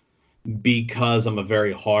because I'm a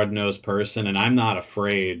very hard-nosed person and I'm not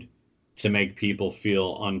afraid to make people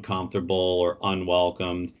feel uncomfortable or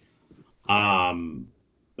unwelcomed. When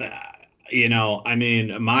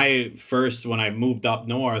I moved up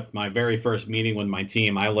north, my very first meeting with my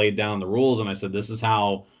team, I laid down the rules and I said, this is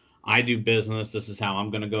how I do business. This is how I'm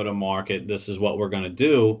going to go to market. This is what we're going to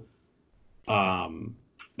do.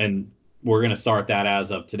 And we're going to start that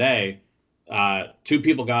as of today. 2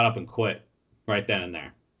 people got up and quit right then and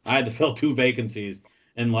there. I had to fill 2 vacancies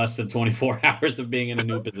in less than 24 hours of being in a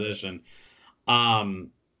new position. The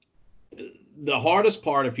hardest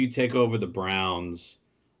part, if you take over the Browns,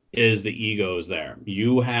 is the egos there.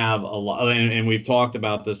 You have a lot, and we've talked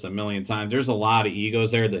about this a million times. There's a lot of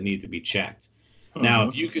egos there that need to be checked. Mm-hmm. Now,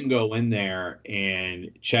 if you can go in there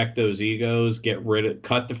and check those egos,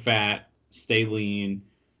 cut the fat, stay lean,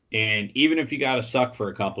 and even if you got to suck for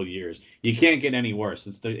a couple of years, you can't get any worse.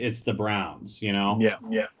 It's the Browns, Yeah.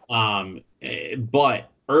 But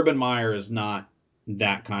Urban Meyer is not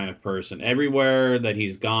that kind of person. Everywhere that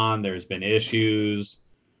he's gone, there's been issues.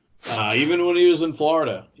 Even when he was in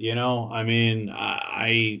Florida,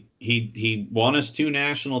 he won us 2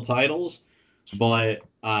 national titles, but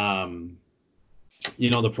the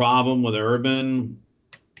problem with Urban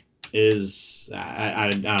is I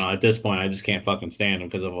don't know. At this point, I just can't fucking stand him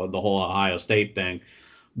because of the whole Ohio State thing.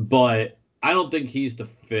 But I don't think he's the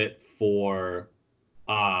fit for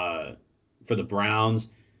the Browns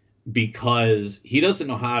because he doesn't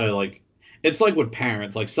know how to like. It's like with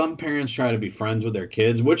parents. Like some parents try to be friends with their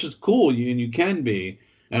kids, which is cool, and you can be.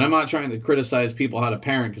 And I'm not trying to criticize people how to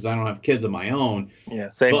parent because I don't have kids of my own. Yeah,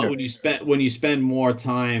 same But here. when you spend more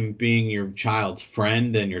time being your child's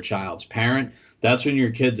friend than your child's parent, that's when your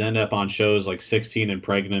kids end up on shows like 16 and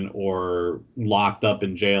Pregnant or Locked Up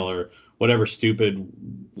in Jail or whatever stupid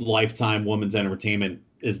Lifetime Women's Entertainment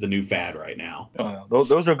is the new fad right now.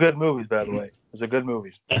 Those are good movies, by the way. Those are good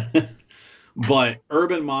movies. But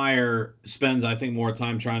Urban Meyer spends, I think, more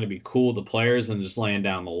time trying to be cool to players than just laying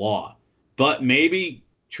down the law. But maybe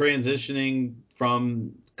transitioning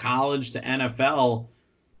from college to NFL,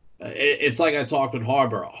 it's like I talked with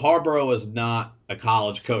Harborough. Harborough is not a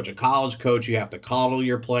college coach. A college coach, you have to coddle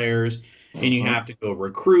your players, and you have to go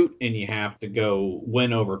recruit, and you have to go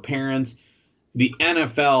win over parents. The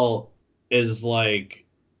NFL is like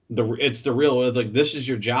it's the real, like, this is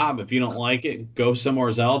your job. If you don't like it, go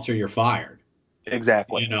somewhere else or you're fired.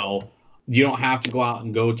 Exactly. You don't have to go out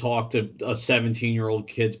and go talk to a 17-year-old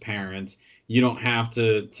kid's parents. You don't have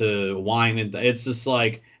to whine. And it's just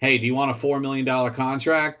like, hey, do you want a $4 million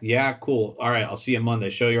contract? Yeah, cool. All right, I'll see you Monday.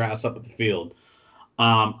 Show your ass up at the field.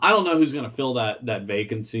 I don't know who's going to fill that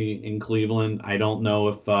vacancy in Cleveland. I don't know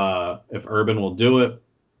if Urban will do it.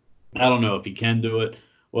 I don't know if he can do it,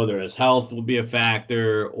 whether his health will be a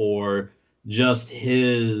factor or just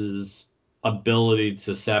his ability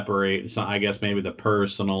to separate. So I guess maybe the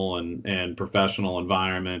personal and professional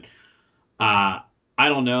environment. I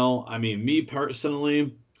don't know. I mean, me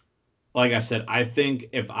personally, like I said, I think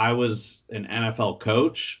if I was an NFL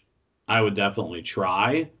coach, I would definitely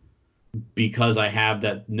try because I have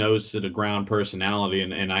that nose to the ground personality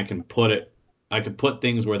and I can put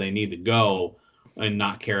things where they need to go and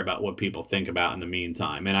not care about what people think about in the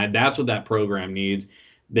meantime. And that's what that program needs.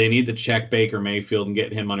 They need to check Baker Mayfield and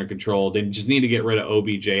get him under control. They just need to get rid of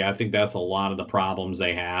OBJ. I think that's a lot of the problems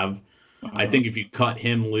they have. I think if you cut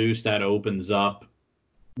him loose, that opens up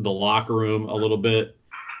the locker room a little bit.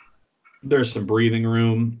 There's some breathing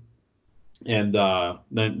room, and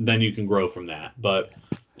then you can grow from that. But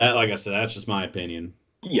like I said, that's just my opinion.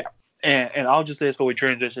 Yeah, and I'll just say this before we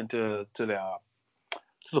transition to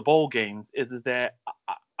the bowl games is that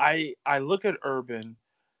I look at Urban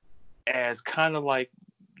as kind of like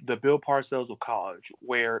the Bill Parcells of college,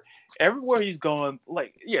 where everywhere he's gone,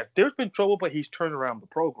 like, yeah, there's been trouble, but he's turned around the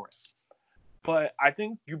program. But I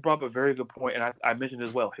think you brought up a very good point, and I mentioned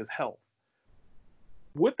as well his health.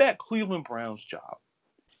 With that Cleveland Browns job,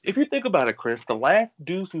 if you think about it, Chris, the last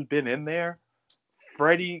dudes who's been in there,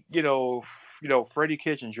 Freddie, Freddie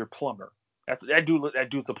Kitchens, your plumber. That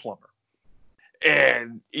dude's a plumber.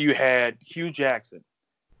 And you had Hugh Jackson,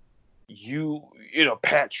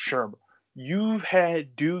 Pat Shermer. You've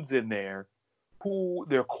had dudes in there who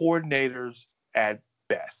they're coordinators at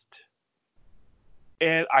best.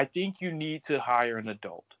 And I think you need to hire an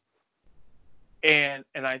adult. And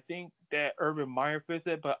I think that Urban Meyer fits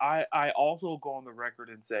it, but I also go on the record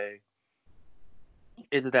and say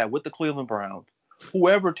is that with the Cleveland Browns,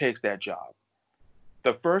 whoever takes that job,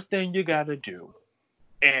 the first thing you got to do,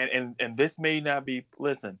 and this may not be,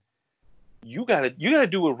 listen, you gotta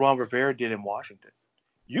do what Ron Rivera did in Washington.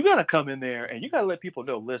 You gotta come in there and you gotta let people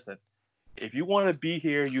know, listen, if you want to be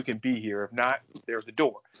here, you can be here. If not, there's the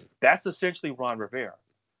door. That's essentially Ron Rivera.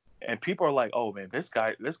 And people are like, oh man, this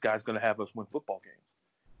guy's gonna have us win football games.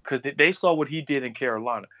 Because they saw what he did in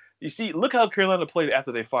Carolina. You see, look how Carolina played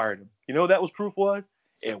after they fired him. You know what that was proof was?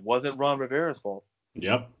 It wasn't Ron Rivera's fault.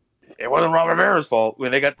 Yep. It wasn't Ron Rivera's fault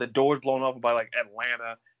when they got the doors blown off by like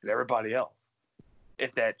Atlanta and everybody else.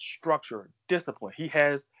 It's that structure, discipline.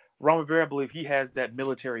 Ron Rivera, I believe he has that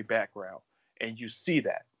military background. And you see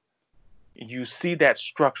that. You see that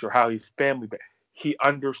structure, how he's family based. He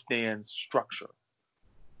understands structure.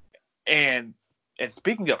 And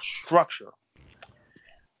speaking of structure,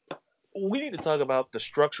 we need to talk about the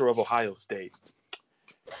structure of Ohio State.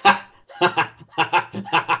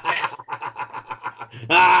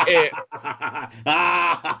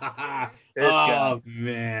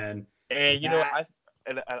 Man.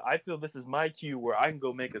 And I feel this is my cue where I can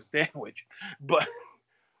go make a sandwich, but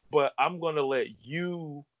I'm gonna let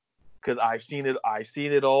you, because I've seen it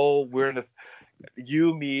all. We're in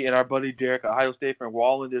you, me, and our buddy Derek, Ohio State fan. We're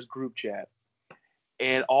all in this group chat,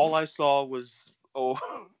 and all I saw was my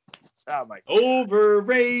God.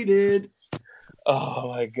 Overrated. Oh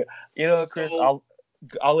my god! You know, Chris, I'll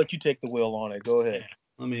let you take the wheel on it. Go ahead.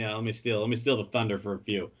 Let me steal the thunder for a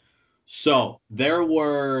few. So there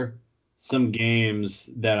were some games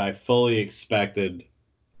that I fully expected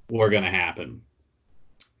were going to happen,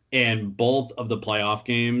 and both of the playoff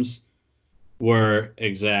games were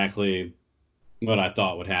exactly what I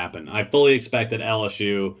thought would happen. I fully expected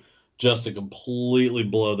LSU just to completely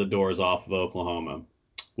blow the doors off of Oklahoma,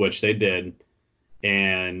 which they did,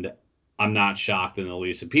 and I'm not shocked in the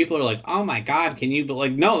least. And people are like, "Oh my God, can you?" But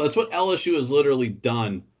like, no, that's what LSU has literally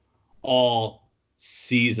done all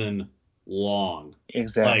season long.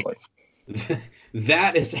 Exactly. Like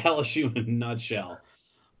that is LSU in a nutshell.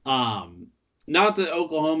 Not that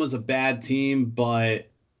Oklahoma's a bad team, but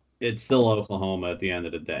it's still Oklahoma at the end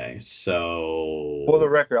of the day. So For the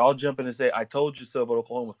record, I'll jump in and say, I told you so about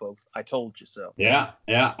Oklahoma, folks. I told you so. yeah,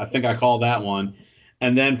 I think I called that one.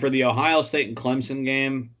 And then for the Ohio State and Clemson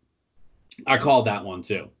game, I called that one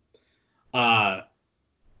too. Uh,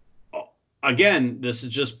 Again, this is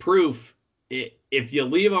just proof. If you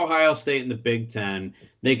leave Ohio State in the Big Ten,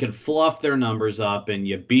 they could fluff their numbers up, and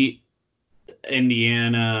you beat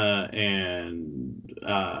Indiana and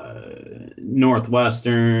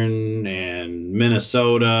Northwestern and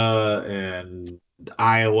Minnesota and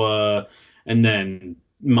Iowa, and then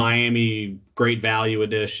Miami Great Value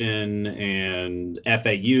Edition and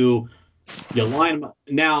FAU. You line them up.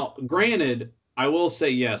 Now, granted, I will say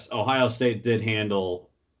yes, Ohio State did handle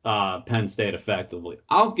Penn State effectively.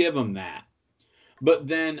 I'll give them that. But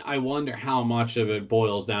then I wonder how much of it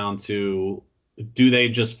boils down to, do they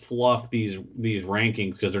just fluff these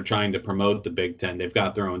rankings because they're trying to promote the Big Ten? They've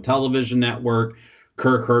got their own television network.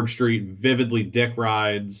 Kirk Herbstreit vividly dick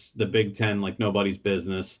rides the Big Ten like nobody's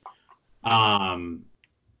business. And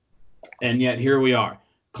yet here we are.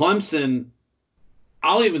 Clemson,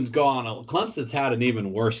 I'll even go on. Clemson's had an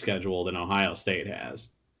even worse schedule than Ohio State has.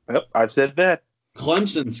 Yep, I've said that.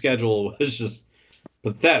 Clemson's schedule was just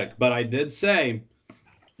pathetic. But I did say,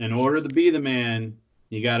 in order to be the man,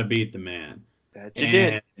 you got to beat the man. That you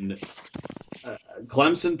did.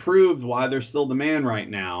 Clemson proved why they're still the man right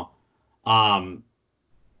now.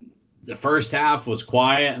 The first half was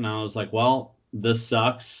quiet, and I was like, well, this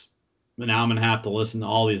sucks. But now I'm going to have to listen to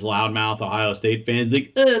all these loudmouth Ohio State fans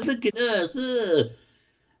like, look at us.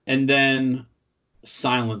 And then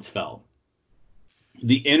silence fell.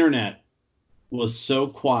 The internet was so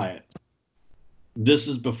quiet. This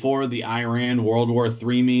is before the Iran World War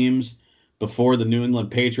III memes, before the New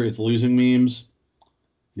England Patriots losing memes.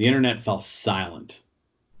 The internet fell silent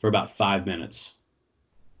for about 5 minutes.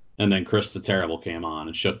 And then Chris the Terrible came on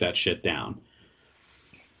and shook that shit down.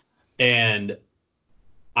 And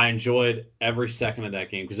I enjoyed every second of that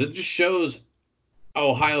game because it just shows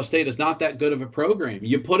Ohio State is not that good of a program.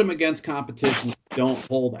 You put them against competition, don't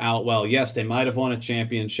hold out well. Yes, they might have won a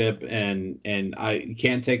championship, and I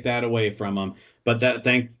can't take that away from them. But that,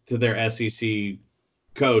 thanks to their SEC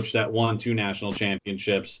coach that won 2 national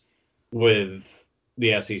championships with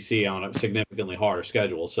the SEC on a significantly harder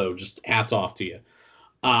schedule. So just hats off to you.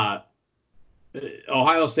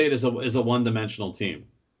 Ohio State is a one-dimensional team.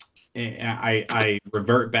 I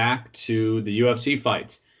revert back to the UFC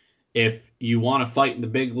fights. If you want to fight in the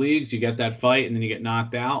big leagues, you get that fight and then you get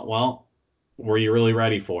knocked out. Well, were you really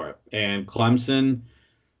ready for it? And Clemson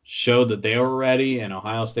showed that they were ready, and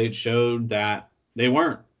Ohio State showed that they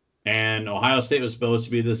weren't. And Ohio State was supposed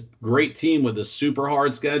to be this great team with this super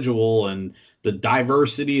hard schedule and the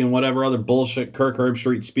diversity and whatever other bullshit Kirk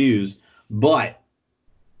Herbstreit spews. But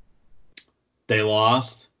they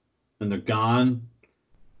lost, and they're gone.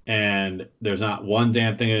 And there's not one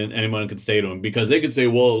damn thing anyone could say to them, because they could say,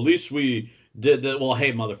 well, at least we did that. Well,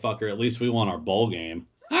 hey, motherfucker, at least we won our bowl game.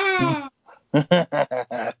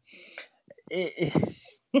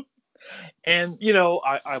 And, you know,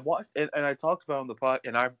 I watched, and I talked about on the pod,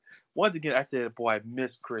 and once again, I said, boy, I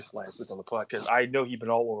missed Chris last week on the podcast. I know he's been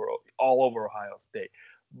all over Ohio State.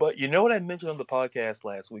 But you know what I mentioned on the podcast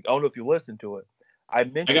last week? I don't know if you listened to it. I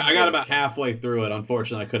got about halfway through it.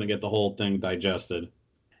 Unfortunately, I couldn't get the whole thing digested.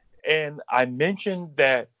 And I mentioned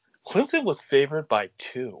that Clemson was favored by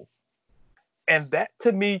 2. And that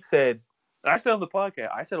to me said, I said on the podcast,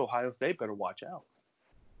 I said Ohio State better watch out.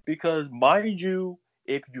 Because mind you,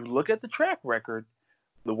 if you look at the track record,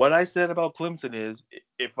 what I said about Clemson is,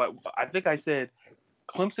 I think I said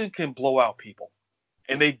Clemson can blow out people.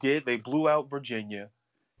 And they did. They blew out Virginia.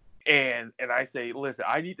 And I say, listen,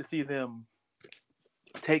 I need to see them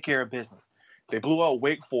take care of business. They blew out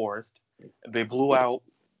Wake Forest. They blew out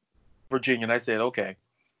Virginia, and I said, okay,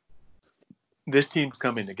 this team's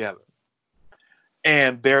coming together,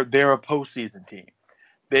 and they're a postseason team.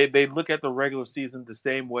 They look at the regular season the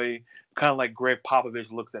same way, kind of like Greg Popovich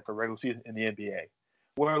looks at the regular season in the NBA,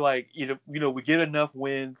 where like we get enough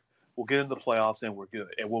wins, we'll get in the playoffs and we're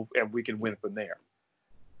good, and we can win from there.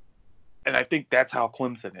 And I think that's how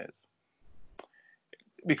Clemson is,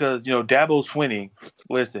 because Dabo Swinney,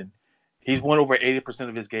 listen, he's won over 80%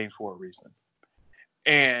 of his games for a reason,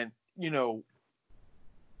 and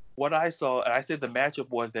what I saw, and I said the matchup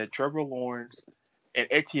was that Trevor Lawrence and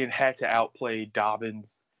Etienne had to outplay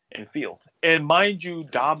Dobbins and Fields. And mind you,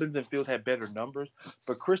 Dobbins and Fields had better numbers.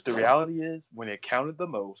 But Chris, the reality is, when it counted the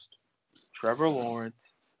most, Trevor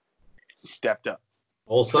Lawrence stepped up.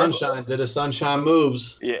 Old Sunshine did his sunshine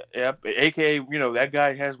moves. Yeah. AKA, that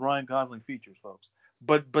guy has Ryan Gosling features, folks.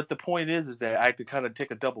 But the point is that I had to kind of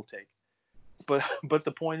take a double take. But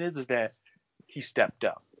the point is that he stepped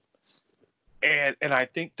up. And I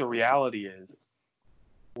think the reality is,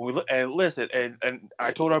 and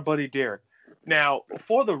I told our buddy Derek. Now,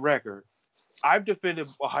 for the record, I've defended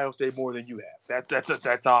Ohio State more than you have.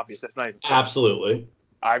 That's obvious. That's not even absolutely.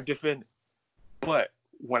 I've defended, but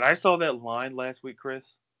when I saw that line last week,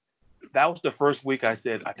 Chris, that was the first week I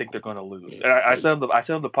said I think they're going to lose. And I said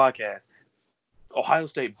on the podcast, Ohio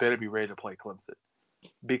State better be ready to play Clemson,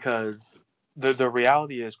 because the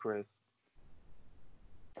reality is, Chris,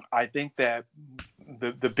 I think that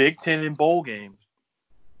the Big Ten in bowl games,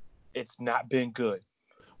 it's not been good.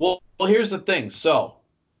 Well, here's the thing. So,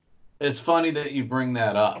 it's funny that you bring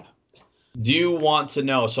that up. Do you want to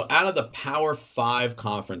know? So, out of the Power 5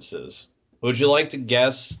 conferences, would you like to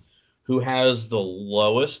guess who has the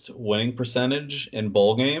lowest winning percentage in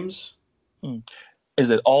bowl games? Is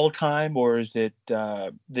it all time, or is it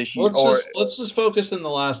this year? Let's just focus in the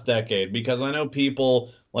last decade, because I know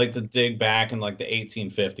people like to dig back in like the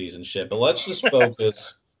 1850s and shit. But let's just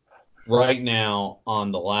focus right now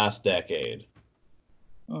on the last decade.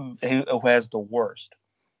 Who has the worst?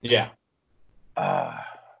 Yeah.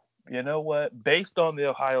 You know what? Based on the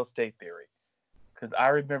Ohio State theory, because I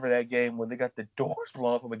remember that game when they got the doors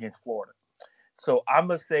blown off them against Florida. So I'm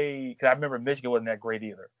going to say, because I remember Michigan wasn't that great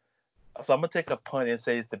either. So I'm going to take a punt and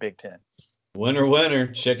say it's the Big Ten. Winner,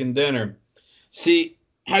 chicken dinner. See,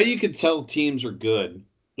 how you can tell teams are good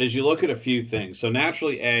is you look at a few things. So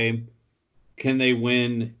naturally, can they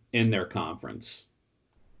win in their conference?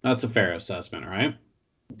 That's a fair assessment, right?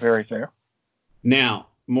 Very fair. Now,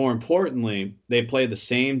 more importantly, they play the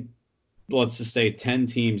same, let's just say 10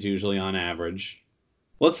 teams usually on average.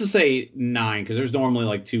 Let's just say 9, because there's normally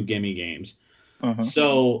like 2 gimme games. Mm-hmm.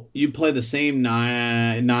 So you play the same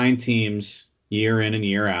nine teams year in and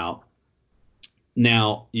year out.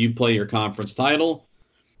 Now you play your conference title,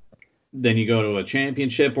 then you go to a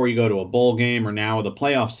championship, or you go to a bowl game, or now with a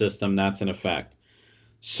playoff system, that's in effect.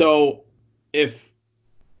 So if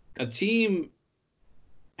a team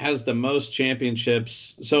has the most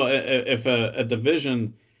championships, so if a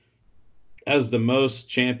division has the most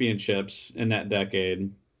championships in that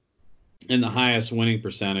decade and the highest winning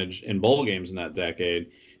percentage in bowl games in that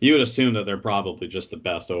decade, you would assume that they're probably just the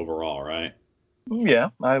best overall, right? Yeah,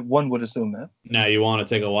 one would assume that. Now, you want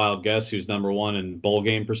to take a wild guess who's number 1 in bowl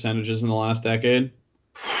game percentages in the last decade?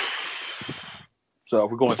 So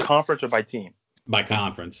we're going conference or by team? By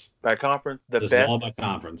conference. By conference? This is all by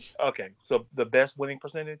conference. Okay, so the best winning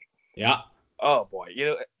percentage? Yeah. Oh, boy.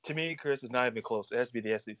 To me, Chris, it's not even close. It has to be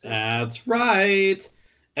the SEC. That's right.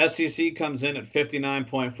 SEC comes in at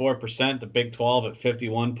 59.4%, the Big 12 at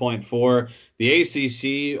 51.4%, the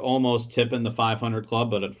ACC almost tipping the 500 club,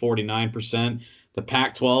 but at 49%, the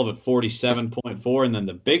Pac-12 at 47.4%, and then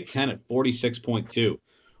the Big 10 at 46.2%.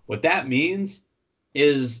 What that means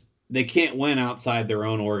is they can't win outside their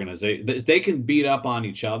own organization. They can beat up on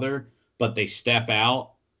each other, but they step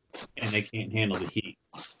out and they can't handle the heat.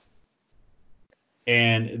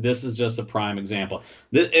 And this is just a prime example.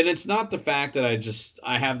 And it's not the fact that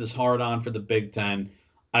I have this hard on for the Big Ten.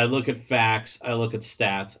 I look at facts, I look at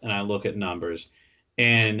stats, and I look at numbers.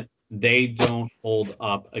 And they don't hold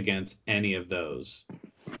up against any of those.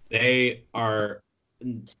 They are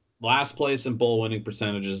last place in bowl winning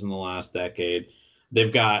percentages in the last decade.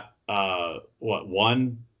 They've got,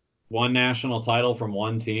 one national title from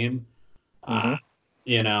one team? Mm-hmm.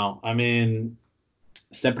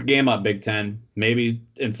 Step your game up, Big Ten. Maybe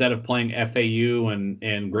instead of playing FAU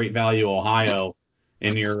and Great Value, Ohio,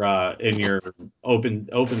 in your open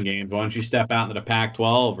games, why don't you step out into the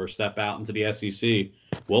Pac-12 or step out into the SEC?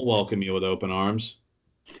 We'll welcome you with open arms.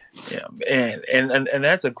 Yeah, and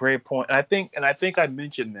that's a great point. I think I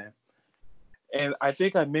mentioned that, and I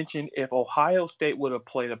think I mentioned if Ohio State would have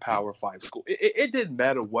played a Power 5 school, it didn't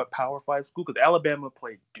matter what Power 5 school, because Alabama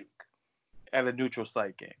played Duke at a neutral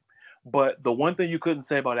site game. But the one thing you couldn't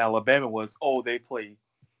say about Alabama was, they play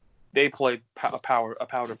they played a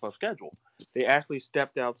powder puff schedule. They actually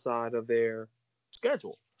stepped outside of their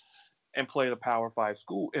schedule and played a Power 5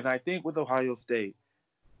 school. And I think with Ohio State,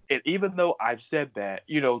 and even though I've said that,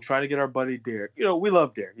 trying to get our buddy Derek, we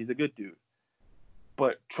love Derek. He's a good dude.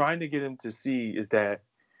 But trying to get him to see is that,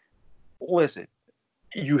 listen,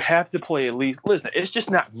 you have to play at least, listen, it's just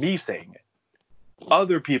not me saying it.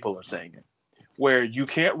 Other people are saying it. Where you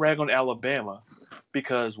can't rag on Alabama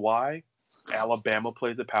because why? Alabama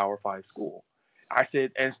plays a Power 5 school. I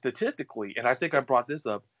said, and statistically, and I think I brought this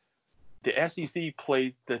up, the SEC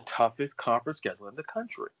plays the toughest conference schedule in the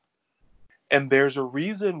country. And there's a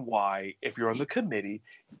reason why, if you're on the committee,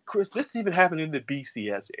 Chris, this even happened in the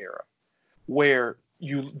BCS era, where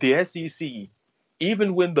the SEC,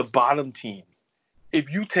 even when the bottom team, if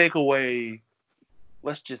you take away,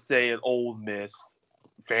 let's just say, an Ole Miss,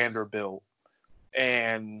 Vanderbilt,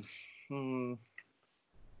 and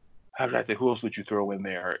how did I think? Who else would you throw in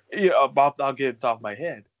there? I'll get it off my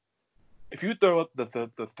head. If you throw up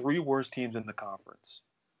the three worst teams in the conference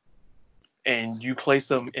and you place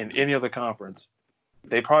them in any other conference,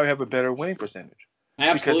 they probably have a better winning percentage.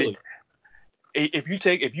 Absolutely. Because if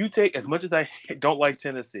you take as much as I don't like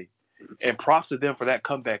Tennessee, and props to them for that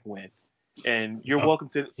comeback win, and you're welcome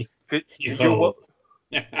to.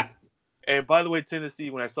 And by the way, Tennessee,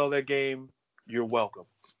 when I saw that game, you're welcome.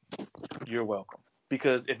 You're welcome.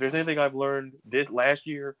 Because if there's anything I've learned this last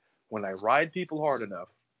year, when I ride people hard enough,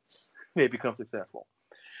 they become successful.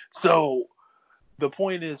 So the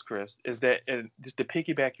point is, Chris, is that, and just to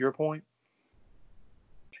piggyback your point,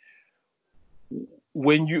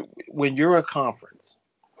 when you're a conference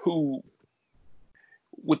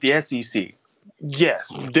with the SEC, yes,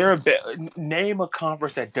 name a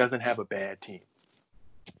conference that doesn't have a bad team,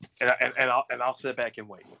 and I'll sit back and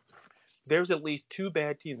wait. There's at least two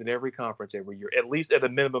bad teams in every conference every year, at least at a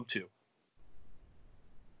minimum two.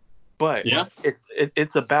 But yeah,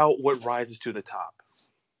 it's about what rises to the top,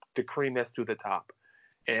 the cream that's to the top.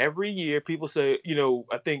 And every year, people say,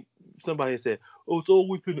 I think somebody said, "Oh, it's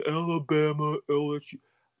always been Alabama, LSU."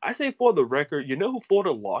 I say, for the record, you know who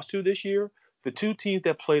Florida lost to this year? The two teams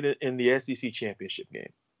that played in the SEC championship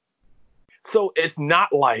game. So it's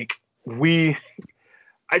not like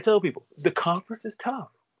I tell people, the conference is tough.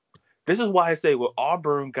 This is why I say, well,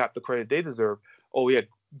 Auburn got the credit they deserve. Oh, yeah,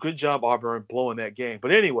 good job, Auburn, blowing that game.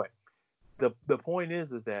 But anyway, the point is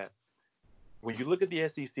that when you look at the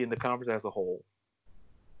SEC and the conference as a whole,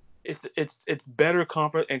 it's better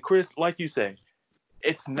conference. And Chris, like you say,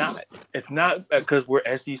 it's not because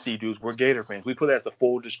we're SEC dudes, we're Gator fans. We put it at the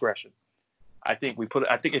full discretion. I think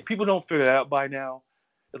if people don't figure that out by now,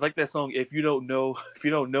 it's like that song, if you don't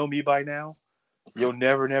know me by now, you'll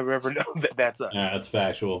never ever know that's us. Yeah, that's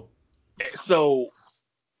factual. So,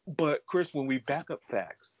 but Chris, when we back up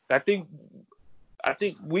facts, I think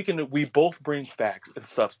we both bring facts and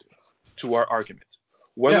substance to our arguments.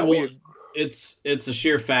 It's a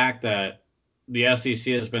sheer fact that the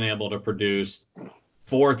SEC has been able to produce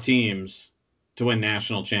 4 teams to win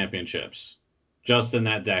national championships just in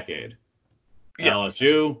that decade. Yeah.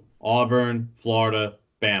 LSU, Auburn, Florida,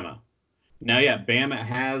 Bama. Now, yeah, Bama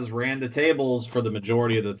has ran the tables for the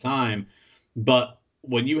majority of the time, but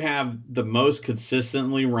when you have the most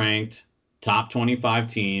consistently ranked top 25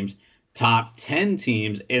 teams, top 10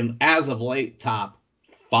 teams, and as of late, top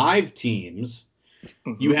 5 teams,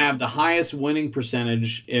 you have the highest winning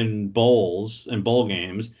percentage in bowls and bowl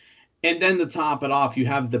games. And then to top it off, you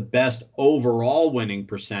have the best overall winning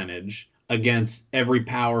percentage against every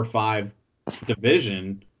Power 5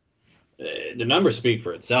 division. The numbers speak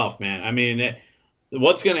for itself, man. I mean,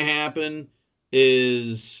 what's going to happen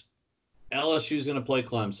is LSU's going to play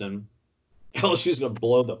Clemson. LSU's going to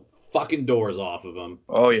blow the fucking doors off of them.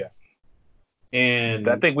 Oh, yeah. And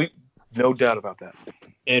I think no doubt about that.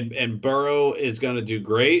 And Burrow is going to do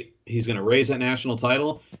great. He's going to raise that national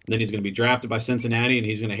title. And then he's going to be drafted by Cincinnati, and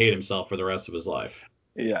he's going to hate himself for the rest of his life.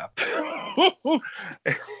 Yeah.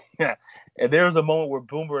 Yeah. And there was a moment where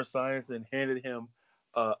Boomer Esiason handed him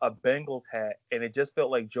a Bengals hat, and it just felt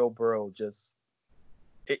like Joe Burrow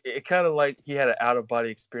it kind of like he had an out-of-body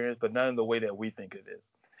experience, but not in the way that we think it is.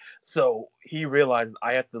 So he realized,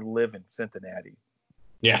 I have to live in Cincinnati.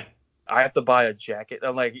 Yeah. I have to buy a jacket.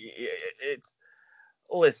 I'm like,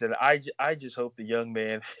 listen, I just hope the young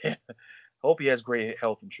man, hope he has great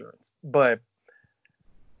health insurance. But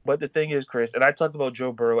the thing is, Chris, and I talked about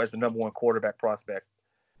Joe Burrow as the number 1 quarterback prospect,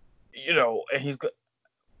 and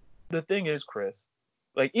the thing is, Chris,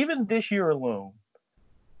 like even this year alone,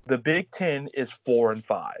 the Big Ten is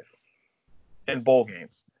 4-5 in bowl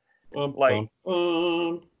games.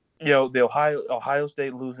 The Ohio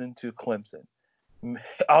State losing to Clemson.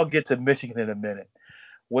 I'll get to Michigan in a minute.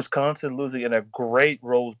 Wisconsin losing in a great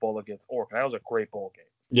Rose Bowl against Oregon. That was a great bowl game.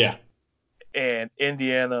 Yeah. And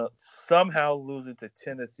Indiana somehow losing to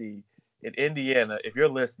Tennessee. In Indiana, if you're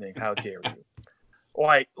listening, how dare you?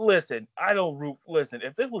 Like, listen, I don't root. Listen,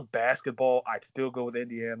 if this was basketball, I'd still go with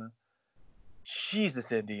Indiana.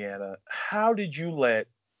 Jesus, Indiana, how did you let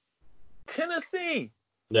Tennessee?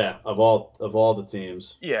 Yeah, of all the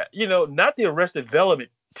teams. Yeah, not the Arrested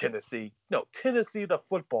Development Tennessee. No, Tennessee, the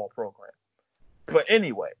football program. But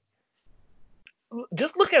anyway,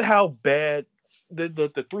 just look at how bad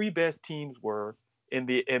the three best teams were in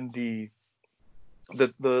the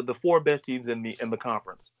four best teams in the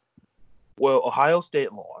conference. Well, Ohio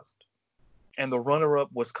State lost, and the runner-up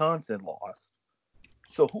Wisconsin lost.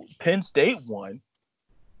 So Penn State won,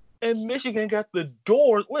 and Michigan got the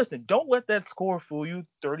door. Listen, don't let that score fool you.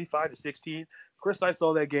 35-16. Chris, I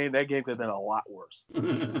saw that game. That game could have been a lot worse.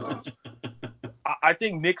 I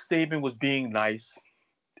think Nick Saban was being nice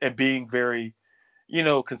and being very,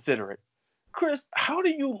 considerate. Chris,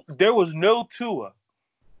 there was no Tua.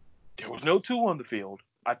 There was no Tua on the field.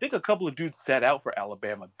 I think a couple of dudes sat out for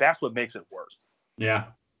Alabama. That's what makes it worse. Yeah.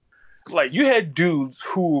 Like, you had dudes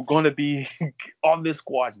who were going to be on this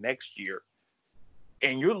squad next year,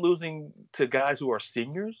 and you're losing to guys who are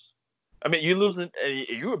seniors. I mean, you're losing.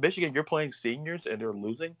 You're at Michigan. You're playing seniors, and they're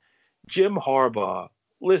losing. Jim Harbaugh.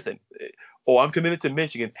 Listen. Oh, I'm committed to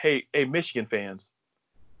Michigan. Hey, Michigan fans.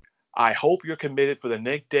 I hope you're committed for the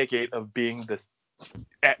next decade of being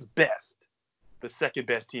at best, the second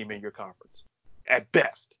best team in your conference. At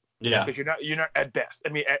best. Yeah. Because you're not at best. I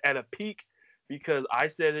mean, at a peak, because I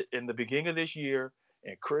said it in the beginning of this year,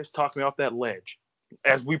 and Chris talked me off that ledge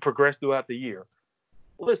as we progressed throughout the year.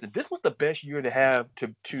 Listen, this was the best year to have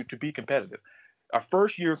to be competitive. Our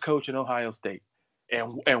first year coach in Ohio State.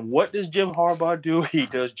 And what does Jim Harbaugh do? He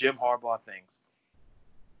does Jim Harbaugh things.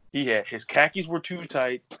 His khakis were too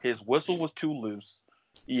tight. His whistle was too loose.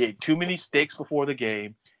 He ate too many steaks before the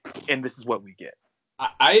game. And this is what we get.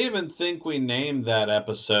 I even think we named that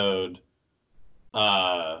episode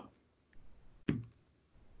that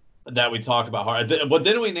we talked about. What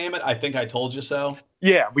didn't we name it? I think I told you so.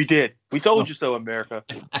 Yeah, we did. We told you so, America.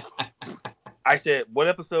 I said, what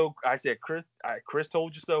episode? I said, Chris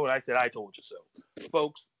told you so, and I said, I told you so.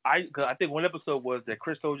 Folks, I think one episode was that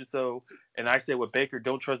Chris told you so, and I said with Baker,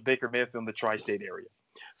 don't trust Baker Mayfield in the tri-state area.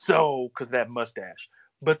 So, because that mustache.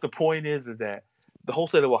 But the point is that the whole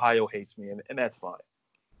state of Ohio hates me, and that's fine.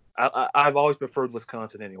 I've always preferred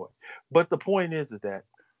Wisconsin anyway. But the point is that,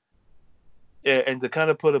 and to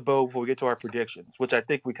kind of put a bow before we get to our predictions, which I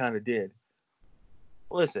think we kind of did.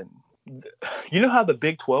 Listen, you know how the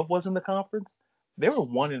Big 12 was in the conference? They were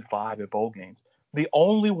 1-5 at bowl games. The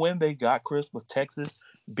only win they got, Chris, was Texas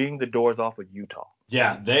beating the doors off of Utah.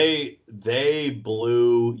 Yeah, they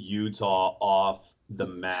blew Utah off the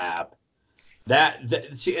map.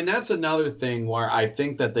 And that's another thing where I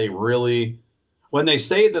think that they really, when they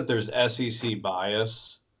say that there's SEC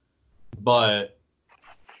bias, but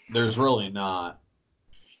there's really not,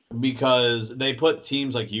 because they put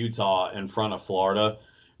teams like Utah in front of Florida.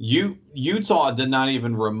 Utah did not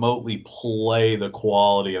even remotely play the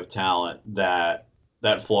quality of talent that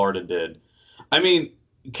Florida did. I mean,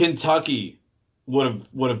 Kentucky would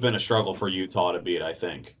have been a struggle for Utah to beat, I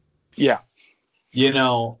think. Yeah. The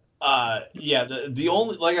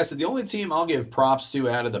only, like I said, the only team I'll give props to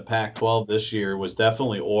out of the Pac-12 this year was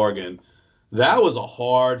definitely Oregon. That was a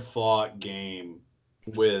hard-fought game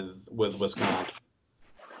with Wisconsin.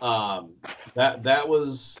 That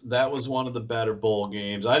was one of the better bowl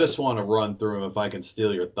games. I just want to run through them if I can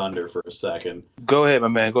steal your thunder for a second. Go ahead, my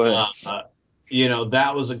man. Go ahead.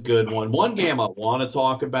 That was a good one. One game I want to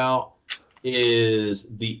talk about is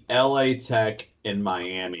the LA Tech and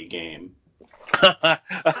Miami game.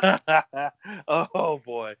 Oh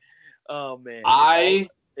boy. Oh man.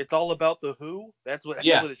 It's all about the who. That's what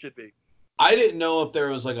it should be. I didn't know if there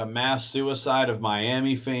was like a mass suicide of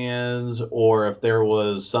Miami fans or if there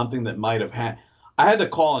was something that might have happened. I had to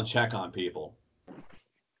call and check on people.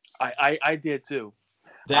 I did too.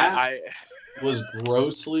 That was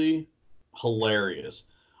grossly hilarious.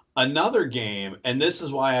 Another game, and this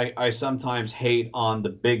is why I sometimes hate on the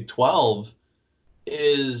Big 12,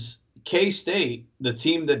 is K-State, the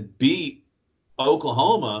team that beat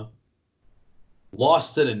Oklahoma,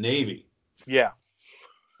 lost to the Navy. Yeah.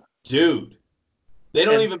 Dude, they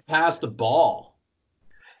don't even pass the ball.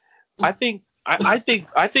 I think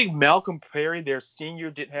Malcolm Perry, their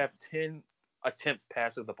senior, didn't have 10 attempts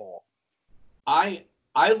passing the ball. I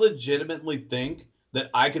legitimately think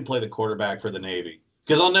that I could play the quarterback for the Navy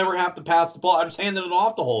because I'll never have to pass the ball. I'm just handing it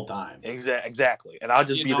off the whole time. Exactly, and I'll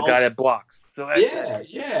just be the guy that blocks. So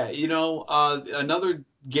yeah. Another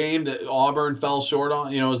game that Auburn fell short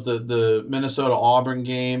on, was the Minnesota Auburn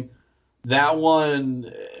game. That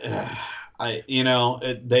one, they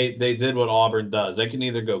did what Auburn does. They can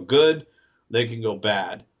either go good, they can go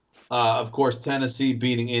bad. Of course, Tennessee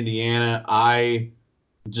beating Indiana, I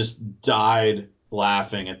just died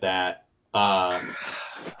laughing at that.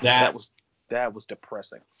 That was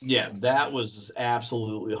depressing. Yeah, that was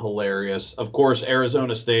absolutely hilarious. Of course,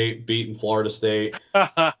 Arizona State beating Florida State.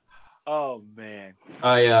 Oh man.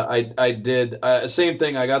 I did same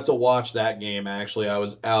thing. I got to watch that game actually. I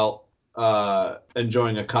was out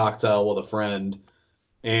enjoying a cocktail with a friend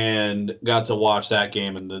and got to watch that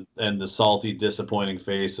game and the salty, disappointing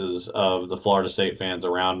faces of the Florida State fans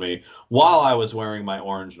around me while I was wearing my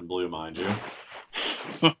orange and blue, mind you.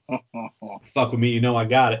 Fuck with me, I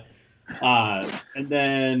got it. And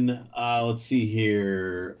then let's see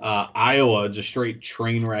here. Iowa just straight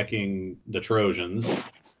train wrecking the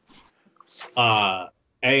Trojans.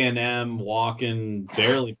 A&M walking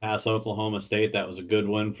barely past Oklahoma State. That was a good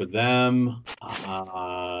win for them.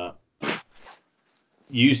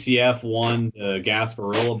 UCF won the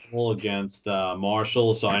Gasparilla Bowl against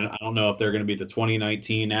Marshall, so I don't know if they're going to be the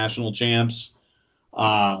 2019 national champs.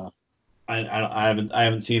 I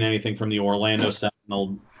haven't seen anything from the Orlando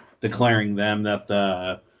Sentinel declaring them that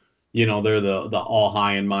they're the all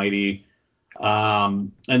high and mighty.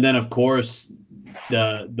 And then of course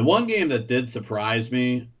the one game that did surprise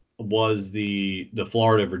me was the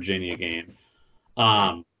Florida Virginia game.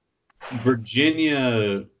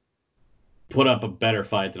 Virginia put up a better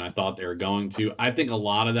fight than I thought they were going to. I think a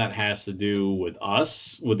lot of that has to do with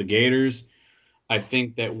us, with the Gators. I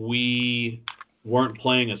think that we weren't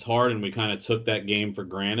playing as hard and we kind of took that game for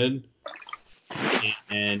granted.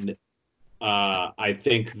 And I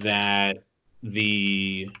think that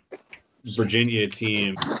the Virginia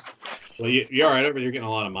team. Well, you're all right over there. You're getting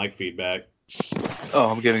a lot of mic feedback.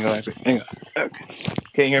 Oh, I'm getting a hang on. Okay.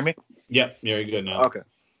 Can you hear me? Yep, you're good now. Okay.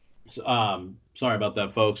 So, sorry about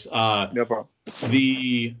that, folks. No problem.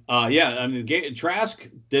 Trask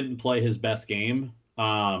didn't play his best game.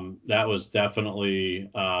 That was definitely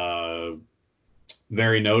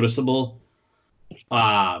very noticeable.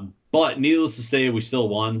 But needless to say, we still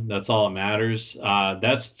won. That's all that matters.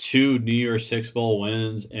 That's 2 New Year's Six Bowl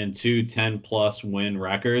wins and 2 10-plus win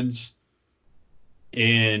records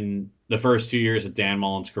in the first 2 years of Dan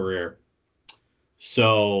Mullen's career.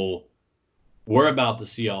 So we're about to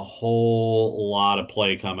see a whole lot of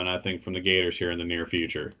play coming, I think, from the Gators here in the near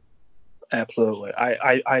future. Absolutely.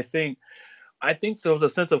 I think there was a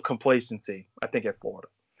sense of complacency, I think, at Florida.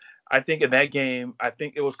 I think in that game, I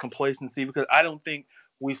think it was complacency because I don't think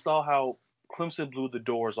we saw how Clemson blew the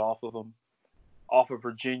doors off of them, off of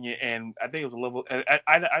Virginia, and I think it was a little.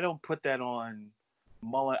 I don't put that on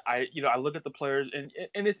Mullen. I look at the players,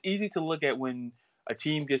 and it's easy to look at when a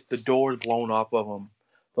team gets the doors blown off of them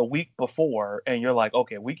the week before, and you're like,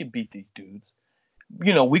 okay, we can beat these dudes.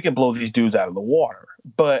 We can blow these dudes out of the water.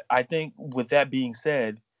 But I think with that being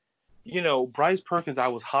said, Bryce Perkins, I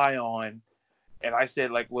was high on, and I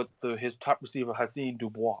said like with his top receiver Haseen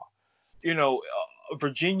Dubois.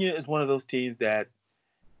 Virginia is one of those teams that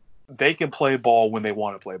they can play ball when they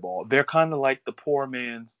want to play ball. They're kind of like the poor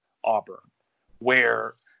man's Auburn,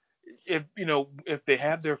 where if they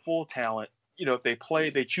have their full talent, if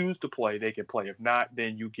they choose to play, they can play. If not,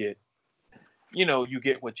 then you get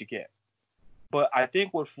what you get. But I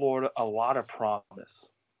think with Florida, a lot of promise.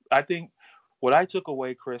 I think what I took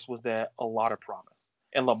away, Chris, was that a lot of promise.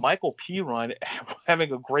 And LaMichael Pirine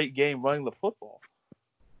having a great game running the football.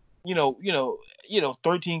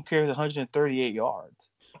 13 carries, 138 yards.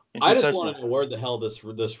 I just want to know where the hell this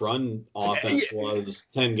run offense was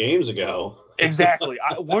 10 games ago. Exactly.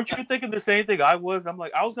 Weren't you thinking the same thing I was? I'm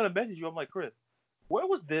like, I was going to message you. I'm like, Chris, where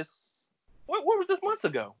was this? Where was this months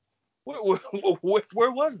ago? Where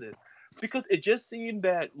was this? Because it just seemed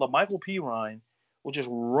that LaMichael Pirine was just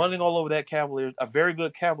running all over that Cavaliers, a very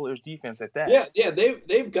good Cavaliers defense at that. Yeah,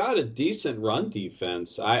 they've got a decent run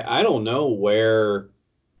defense. I don't know where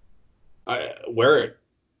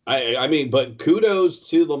I mean, but kudos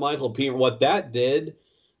to LaMichael Pirine. What that did,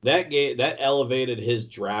 that elevated his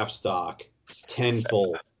draft stock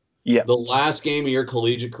tenfold. Yeah. The last game of your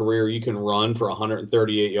collegiate career, you can run for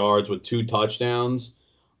 138 yards with 2 touchdowns,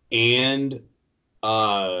 and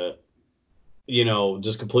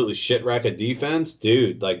just completely shit wreck a defense,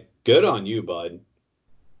 dude. Like, good on you, bud.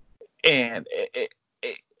 And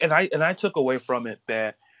I took away from it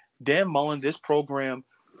that Dan Mullen, this program.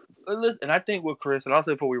 And I think with Chris, and I'll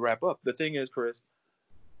say before we wrap up, the thing is, Chris,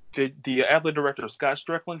 the athletic director, Scott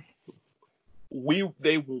Strickland, we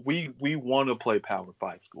want to play Power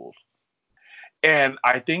 5 schools. And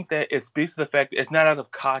I think that it speaks to the fact that it's not out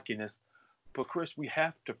of cockiness, but Chris, we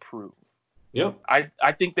have to prove. Yep.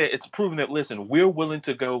 I think that it's proven that, listen, we're willing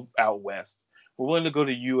to go out west. We're willing to go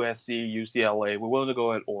to USC, UCLA. We're willing to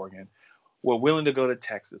go at Oregon. We're willing to go to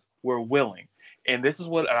Texas. We're willing. And this is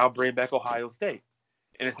what I'll bring back Ohio State.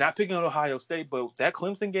 And it's not picking on Ohio State, but that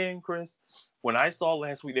Clemson game, Chris, when I saw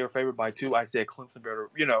last week they were favored by 2, I said Clemson better,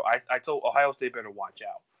 I told Ohio State better watch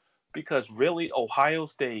out. Because really, Ohio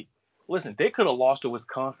State, listen, they could have lost to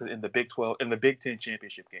Wisconsin in the Big 12, in the Big 10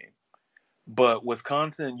 championship game. But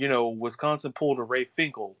Wisconsin pulled a Ray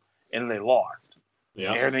Finkel and they lost.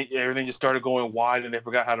 Yeah. Everything just started going wide and they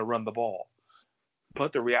forgot how to run the ball.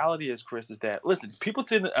 But the reality is, Chris, is that, listen, I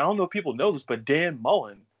don't know if people know this, but Dan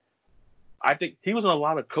Mullen, I think he was on a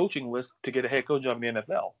lot of coaching lists to get a head coach on the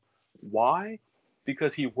NFL. Why?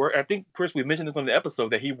 Because I think, Chris, we mentioned this on the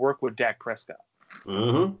episode, that he worked with Dak Prescott.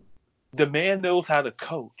 Mm-hmm. The man knows how to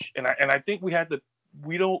coach. And I think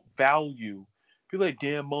we don't value people like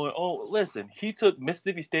Dan Mullen. Oh, listen, he took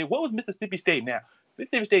Mississippi State. What was Mississippi State now?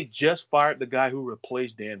 Mississippi State just fired the guy who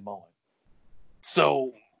replaced Dan Mullen.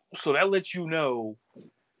 So that lets you know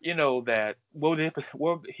that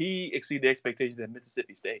he exceeded the expectations at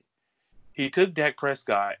Mississippi State. He took Dak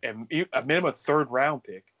Prescott and made him a third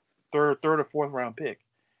or fourth round pick,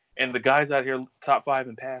 and the guy's out here top 5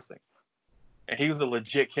 in passing, and he was a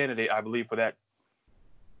legit candidate, I believe, for that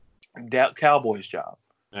Cowboys job.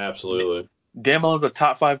 Absolutely. Dan Mullen's a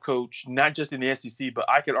top 5 coach, not just in the SEC, but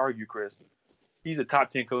I could argue, Chris, he's a top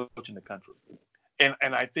 10 coach in the country. And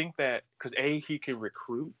I think that because he can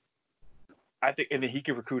recruit, and then he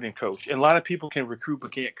can recruit and coach. And a lot of people can recruit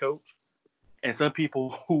but can't coach, and some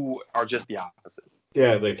people who are just the opposite.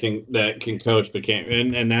 Yeah, that can coach but can't.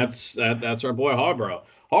 And that's our boy Harbaugh.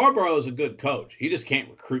 Harbaugh is a good coach. He just can't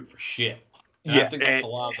recruit for shit. And I think that's a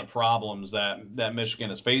lot of the problems that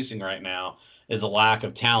Michigan is facing right now is a lack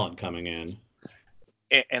of talent coming in.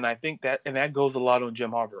 And I think that goes a lot on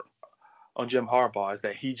Jim Harbaugh, is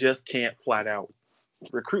that he just can't flat out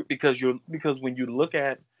recruit because when you look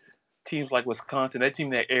at teams like Wisconsin, that team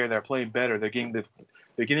they're playing better. They're getting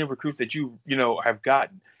recruits that you have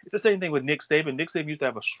gotten. It's the same thing with Nick Saban. Nick Saban used to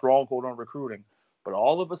have a stronghold on recruiting, but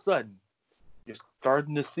all of a sudden, you're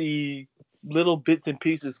starting to see little bits and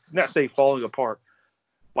pieces, not say falling apart,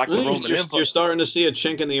 like the Roman Empire. You're starting to see a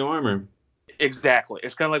chink in the armor. Exactly.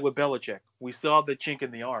 It's kind of like with Belichick. We saw the chink in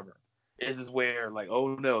the armor. This is where, like,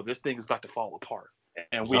 oh no, this thing is about to fall apart,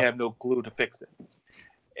 and we have no glue to fix it.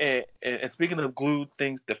 And speaking of glued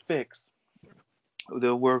things to fix,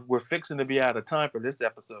 we're fixing to be out of time for this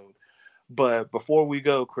episode. But before we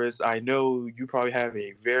go, Chris, I know you probably have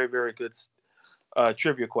a very, very good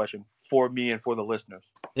trivia question for me and for the listeners.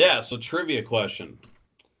 Yeah, so trivia question.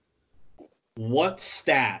 What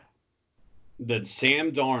stat did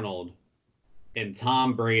Sam Darnold and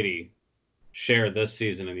Tom Brady share this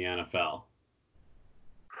season in the NFL?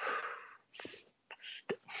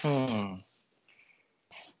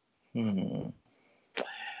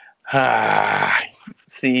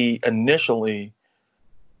 See, initially,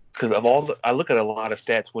 because I look at a lot of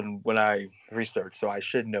stats when I research, so I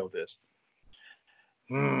should know this.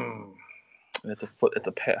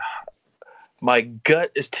 My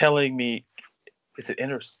gut is telling me it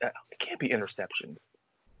can't be interceptions.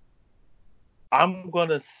 I'm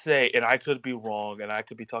gonna say, and I could be wrong, and I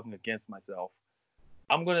could be talking against myself.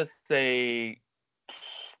 I'm gonna say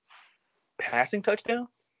passing touchdown.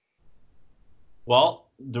 Well,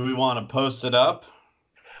 do we want to post it up?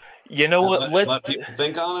 You know what? Let people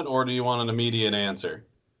think on it, or do you want an immediate answer?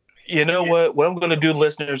 You know what? What I'm going to do,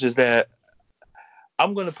 listeners, is that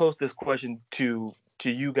I'm going to post this question to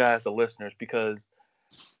you guys, the listeners, because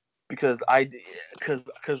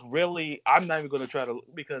really, I'm not even going to try to,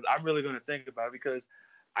 because I'm really going to think about it, because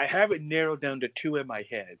I have it narrowed down to 2 in my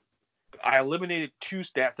head. I eliminated 2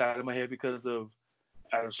 stats out of my head because of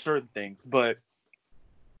certain things, but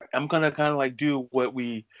I'm gonna kind of like do what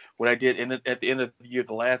I did at the end of the year,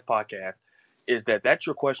 the last podcast, is that's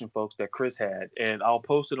your question, folks, that Chris had, and I'll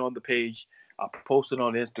post it on the page. I'll post it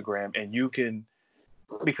on Instagram, and you can,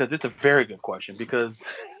 because it's a very good question, because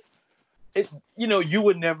it's you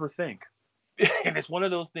would never think, and it's one of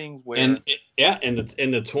those things where in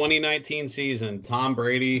the 2019 season, Tom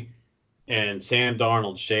Brady and Sam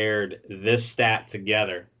Darnold shared this stat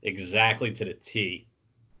together exactly to the T.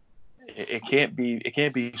 It can't be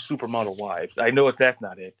Supermodel Wives. I know that's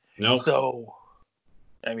not it. No. Nope. So,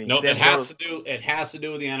 I mean, it has to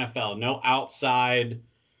do with the NFL. No outside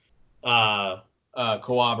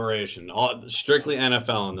cooperation. Strictly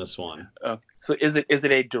NFL in this one. So is it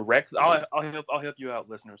a direct? I'll help you out,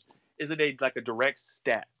 listeners. Is it a direct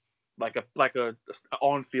stat, like a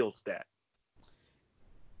on-field stat?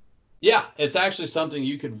 Yeah, it's actually something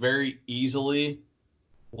you could very easily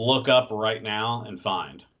look up right now and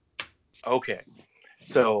find. Okay.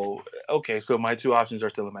 So my two options are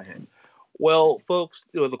still in my head. Well, folks,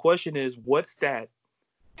 the question is, what stat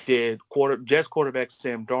did Jets quarterback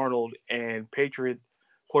Sam Darnold and Patriot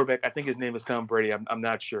quarterback, I think his name is Tom Brady, I'm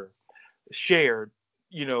not sure, shared,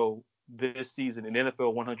 this season in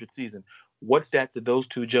NFL 100 season? What stat did those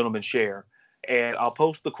two gentlemen share? And I'll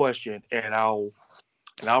post the question and I'll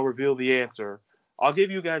reveal the answer. I'll give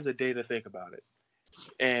you guys a day to think about it,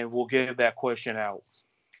 and we'll give that question out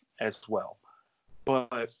as well.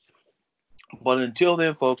 But until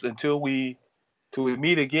then, folks, till we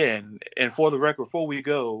meet again, and for the record, before we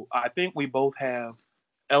go, I think we both have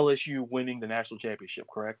LSU winning the national championship,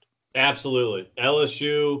 correct? Absolutely.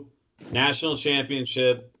 LSU, national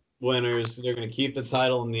championship winners. They're going to keep the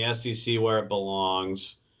title in the SEC where it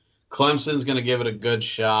belongs. Clemson's going to give it a good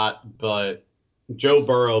shot, but Joe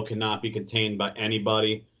Burrow cannot be contained by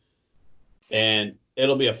anybody. And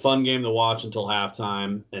it'll be a fun game to watch until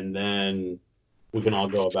halftime, and then we can all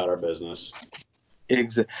go about our business.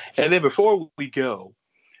 Exactly. And then before we go,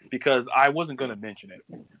 because I wasn't going to mention it,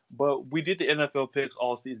 but we did the NFL picks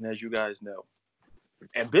all season, as you guys know.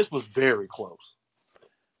 And this was very close.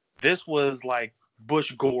 This was like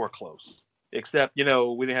Bush Gore close, except, we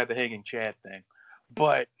didn't have the hanging Chad thing.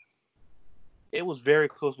 But it was very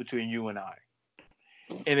close between you and I.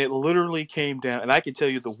 And it literally came down, and I can tell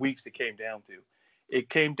you the weeks it came down to. It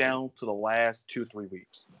came down to the last 2-3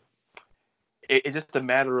 weeks. It's just a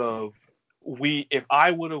matter of if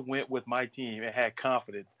I would have went with my team and had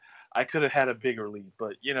confidence, I could have had a bigger lead.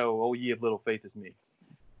 But, oh, ye of little faith is me.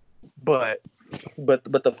 But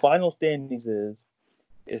the final standings is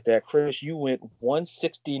that, Chris, you went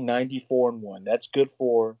 160, 94, and 1. That's good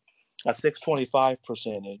for a 625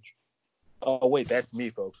 percentage. Oh, wait, that's me,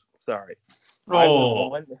 folks. Sorry.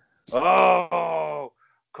 Oh,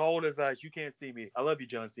 cold as ice. You can't see me. I love you,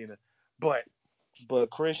 John Cena. But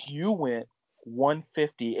Chris, you went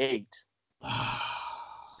 158.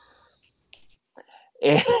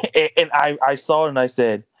 and I saw it and I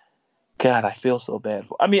said, God, I feel so bad.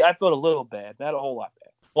 I mean, I felt a little bad, not a whole lot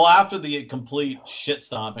bad. Well, after the complete shit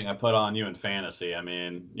stomping I put on you in fantasy, I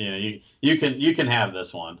mean, you can have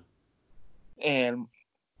this one. And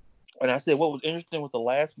I said, what was interesting with the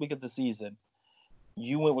last week of the season,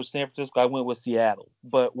 you went with San Francisco, I went with Seattle.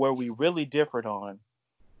 But where we really differed on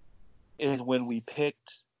is when we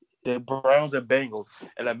picked the Browns and Bengals.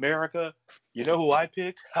 In America, you know who I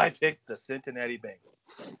picked? I picked the Cincinnati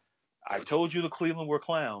Bengals. I told you the Cleveland were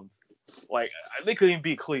clowns. Like, they couldn't even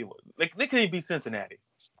beat Cleveland. They couldn't even beat Cincinnati.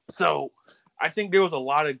 So I think there was a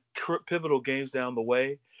lot of pivotal games down the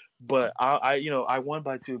way. But I won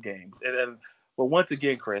by 2 games. But once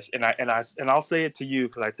again, Chris, and I'll say it to you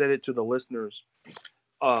because I said it to the listeners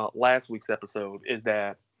last week's episode, is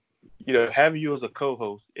that having you as a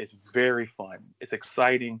co-host is very fun. It's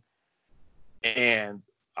exciting, and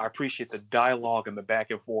I appreciate the dialogue and the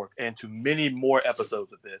back and forth, and to many more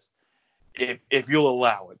episodes of this, if you'll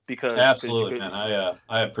allow it. Because absolutely, man,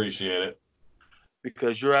 I appreciate it.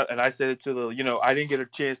 Because you're out, and I said it to the I didn't get a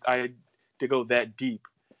chance to go that deep,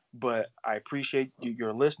 but I appreciate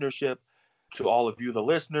your listenership. To all of you, the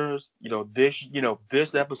listeners,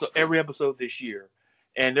 this episode, every episode this year,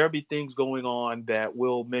 and there'll be things going on that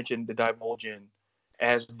we'll mention to divulge in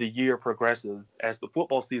as the year progresses, as the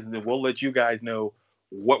football season, and we'll let you guys know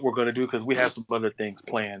what we're going to do because we have some other things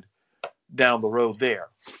planned down the road there.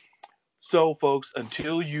 So, folks,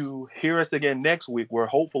 until you hear us again next week, where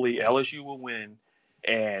hopefully LSU will win,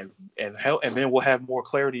 and then we'll have more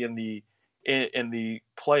clarity in the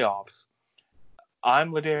playoffs.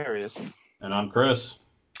 I'm Ladarius. And I'm Chris.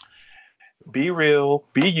 Be real,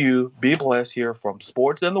 be you, be blessed here from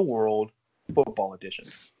Sports and the World, Football Edition.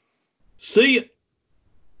 See ya.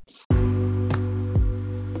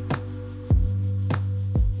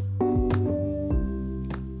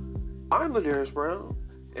 I'm Ladarius Brown,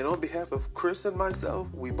 and on behalf of Chris and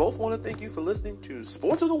myself, we both want to thank you for listening to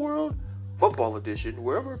Sports of the World, Football Edition,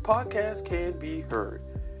 wherever podcasts can be heard.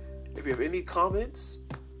 If you have any comments,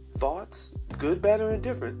 thoughts, good, bad, or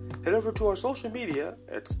indifferent, head over to our social media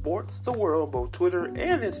at Sports the World, both Twitter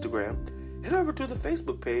and Instagram. Head over to the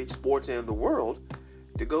Facebook page, Sports and the World,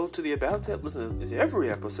 to go to the About tab, listen to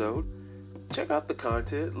every episode, check out the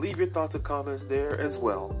content, leave your thoughts and comments there as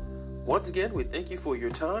well. Once again, we thank you for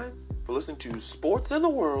your time, for listening to Sports and the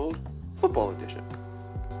World, Football Edition.